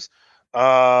 of course.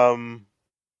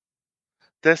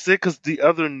 That's it, because the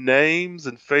other names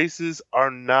and faces are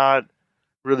not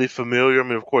really familiar. I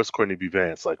mean, of course, Courtney B.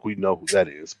 Vance, like we know who that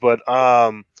is. But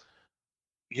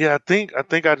yeah, I think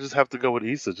I just have to go with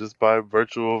Issa just by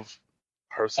virtue of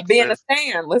her success. Being a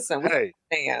stan, listen, Hey.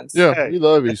 we fans. Yeah, we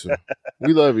love Issa.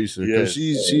 We love Issa because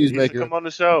Yes. she's Issa, making. come on the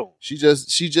show. She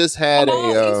just had Come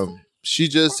on, a she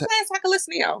just So I can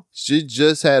listen to y'all. she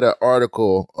just had an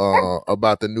article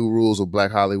about the new rules of Black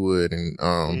Hollywood, and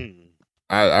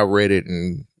I read it,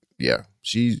 and yeah,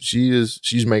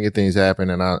 she's making things happen,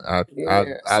 and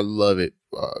I love it.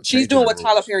 She's doing what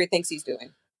Tyler Perry thinks he's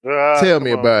doing. Tell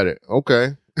me about it.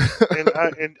 Okay.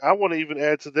 and I want to even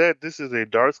add to that. This is a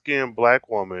dark-skinned black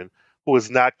woman who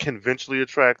is not conventionally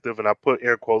attractive, and I put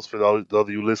air quotes for those of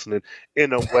you listening,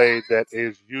 in a way that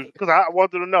is used, because I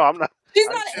want them to know I'm not. She's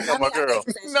not my girl.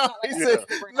 No,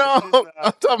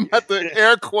 I'm talking about the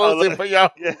air quotes for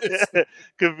y'all.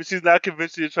 She's not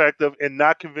conventionally attractive, and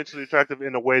not conventionally attractive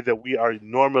in a way that we are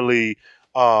normally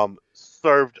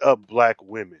served up black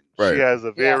women. Right. She has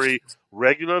a very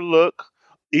regular look,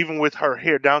 even with her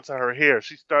hair, down to her hair.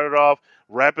 She started off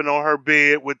rapping on her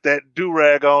bed with that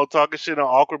do-rag on, talking shit on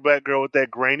Awkward Black Girl with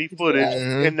that grainy footage,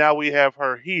 and now we have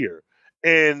her here.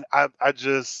 And I'm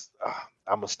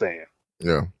a stan.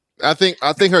 Yeah. I think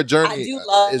her journey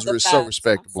is so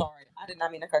respectable. I'm sorry. I did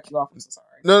not mean to cut you off. I'm so sorry.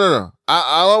 No.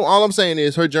 All I'm saying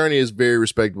is her journey is very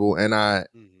respectable, and and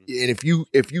if you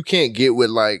can't get with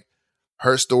like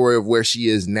her story of where she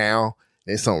is now,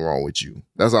 there's something wrong with you.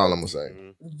 That's all I'm gonna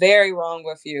say. Very wrong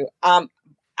with you.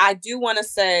 I do want to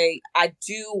say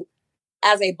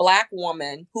as a black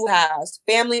woman who has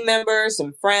family members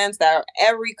and friends that are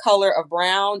every color of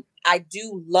brown, I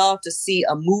do love to see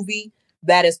a movie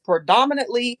that is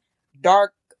predominantly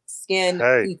dark-skinned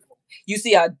people. You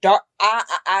see a dark.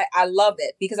 I love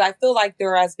it because I feel like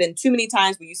there has been too many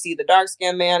times where you see the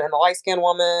dark-skinned man and the light-skinned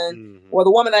woman, or the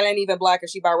woman that ain't even black and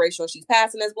she biracial and she's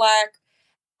passing as black.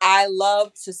 I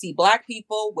love to see black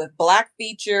people with black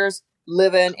features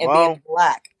living and being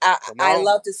black. I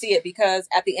love to see it because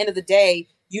at the end of the day,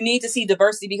 you need to see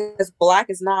diversity because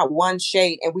black is not one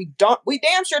shade, and we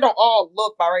damn sure don't all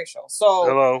look biracial. So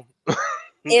hello.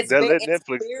 It's very,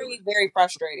 very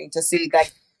frustrating to see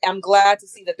that. I'm glad to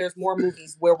see that there's more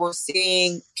movies where we're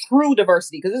seeing true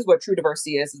diversity, because this is what true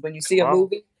diversity is when you see a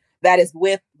movie that is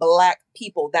with black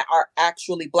people that are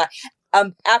actually black.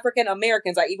 African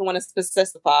Americans, I even want to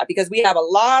specify, because we have a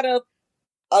lot of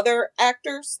other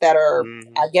actors that are,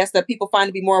 I guess, that people find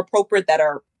to be more appropriate, that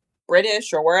are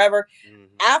British or wherever.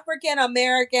 African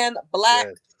American black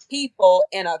people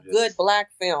in a good black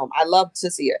film. I love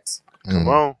to see it. Come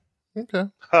on. Okay.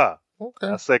 Huh. Okay.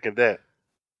 I second that.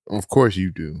 Of course you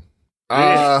do.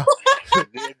 Let's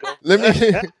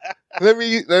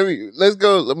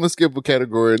go. I'm gonna skip a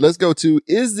category. Let's go to,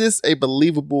 is this a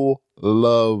believable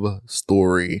love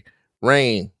story?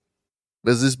 Rain,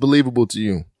 is this believable to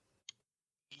you?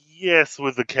 Yes,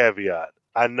 with a caveat.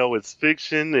 I know it's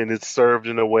fiction and it's served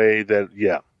in a way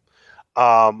that,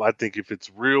 I think if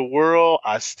it's real world,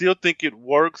 I still think it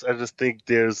works. I just think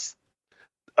there's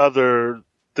other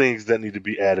things that need to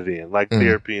be added in, like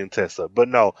therapy and Tessa. But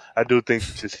no, I do think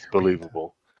it's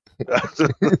believable.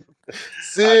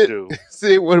 Sid,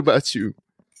 what about you?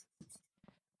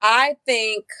 I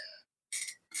think,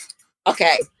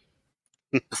 okay.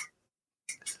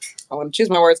 I want to choose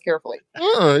my words carefully.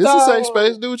 It's a safe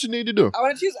space. Do what you need to do. I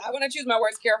want to choose my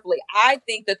words carefully. I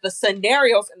think that the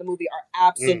scenarios in the movie are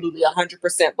absolutely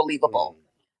 100% believable.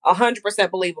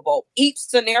 100% believable. Each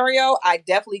scenario, I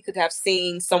definitely could have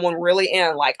seen someone really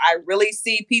in. Like, I really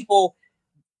see people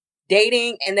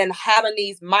dating and then having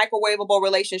these microwavable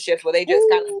relationships where they just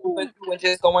kind of moving through and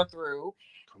just going through.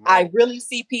 I really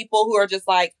see people who are just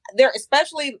like, they're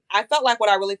especially, I felt like what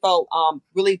I really felt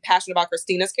really passionate about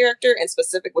Christina's character in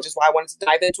specific, which is why I wanted to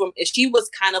dive into him, is she was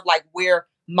kind of like where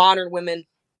modern women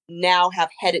now have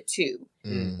headed to,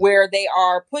 where they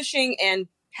are pushing and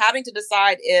having to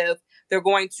decide if they're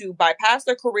going to bypass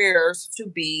their careers to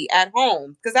be at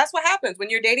home. Because that's what happens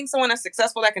when you're dating someone that's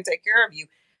successful that can take care of you.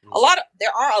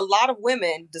 There are a lot of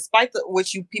women, despite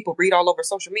what you people read all over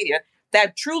social media,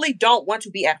 that truly don't want to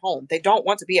be at home. They don't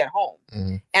want to be at home.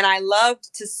 And I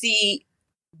loved to see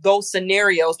those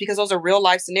scenarios because those are real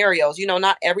life scenarios. You know,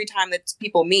 not every time that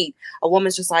people meet, a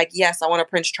woman's just like, yes, I want a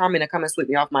Prince Charming to come and sweep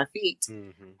me off my feet.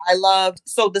 I loved,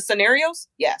 so the scenarios,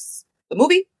 yes. The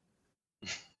movie?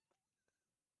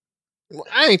 Well,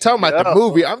 I ain't talking about the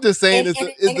movie. I'm just saying it's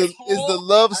the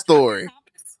love story.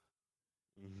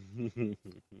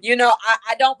 You know,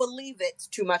 I don't believe it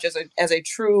too much as a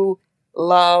true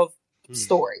love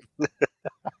story.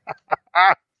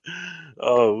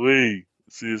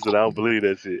 Sis said I don't believe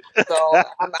that shit. So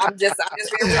I'm just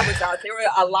being real with y'all. There were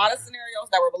a lot of scenarios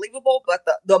that were believable, but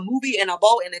the movie in a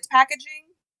bow and its packaging,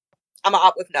 I'm gonna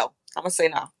opt with no. I'm gonna say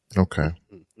no. Okay.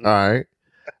 All right.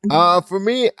 For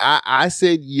me, I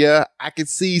said yeah. I could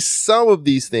see some of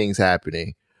these things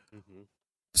happening.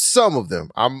 Some of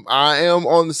them. I am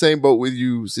on the same boat with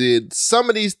you, Sid. Some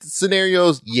of these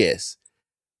scenarios, yes.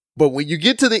 But when you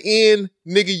get to the end,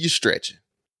 nigga, you're stretching.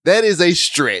 That is a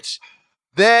stretch.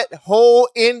 That whole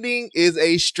ending is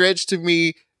a stretch to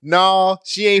me. Nah,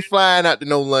 she ain't flying out to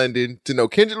no London to no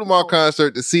Kendrick Lamar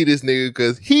concert to see this nigga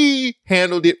because he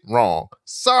handled it wrong.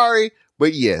 Sorry,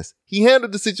 but yes, he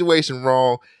handled the situation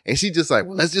wrong. And she just like,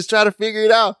 well, let's just try to figure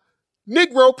it out.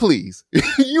 Negro, please.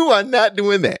 You are not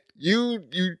doing that. You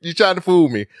trying to fool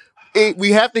me.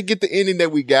 We have to get the ending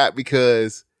that we got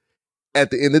because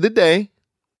at the end of the day,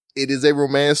 it is a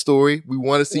romance story. We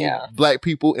want to see black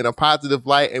people in a positive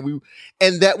light,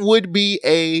 and that would be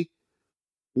a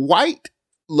white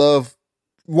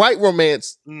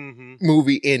romance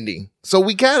movie ending. So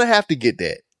we kind of have to get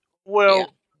that.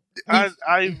 Well,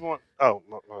 I want. Oh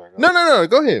no.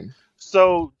 Go ahead.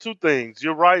 So 2 things.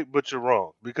 You're right, but you're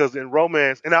wrong. Because in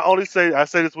romance, and I say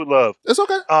this with love. It's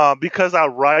okay. Because I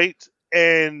write,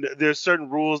 and there's certain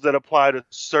rules that apply to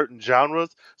certain genres.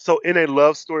 So in a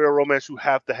love story or romance, you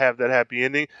have to have that happy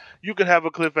ending. You can have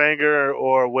a cliffhanger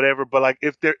or whatever, but like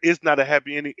if there is not a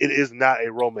happy ending, it is not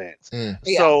a romance.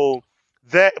 So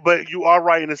but you are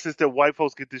right in the sense that white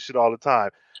folks get this shit all the time.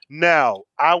 Now,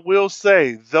 I will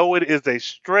say, though it is a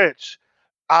stretch,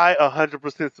 I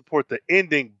 100% support the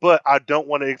ending, but I don't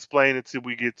want to explain until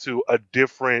we get to a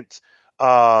different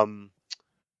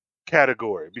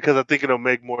category because I think it'll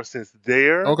make more sense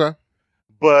there. Okay.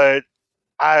 But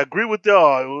I agree with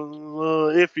y'all. It was a little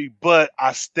iffy, but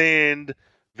I stand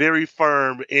very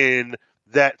firm in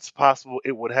that's possible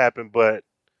it would happen, but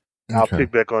I'll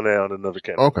pick back on that on another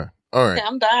category. Okay. All right. Yeah,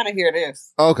 I'm dying to hear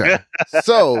this. Okay.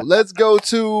 So let's go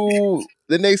to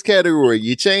the next category.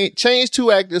 You change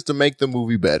 2 actors to make the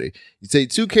movie better. You take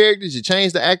 2 characters, you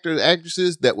change the actors,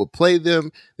 actresses that will play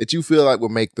them that you feel like will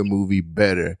make the movie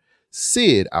better.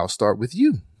 Sid, I'll start with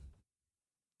you.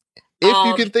 If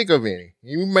you can think of any.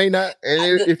 You may not,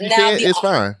 and if you can't, it's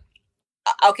fine.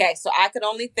 Okay, so I could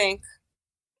only think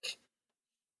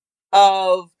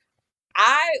of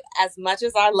as much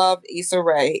as I loved Issa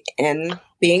Rae in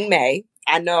Being May,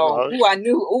 I know.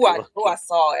 I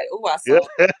saw it.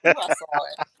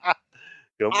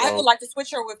 I would like to switch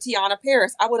her with Tiana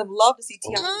Paris. I would have loved to see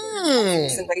Tiana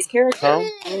Paris Issa Rae's character.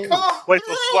 Wait,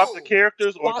 so swap the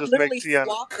characters or just make Tiana?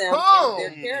 Swap them and their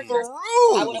characters.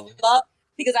 I would have loved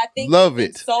because I think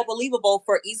it's so believable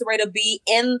for Issa Rae to be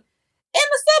in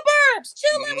the suburbs,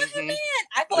 chilling with her man.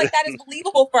 I feel like that is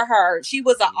believable for her. She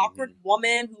was an awkward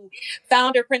woman who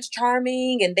found her Prince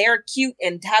Charming, and they're cute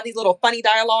and have these little funny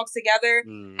dialogues together.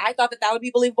 I thought that would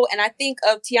be believable. And I think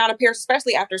of Tiana Pierce,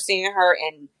 especially after seeing her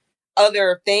in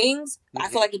other things, I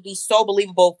feel like it'd be so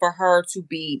believable for her to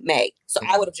be Meg. So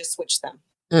I would have just switched them.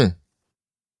 And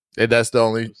that's the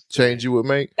only change you would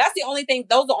make? That's the only thing.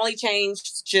 Those are the only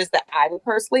changes that I would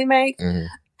personally make.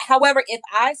 However, if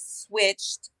I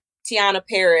switched Tiana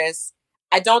Paris,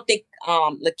 I don't think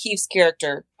Lakeith's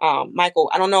character, Michael,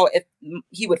 I don't know if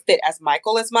he would fit as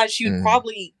Michael as much. She would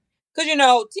probably, because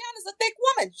Tiana's a thick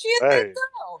woman. She a thick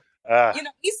girl. You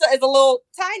know, Issa is a little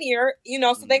tinier, you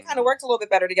know, so they kind of worked a little bit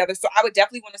better together. So I would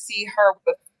definitely want to see her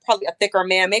with probably a thicker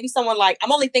man. Maybe someone like,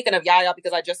 I'm only thinking of Yaya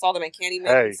because I just saw them in Candyman.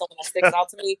 Hey. Someone that sticks out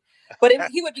to me. But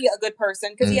he would be a good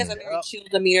person because he has a very chill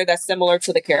demeanor that's similar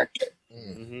to the character.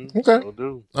 Okay.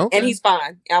 Okay. And he's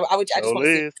fine. I just want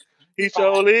to see. He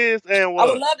sure is. And I what?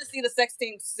 would love to see the sex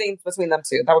scenes between them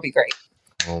two. That would be great.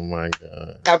 Oh my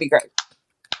God. That would be great.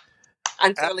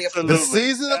 I'm totally The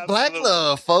season of Black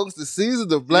Love, folks. The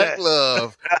season of Black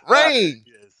Love. Rain.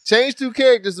 Change 2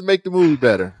 characters to make the movie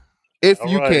better. If All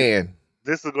you right. can.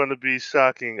 This is going to be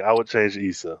shocking. I would change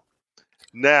Issa.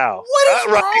 Now, what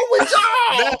is wrong with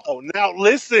y'all? Now,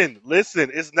 listen.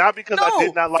 It's not because I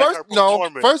did not like her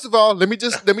performance. First of all, let me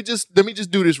just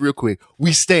do this real quick.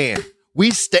 We stand.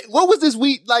 What was this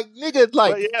week? Like, nigga,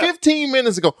 like 15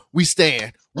 minutes ago. We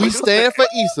stand. We stand for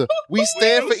Issa. We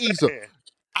stand for Issa.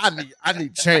 I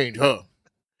need to change her.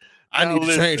 I need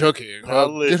to change her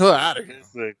character. Get her out of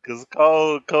here. Because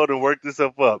Cole done worked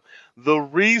himself up. The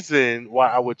reason why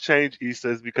I would change Issa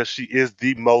is because she is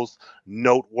the most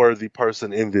noteworthy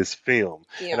person in this film.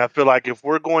 Yeah. And I feel like if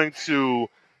we're going to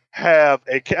have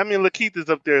Lakeith is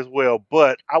up there as well,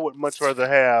 but I would much rather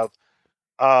have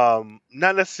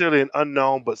not necessarily an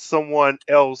unknown, but someone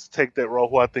else take that role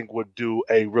who I think would do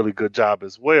a really good job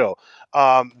as well.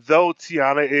 Though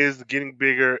Tiana is getting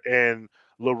bigger and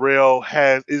Laurel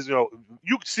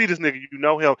you see this nigga, you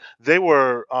know him. They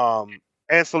were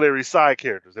ancillary side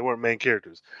characters. They weren't main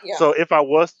characters. Yeah. So if I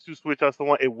was to switch out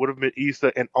someone, it would have been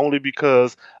Issa, and only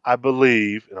because I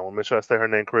believe, and I want to make sure I say her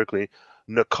name correctly,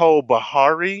 Nicole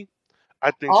Bahari.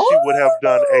 I think she would have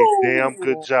done a damn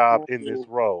good job in this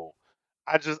role.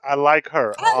 I like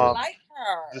her. I like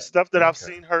her. The stuff that I've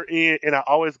seen her in, and I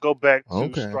always go back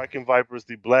to Striking Vipers,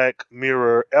 the Black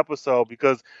Mirror episode,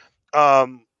 because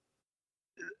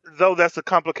though that's a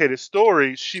complicated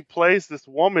story, she plays this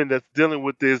woman that's dealing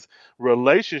with this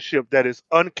relationship that is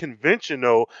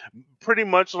unconventional, pretty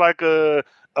much like a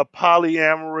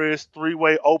polyamorous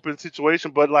 3-way open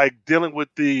situation, but like dealing with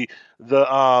the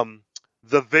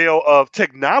veil of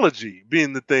technology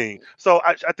being the thing. So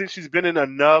I think she's been in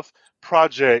enough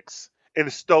projects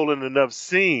and stolen enough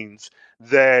scenes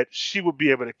that she would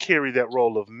be able to carry that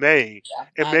role of May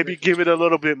and maybe give it a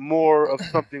little bit more of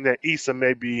something that Issa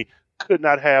maybe could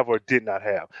not have or did not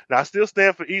have. Now, I still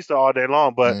stand for Issa all day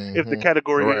long, but if the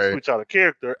category is switch out a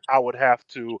character, I would have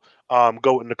to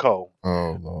go with Nicole.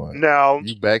 Oh, Lord. Now,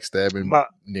 you backstabbing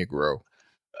Negro.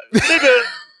 Nigga,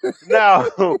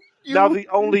 now the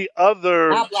only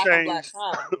other change,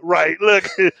 right? Look,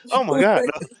 oh my God.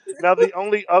 Now the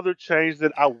only other change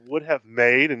that I would have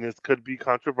made, and this could be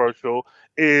controversial,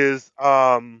 is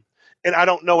and I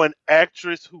don't know an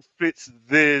actress who fits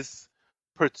this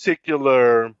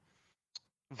particular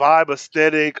vibe,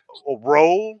 aesthetic, or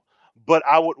role, but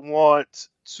I would want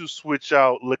to switch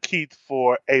out Lakeith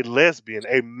for a lesbian,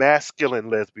 a masculine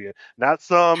lesbian, not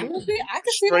some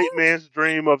straight man's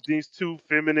dream of these two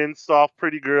feminine, soft,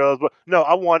 pretty girls. But no,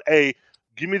 I want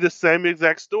give me the same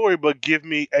exact story, but give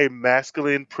me a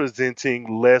masculine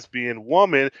presenting lesbian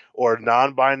woman or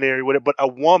non-binary, whatever, but a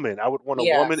woman. I would want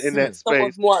a woman in that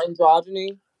space. Someone's more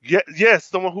androgyny. Yes,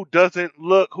 someone who doesn't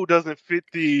fit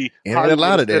the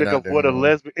Hollywood aesthetic of what a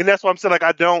lesbian. And that's why I'm saying, like,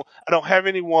 I don't have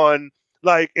anyone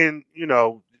like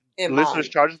listeners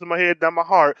charges in my head, not my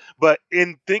heart. But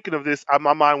in thinking of this,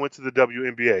 my mind went to the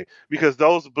WNBA because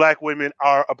those black women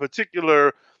are a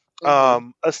particular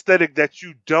aesthetic that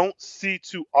you don't see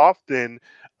too often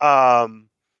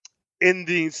in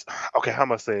these. Okay, how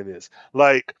am I saying this?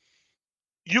 Like,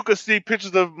 you could see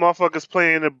pictures of motherfuckers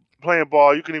playing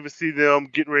ball. You can even see them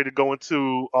getting ready to go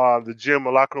into the gym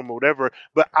or locker room or whatever.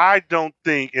 But I don't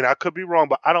think, and I could be wrong,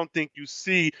 but I don't think you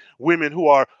see women who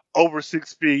are over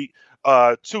 6 feet,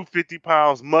 250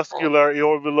 pounds, muscular,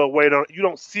 or with a little weight on. You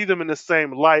don't see them in the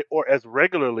same light or as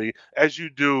regularly as you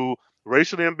do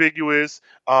racially ambiguous,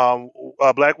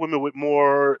 black women with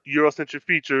more Eurocentric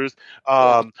features,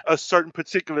 a certain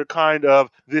particular kind of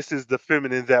this is the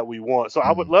feminine that we want. So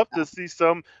I would love to see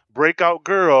some breakout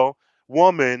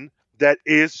woman that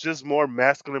is just more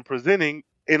masculine presenting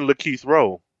in Lakeith's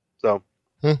role. So,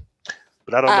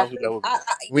 but I don't know who that would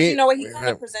be. You know what? He kind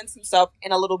of presents himself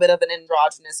in a little bit of an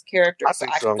androgynous character. I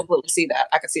can completely see that.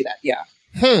 I can see that. Yeah.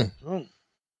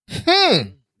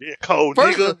 Yeah, cold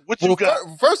nigga. What you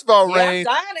got? First of all, Rain.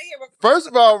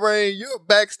 You're a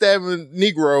backstabbing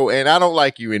Negro, and I don't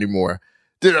like you anymore.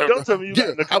 Don't tell me you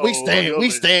got Nicole. We stand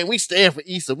for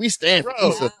Issa. We stand for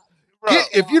Issa.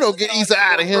 If you don't get Issa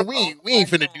out of here, we ain't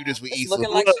finna do this with Issa. Looking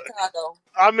like Chicago.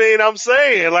 I mean, I'm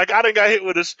saying, like, I done got hit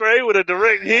with a stray, with a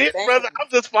direct hit, brother. I'm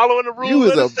just following the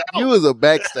rules. You was a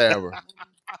backstabber.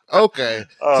 Okay.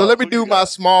 So let me do my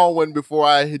small one before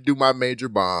I do my major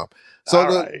bomb.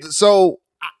 So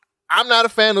I'm not a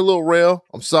fan of Lil Rel.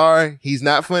 I'm sorry. He's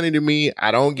not funny to me.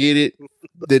 I don't get it.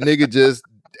 The nigga just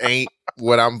ain't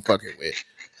what I'm fucking with.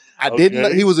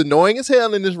 He was annoying as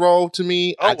hell in this role to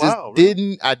me. I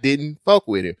didn't fuck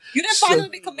with him. You didn't find him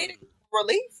to be comedic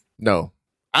relief? No.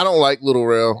 I don't like Lil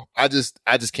Rel. I just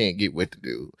can't get with the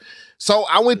dude. So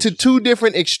I went to two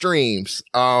different extremes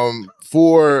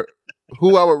for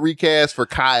who I would recast for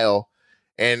Kyle.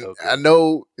 And I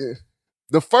know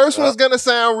the first one's gonna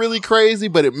sound really crazy,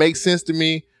 but it makes sense to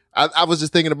me. I was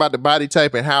just thinking about the body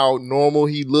type and how normal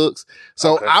he looks.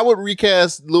 So I would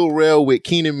recast Lil Rel with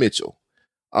Keenan Mitchell.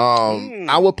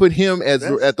 I would put him at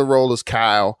the role as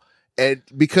Kyle. And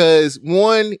because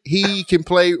one, he can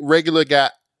play regular guy.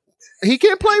 He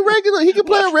can play regular. He can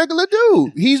play a regular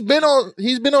dude. He's been on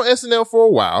SNL for a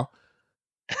while.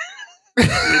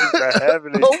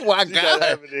 Oh my God! I'm not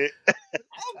having this.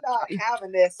 I'm not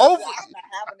having this.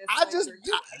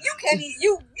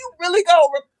 You really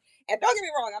go. And don't get me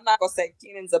wrong. I'm not gonna say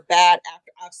Keenan's a bad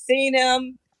actor. I've seen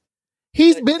him.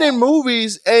 He's been in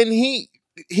movies, and he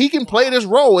can play this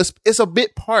role. It's a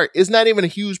bit part. It's not even a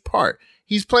huge part.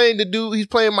 He's playing the dude. He's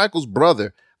playing Michael's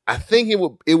brother. I think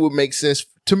it would make sense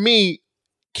to me.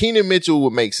 Keenan Mitchell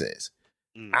would make sense.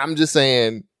 I'm just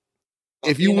saying,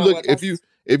 if you're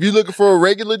looking for a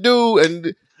regular dude,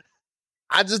 and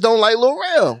I just don't like Lil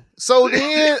Rel. So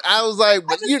then I was like,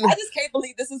 I just can't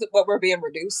believe this is what we're being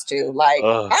reduced to. Like,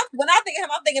 when I think of him,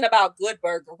 I'm thinking about Good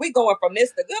Burger. We going from this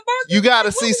to Good Burger. You got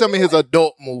to see some of his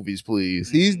adult movies, please.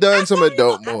 He's done some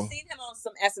adult movies. I've seen him on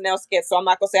some SNL skits, so I'm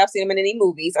not gonna say I've seen him in any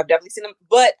movies. I've definitely seen him,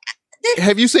 but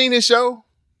have you seen his show?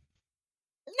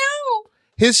 No.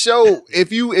 His show,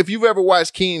 if you've ever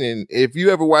watched Keenan, if you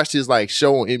ever watched his like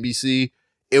show on NBC,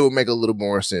 it would make a little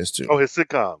more sense too. Oh, his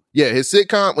sitcom. Yeah, his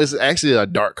sitcom was actually a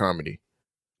dark comedy.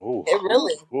 Oh, it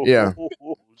really? Yeah,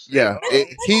 yeah.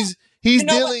 He's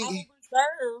dealing. I will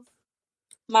reserve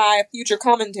my future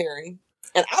commentary,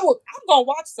 and I'm gonna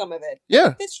watch some of it. Yeah,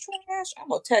 if it's trash, I'm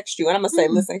gonna text you, and I'm gonna say,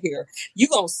 "Listen here, you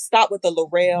gonna stop with the Lil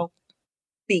Rel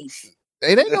beef."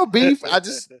 It ain't no beef. I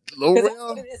just Lil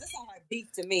Rel. It sounds like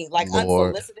beef to me, like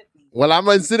unsolicited beef. Well, I'm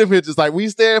gonna sit up here just like we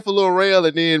stand for Lil Rel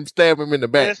and then stab him in the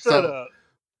back. Man,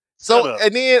 So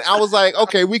and then I was like,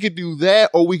 okay, we could do that,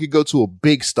 or we could go to a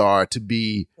big star to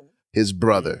be his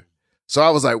brother. So I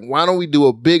was like, why don't we do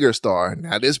a bigger star?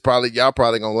 Now y'all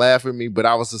probably gonna laugh at me, but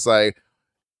I was just like,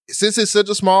 since it's such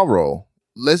a small role,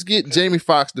 let's get Jamie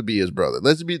Foxx to be his brother.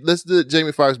 Let's do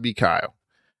Jamie Foxx be Kyle.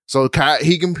 So Kyle,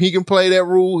 he can play that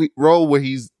role where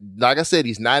he's, like I said,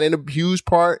 he's not in a huge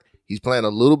part. He's playing a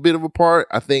little bit of a part.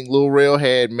 I think Lil Rel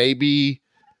had maybe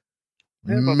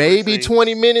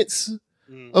 20 minutes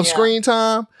of screen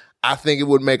time. I think it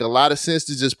would make a lot of sense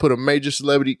to just put a major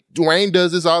celebrity. Dwayne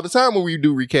does this all the time when we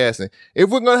do recasting. If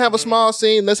we're going to have a small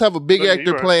scene, let's have a big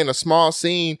actor playing a small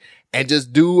scene and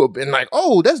just do and like,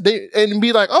 oh, and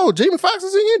be like, oh, Jamie Foxx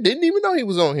is in here. Didn't even know he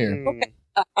was on here. Okay.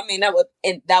 I mean, that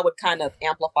would kind of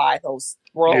amplify those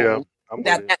roles.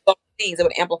 Yeah, those scenes, it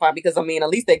would amplify because I mean, at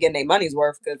least they're getting their money's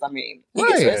worth. Because I mean,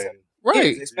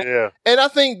 right. Yeah. And I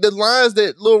think the lines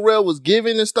that Lil Rel was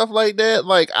giving and stuff like that,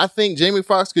 like I think Jamie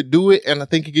Foxx could do it, and I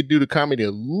think he could do the comedy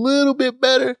a little bit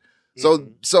better. So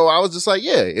I was just like,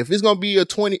 yeah, if it's gonna be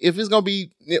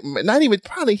not even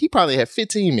he probably had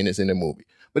 15 minutes in the movie.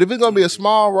 But if it's gonna be a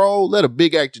small role, let a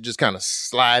big actor just kind of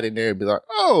slide in there and be like,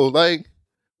 oh, like,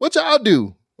 what y'all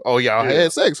do? Oh, y'all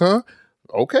had sex, huh?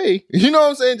 Okay. You know what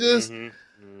I'm saying? Just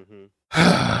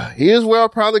here's where I'll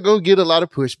probably go get a lot of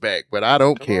pushback, but I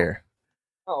don't care.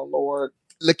 Oh, Lord.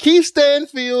 Lakeith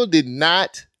Stanfield did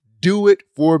not do it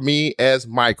for me as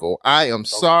Michael. I am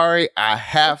sorry. I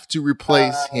have to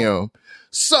replace him.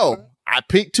 So I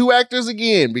picked two actors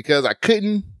again because I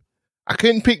couldn't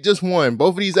pick just one.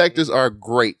 Both of these actors are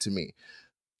great to me.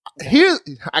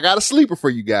 I got a sleeper for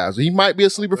you guys. He might be a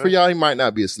sleeper for y'all. He might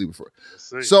not be a sleeper for.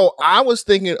 So I was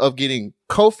thinking of getting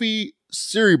Kofi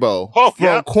Siriboe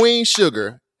from Queen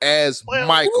Sugar as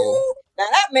Michael. Ooh, now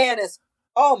that man is,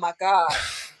 oh my God.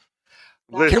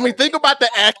 Can we think about the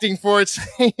acting for it?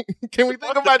 Can we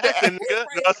think about the acting?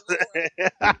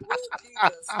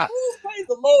 Praise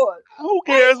the Lord. Who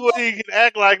cares what he can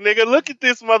act like, nigga? Look at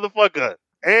this motherfucker.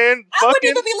 And I wouldn't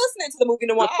even be listening to the movie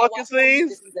no more. The fucking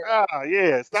scenes?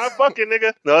 Yeah. Stop fucking,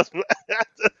 nigga. No,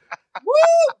 Woo,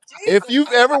 if you've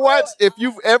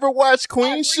ever watched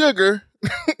Queen Sugar,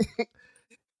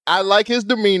 I like his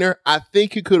demeanor. I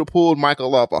think he could have pulled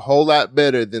Michael off a whole lot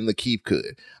better than Lakeith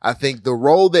could. I think the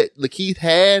role that Lakeith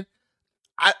had,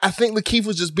 I think Lakeith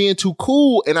was just being too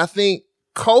cool, and I think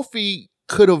Kofi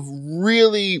could have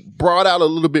really brought out a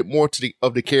little bit more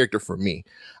of the character for me.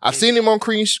 I've seen him on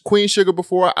Queen Sugar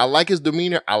before. I like his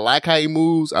demeanor. I like how he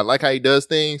moves. I like how he does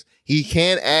things. He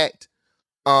can act.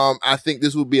 I think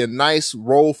this would be a nice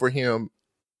role for him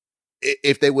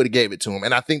if they would have gave it to him.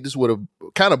 And I think this would have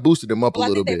kind of boosted him up a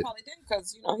little bit. Probably did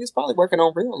because, he's probably working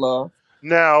on Real Love.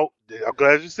 Now, I'm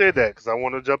glad you said that because I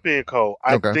want to jump in, Cole.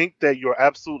 I think that you're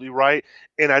absolutely right.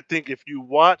 And I think if you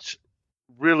watch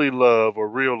Really Love or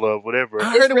Real Love, whatever.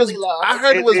 I heard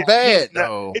it was bad.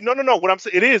 No. What I'm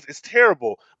saying, it's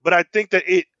terrible. But I think that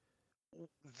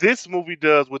this movie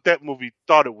does what that movie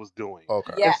thought it was doing.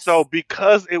 Okay. Yes. And so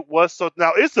because it was so,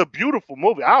 now it's a beautiful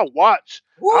movie. I'll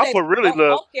put Really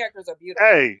Love. Both characters are beautiful.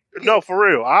 Hey, no, for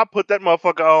real. I'll put that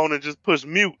motherfucker on and just push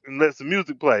mute and let some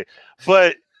music play.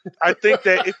 But I think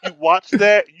that if you watch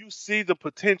that, you see the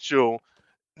potential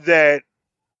that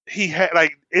he had.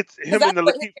 Like, it's him and the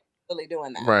Lakeith really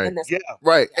doing that. Right. Yeah.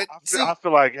 Right. I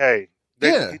feel like, he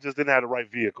just didn't have the right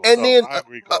vehicle. And then I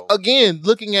agree, again,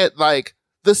 looking at like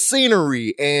the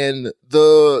scenery and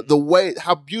the way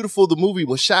how beautiful the movie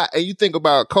was shot, and you think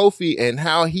about Kofi and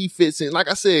how he fits in. Like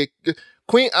I said,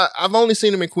 I've only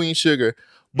seen him in Queen Sugar,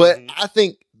 but I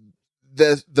think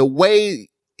the way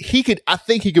he could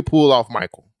pull off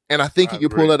Michael, and I think he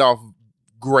could pull it off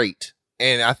great,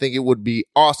 and I think it would be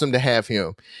awesome to have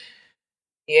him.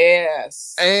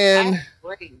 Yes, and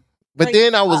but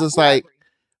then I was just like.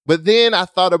 But then I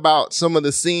thought about some of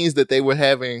the scenes that they were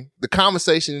having, the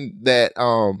conversation that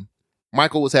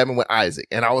Michael was having with Isaac.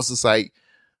 And I was just like,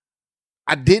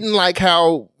 I didn't like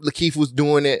how Lakeith was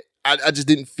doing it. I just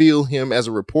didn't feel him as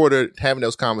a reporter having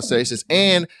those conversations.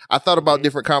 And I thought about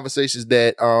different conversations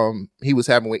that he was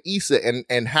having with Issa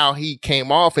and how he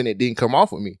came off and it didn't come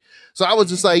off with me. So I was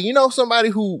just like, somebody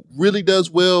who really does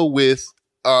well with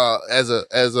as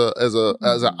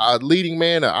a leading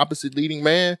man, an opposite leading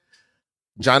man,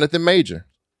 Jonathan Major.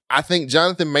 I think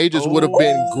Jonathan Majors would have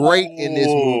been great in this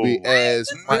movie as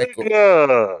Michael.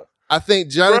 Nigga. I think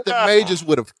Jonathan Majors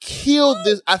would have killed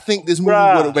this. I think this movie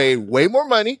would have made way more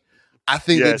money. I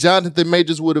think that Jonathan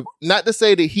Majors would have, not to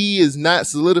say that he is not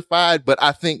solidified, but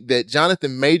I think that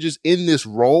Jonathan Majors in this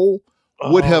role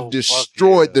would have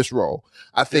destroyed this role.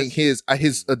 I think his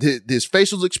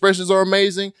facial expressions are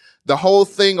amazing. The whole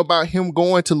thing about him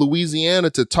going to Louisiana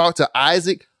to talk to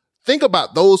Isaac. Think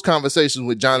about those conversations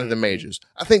with Jonathan Majors.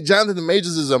 I think Jonathan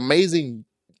Majors is an amazing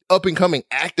up-and-coming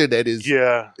actor that is...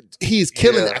 Yeah. He's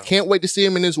killing it. I can't wait to see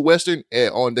him in this Western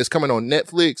that's coming on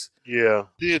Netflix. Yeah.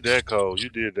 You did that, Cole. You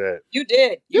did that. You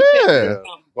did. Yeah.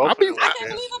 I can't believe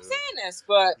I'm saying this,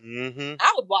 but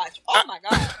I would watch. Oh, my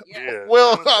God. Yeah.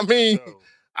 Well, I mean...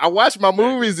 I watch my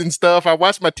movies and stuff. I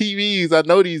watch my TVs. I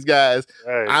know these guys.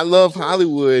 Hey. I love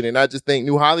Hollywood, and I just think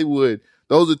New Hollywood...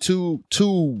 Those are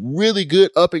two really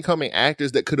good up and coming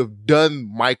actors that could have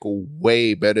done Michael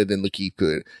way better than Lakeith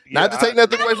could. Not to take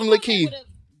nothing away from Lakeith.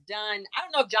 I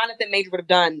don't know if Jonathan Major would have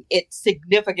done it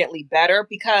significantly better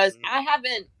because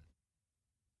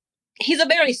he's a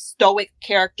very stoic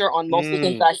character on most of the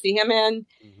things I see him in.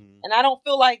 And I don't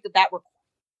feel like that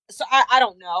so I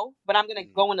don't know, but I'm going to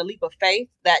go in a leap of faith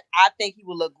that I think he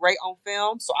will look great on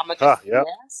film. So I'm going to just say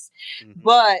yes.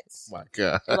 But my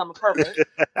God, I'm a pervert.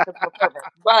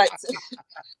 But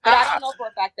I don't know for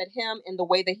a fact that him and the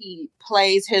way that he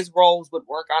plays his roles would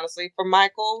work, honestly, for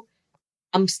Michael.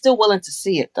 I'm still willing to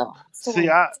see it, though. See,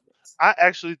 I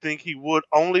actually think he would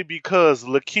only because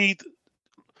Lakeith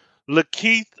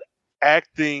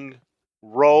acting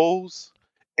roles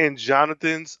and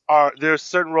Jonathan's there are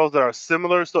certain roles that are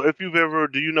similar. So if you've ever,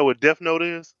 do you know what Death Note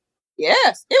is?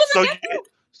 Yes, it was a Death Note.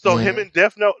 So him in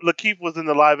Death Note, Lakeith was in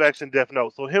the live action Death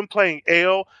Note. So him playing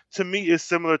L to me is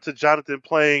similar to Jonathan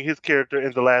playing his character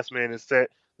in The Last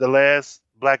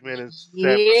Black Man in San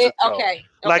Francisco. Okay.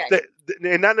 Like that,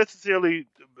 and not necessarily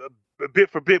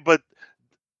bit for bit, but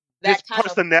this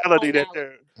personality that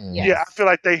they're. Yeah, I feel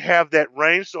like they have that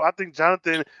range. So I think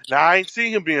Jonathan. Now I ain't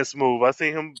seen him being smooth. I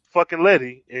seen him fucking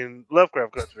Letty in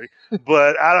Lovecraft Country,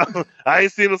 but I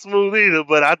ain't seen him smooth either.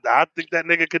 But I think that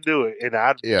nigga could do it, and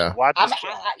I'd watch it.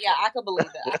 I could believe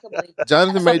that.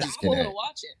 Jonathan Majors can. I would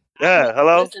watch it. Yeah,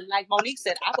 hello. Listen, like Monique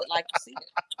said, I would like to see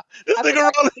it. This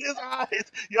nigga rolling his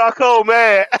eyes. Y'all cold,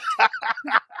 man.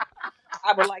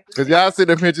 I would like to. Because y'all see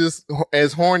the pictures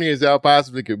as horny as y'all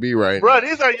possibly could be right now. Bro,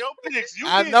 these are your picks.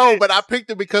 I know, but I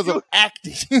picked it because of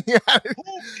acting. Who gives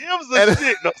a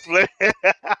shit? No,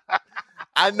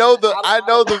 I know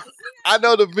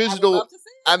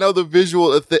the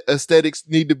visual aesthetics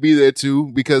need to be there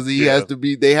too because they have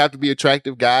to be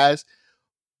attractive guys.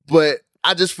 But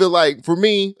I just feel like, for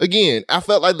me, again, I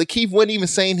felt like Lakeith wasn't even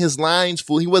saying his lines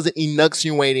full. He wasn't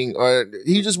enunciating, or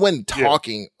he just wasn't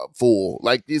talking full.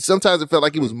 Like, sometimes it felt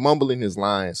like he was mumbling his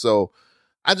lines. So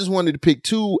I just wanted to pick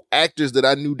two actors that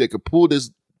I knew that could pull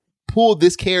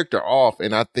this character off.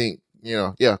 And I think,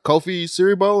 Kofi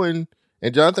Siriboe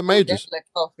and Jonathan Majors. Definitely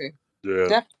Kofi.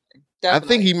 Yeah. Definitely. I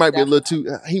think he might be a little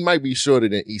too. He might be shorter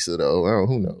than Issa though.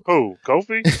 Who knows? Who?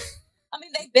 Kofi? I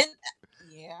mean, they've been.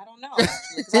 Yeah, I don't know.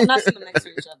 Because I'm not sitting them next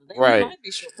to each other. They might be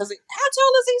short. Because how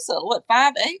tall is Issa? What,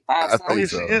 5'8", 5'7"? I mean,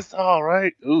 she is all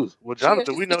right. Ooh, well,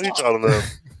 Jonathan, we know he's tall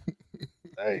enough.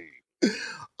 Hey.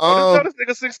 Oh, this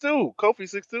nigga 6'2".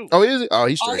 Kofi 6'2". Oh, is it? Oh,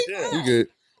 he's straight. He good.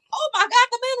 Oh my God,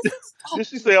 the man is 6'2". Did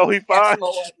she say, "Oh, he 5"?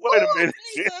 Wait a minute.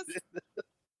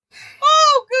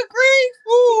 Oh, good grief!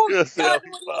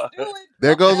 Ooh,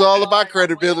 there goes all of my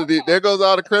credibility. There goes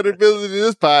all the credibility of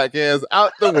this podcast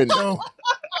out the window.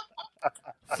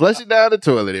 Flush it down the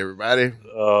toilet, everybody.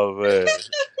 Oh man,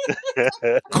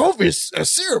 Kofi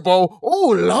Siriboe.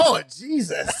 Oh Lord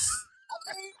Jesus!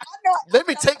 Let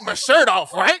me take my shirt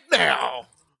off right now.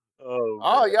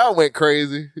 Oh, y'all went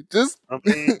crazy. Just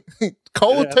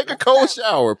take a cold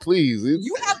shower, please.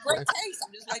 You have great taste.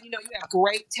 I'm just letting you know you have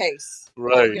great taste.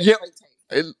 Right. Yeah.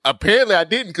 Apparently I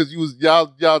didn't, because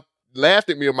y'all laughed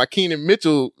at me on my Keenan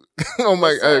Mitchell. Oh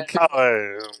my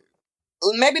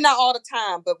maybe not all the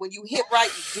time, but when you hit right,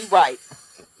 you do right.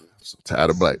 I'm so tired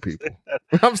of black people.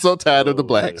 I'm so tired of the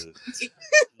blacks.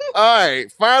 All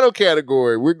right, final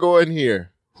category. We're going here.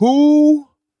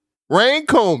 Rain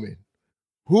Coleman.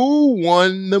 Who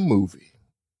won the movie?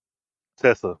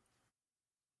 Tessa.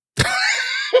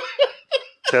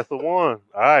 Tessa won.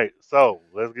 All right, so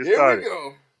let's get started.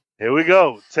 Here we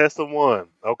go. Tessa won.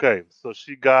 Okay, so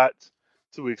she got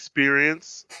to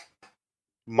experience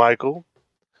Michael.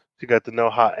 She got to know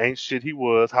how ain't shit he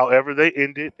was. However they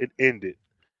ended, it ended.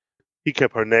 He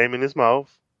kept her name in his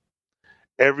mouth.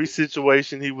 Every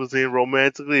situation he was in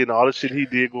romantically and all the shit he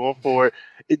did going forward,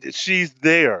 she's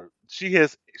there. She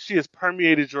has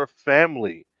permeated your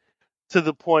family to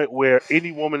the point where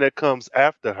any woman that comes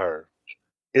after her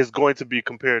is going to be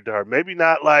compared to her. Maybe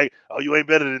not like, oh, you ain't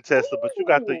better than Tessa, but you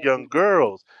got the young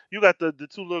girls. You got the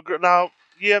two little girls. Now,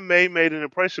 yeah, May made an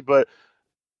impression, but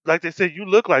like they said, you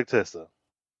look like Tessa.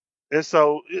 And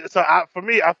so for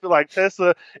me, I feel like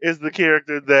Tessa is the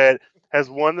character that has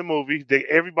won the movie.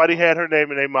 Everybody had her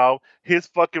name in their mouth. His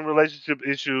fucking relationship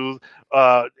issues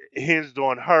hinged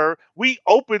on her. We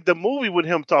opened the movie with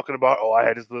him talking about, oh, I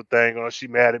had this little thing, or she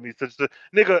mad at me.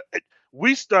 Nigga,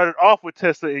 we started off with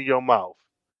Tessa in your mouth,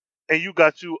 and you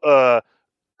got you a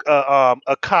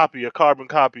carbon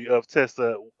copy of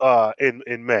Tessa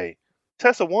in May.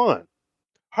 Tessa won.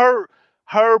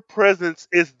 Her presence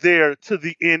is there to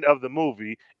the end of the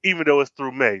movie, even though it's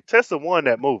through May. Tessa won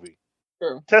that movie.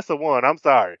 True. Tessa won. I'm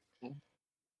sorry.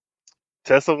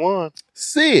 Tessa won.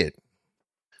 Sid,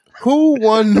 who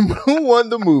won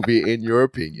the movie in your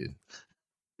opinion?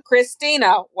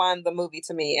 Christina won the movie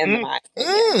to me in my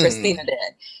opinion. Christina did.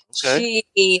 Okay.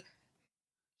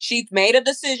 She made a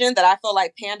decision that I feel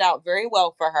like panned out very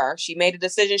well for her. She made a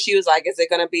decision. She was like, is it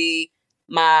going to be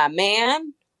my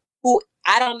man, who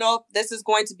I don't know if this is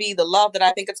going to be the love that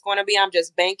I think it's going to be. I'm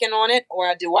just banking on it.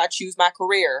 Or do I choose my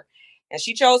career? And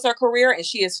she chose her career, and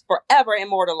she is forever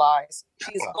immortalized.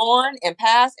 She's gone and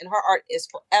passed, and her art is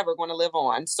forever going to live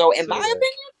on. So in my opinion,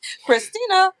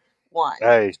 Christina won.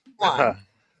 Hey, won.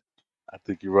 I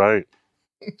think you're right.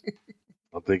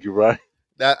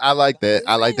 I like that.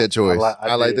 I like that choice.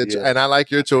 I like that. And I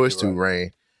like your choice too,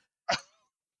 Rain.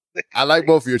 I like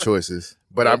both of your choices,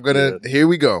 but I'm going to, here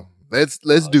we go.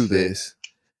 Let's do this.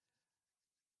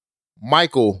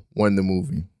 Michael won the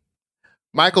movie.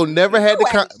 Michael never had to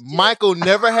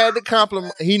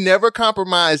compliment. He never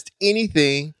compromised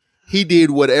anything. He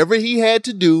did whatever he had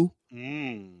to do.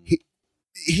 He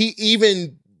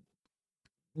even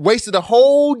wasted a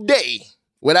whole day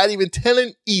without even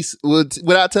telling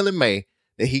without telling May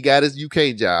that he got his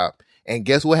UK job. And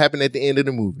guess what happened at the end of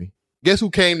the movie? Guess who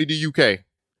came to the UK?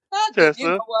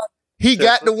 Tessa. He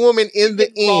got the woman in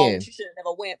the end. She should have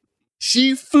never went.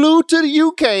 She flew to the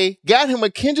UK, got him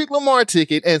a Kendrick Lamar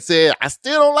ticket, and said, I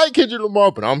still don't like Kendrick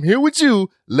Lamar, but I'm here with you.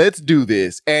 Let's do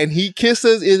this. And he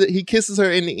kisses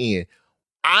her in the end.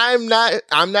 I'm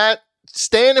not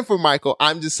standing for Michael.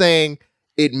 I'm just saying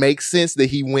it makes sense that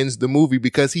he wins the movie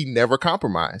because he never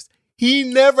compromised. He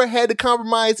never had to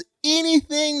compromise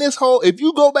anything if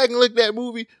you go back and look at that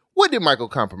movie, what did Michael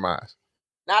compromise?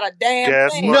 Not a damn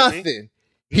thing. Nothing.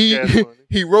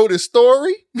 He wrote his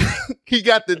story. He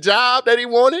got the job that he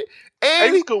wanted.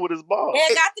 And he's cool with his boss.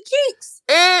 And got the cheeks.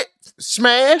 And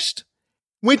smashed.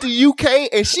 Went to UK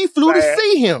and she flew to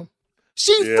see him.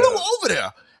 She flew over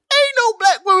there. Ain't no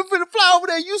black woman finna fly over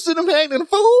there. You see them acting a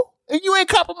fool, and you ain't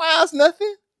compromised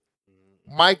nothing.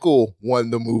 Michael won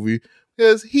the movie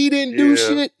because he didn't do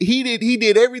shit. He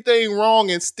did everything wrong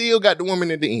and still got the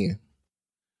woman at the end.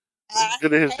 He's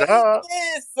good at his job.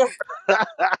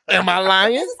 Am I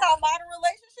lying? This is how modern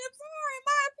relationships are, in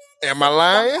my opinion. Am I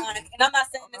lying? Sometimes, and I'm not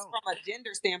saying this from a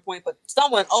gender standpoint, but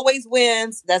someone always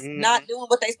wins that's not doing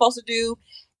what they're supposed to do,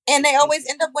 and they always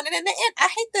end up winning in the end. I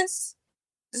hate this.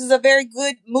 This is a very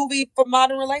good movie for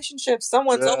modern relationships.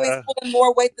 Someone's always pulling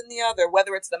more weight than the other,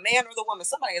 whether it's the man or the woman.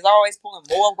 Somebody is always pulling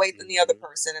more weight than the other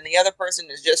person, and the other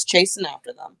person is just chasing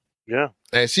after them. Yeah.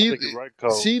 And she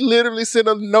literally sent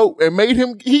a note and made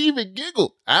him, he even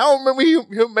giggled. I don't remember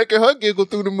him making her giggle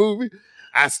through the movie.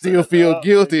 I still feel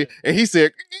guilty. And he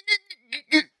said,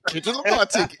 get your Lamar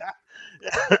ticket.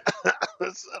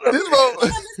 This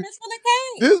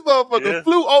motherfucker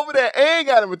flew over there and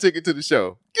got him a ticket to the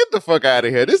show. Get the fuck out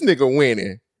of here. This nigga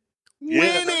winning.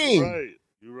 Winning.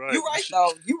 You're right. You're right,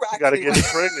 though. You're right. You got to get him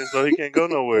pregnant so he can't go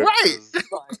nowhere. Right.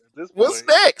 What's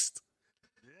next?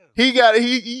 He got it.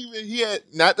 He had,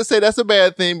 not to say that's a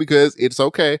bad thing because it's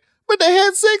okay, but they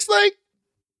had sex like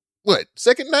what?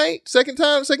 Second day? Listen,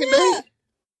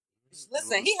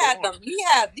 he had them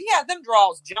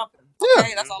draws jumping.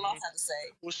 Okay, that's all I have to say.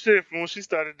 Well, shit, when she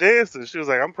started dancing, she was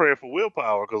like, "I'm praying for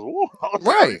willpower because you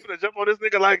finna jump on this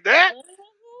nigga like that?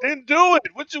 Then do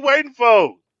it. What you waiting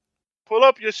for? Pull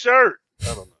up your shirt." I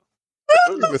don't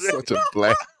know. He was such a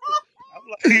black. I'm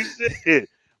like, shit.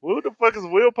 What the fuck is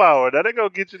willpower? That ain't gonna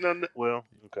get you nothing. Well,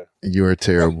 okay. You're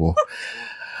terrible.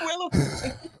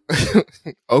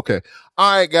 Okay.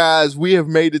 All right, guys. We have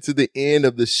made it to the end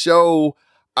of the show.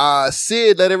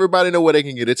 Sid, let everybody know where they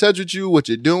can get in touch with you, what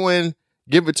you're doing.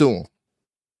 Give it to them.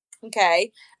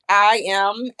 Okay. I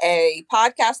am a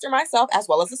podcaster myself, as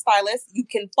well as a stylist. You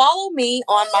can follow me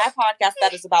on my podcast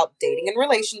that is about dating and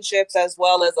relationships, as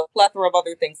well as a plethora of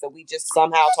other things that we just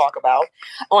somehow talk about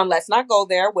on Let's Not Go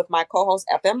There with my co-host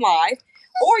FM Live.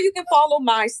 Or you can follow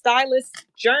my stylist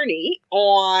journey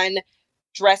on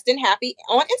Dressed and Happy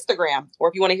on Instagram. Or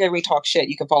if you want to hear me talk shit,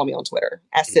 you can follow me on Twitter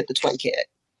at Sid the Twin Kid.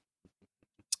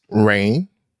 Rain.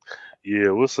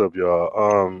 Yeah, what's up, y'all?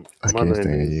 My name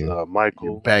is Michael.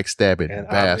 You're backstabbing, and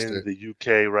bastard. I'm in the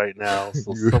UK right now,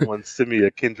 so someone send me a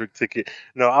Kendrick ticket.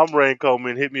 No, I'm Rain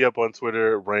Coleman. Hit me up on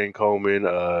Twitter, Rain Coleman.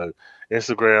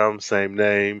 Instagram, same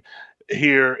name.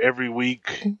 Here every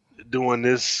week doing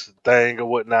this thing or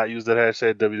whatnot. Use that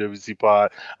hashtag WWC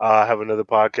Pod. I have another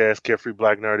podcast, Carefree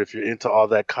Black Nerd. If you're into all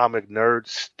that comic nerd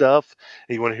stuff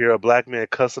and you want to hear a black man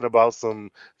cussing about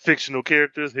some fictional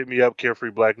characters, hit me up, Carefree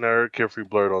Black Nerd, Carefree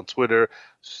Blurred on Twitter.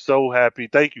 So happy.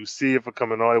 Thank you, Sia, for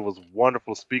coming on. It was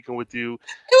wonderful speaking with you. It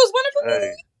was wonderful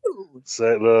meeting you.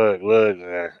 Say, look,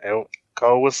 man. Hey,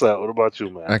 Cole, what's up? What about you,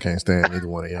 man? I can't stand either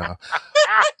one of y'all.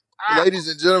 Ladies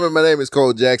and gentlemen, my name is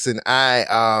Cole Jackson.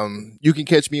 You can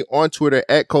catch me on Twitter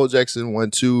at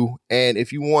ColeJackson12. And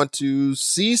if you want to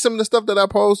see some of the stuff that I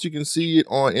post, you can see it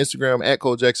on Instagram at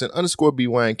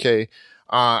ColeJackson_BYNK.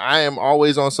 I am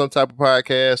always on some type of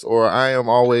podcast, or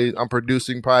I'm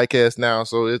producing podcasts now.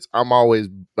 So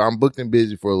I'm booked and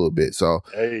busy for a little bit. So,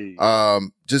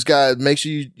 just guys, make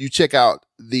sure you check out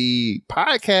the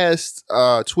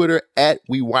podcast, Twitter at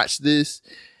We Watch This.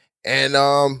 And,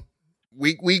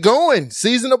 we going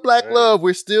season of Black Love.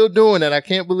 We're still doing it. I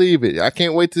can't believe it. I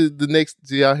can't wait to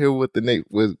y'all hear what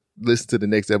listen to the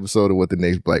next episode of what the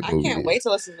next Black movie is. I can't wait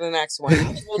to listen to the next one.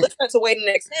 We'll listen to Wait and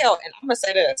Exhale, and I'm gonna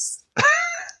say this.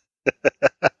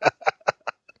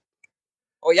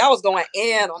 Oh, y'all was going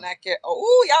in on that kid.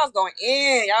 Oh, y'all was going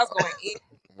in.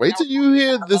 Wait till you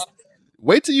hear this.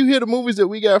 Wait till you hear the movies that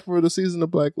we got for the season of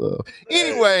Black Love.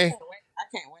 Anyway. I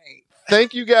can't wait.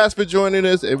 Thank you guys for joining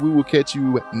us, and we will catch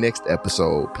you next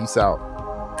episode. Peace out.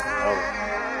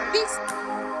 Peace.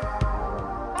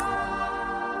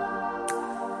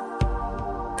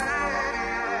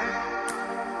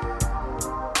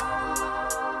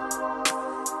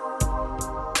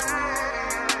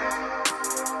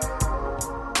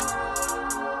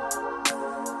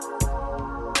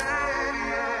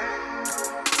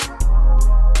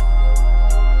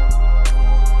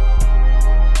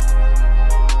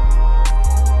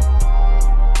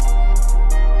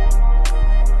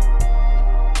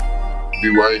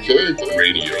 BYK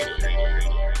Radio.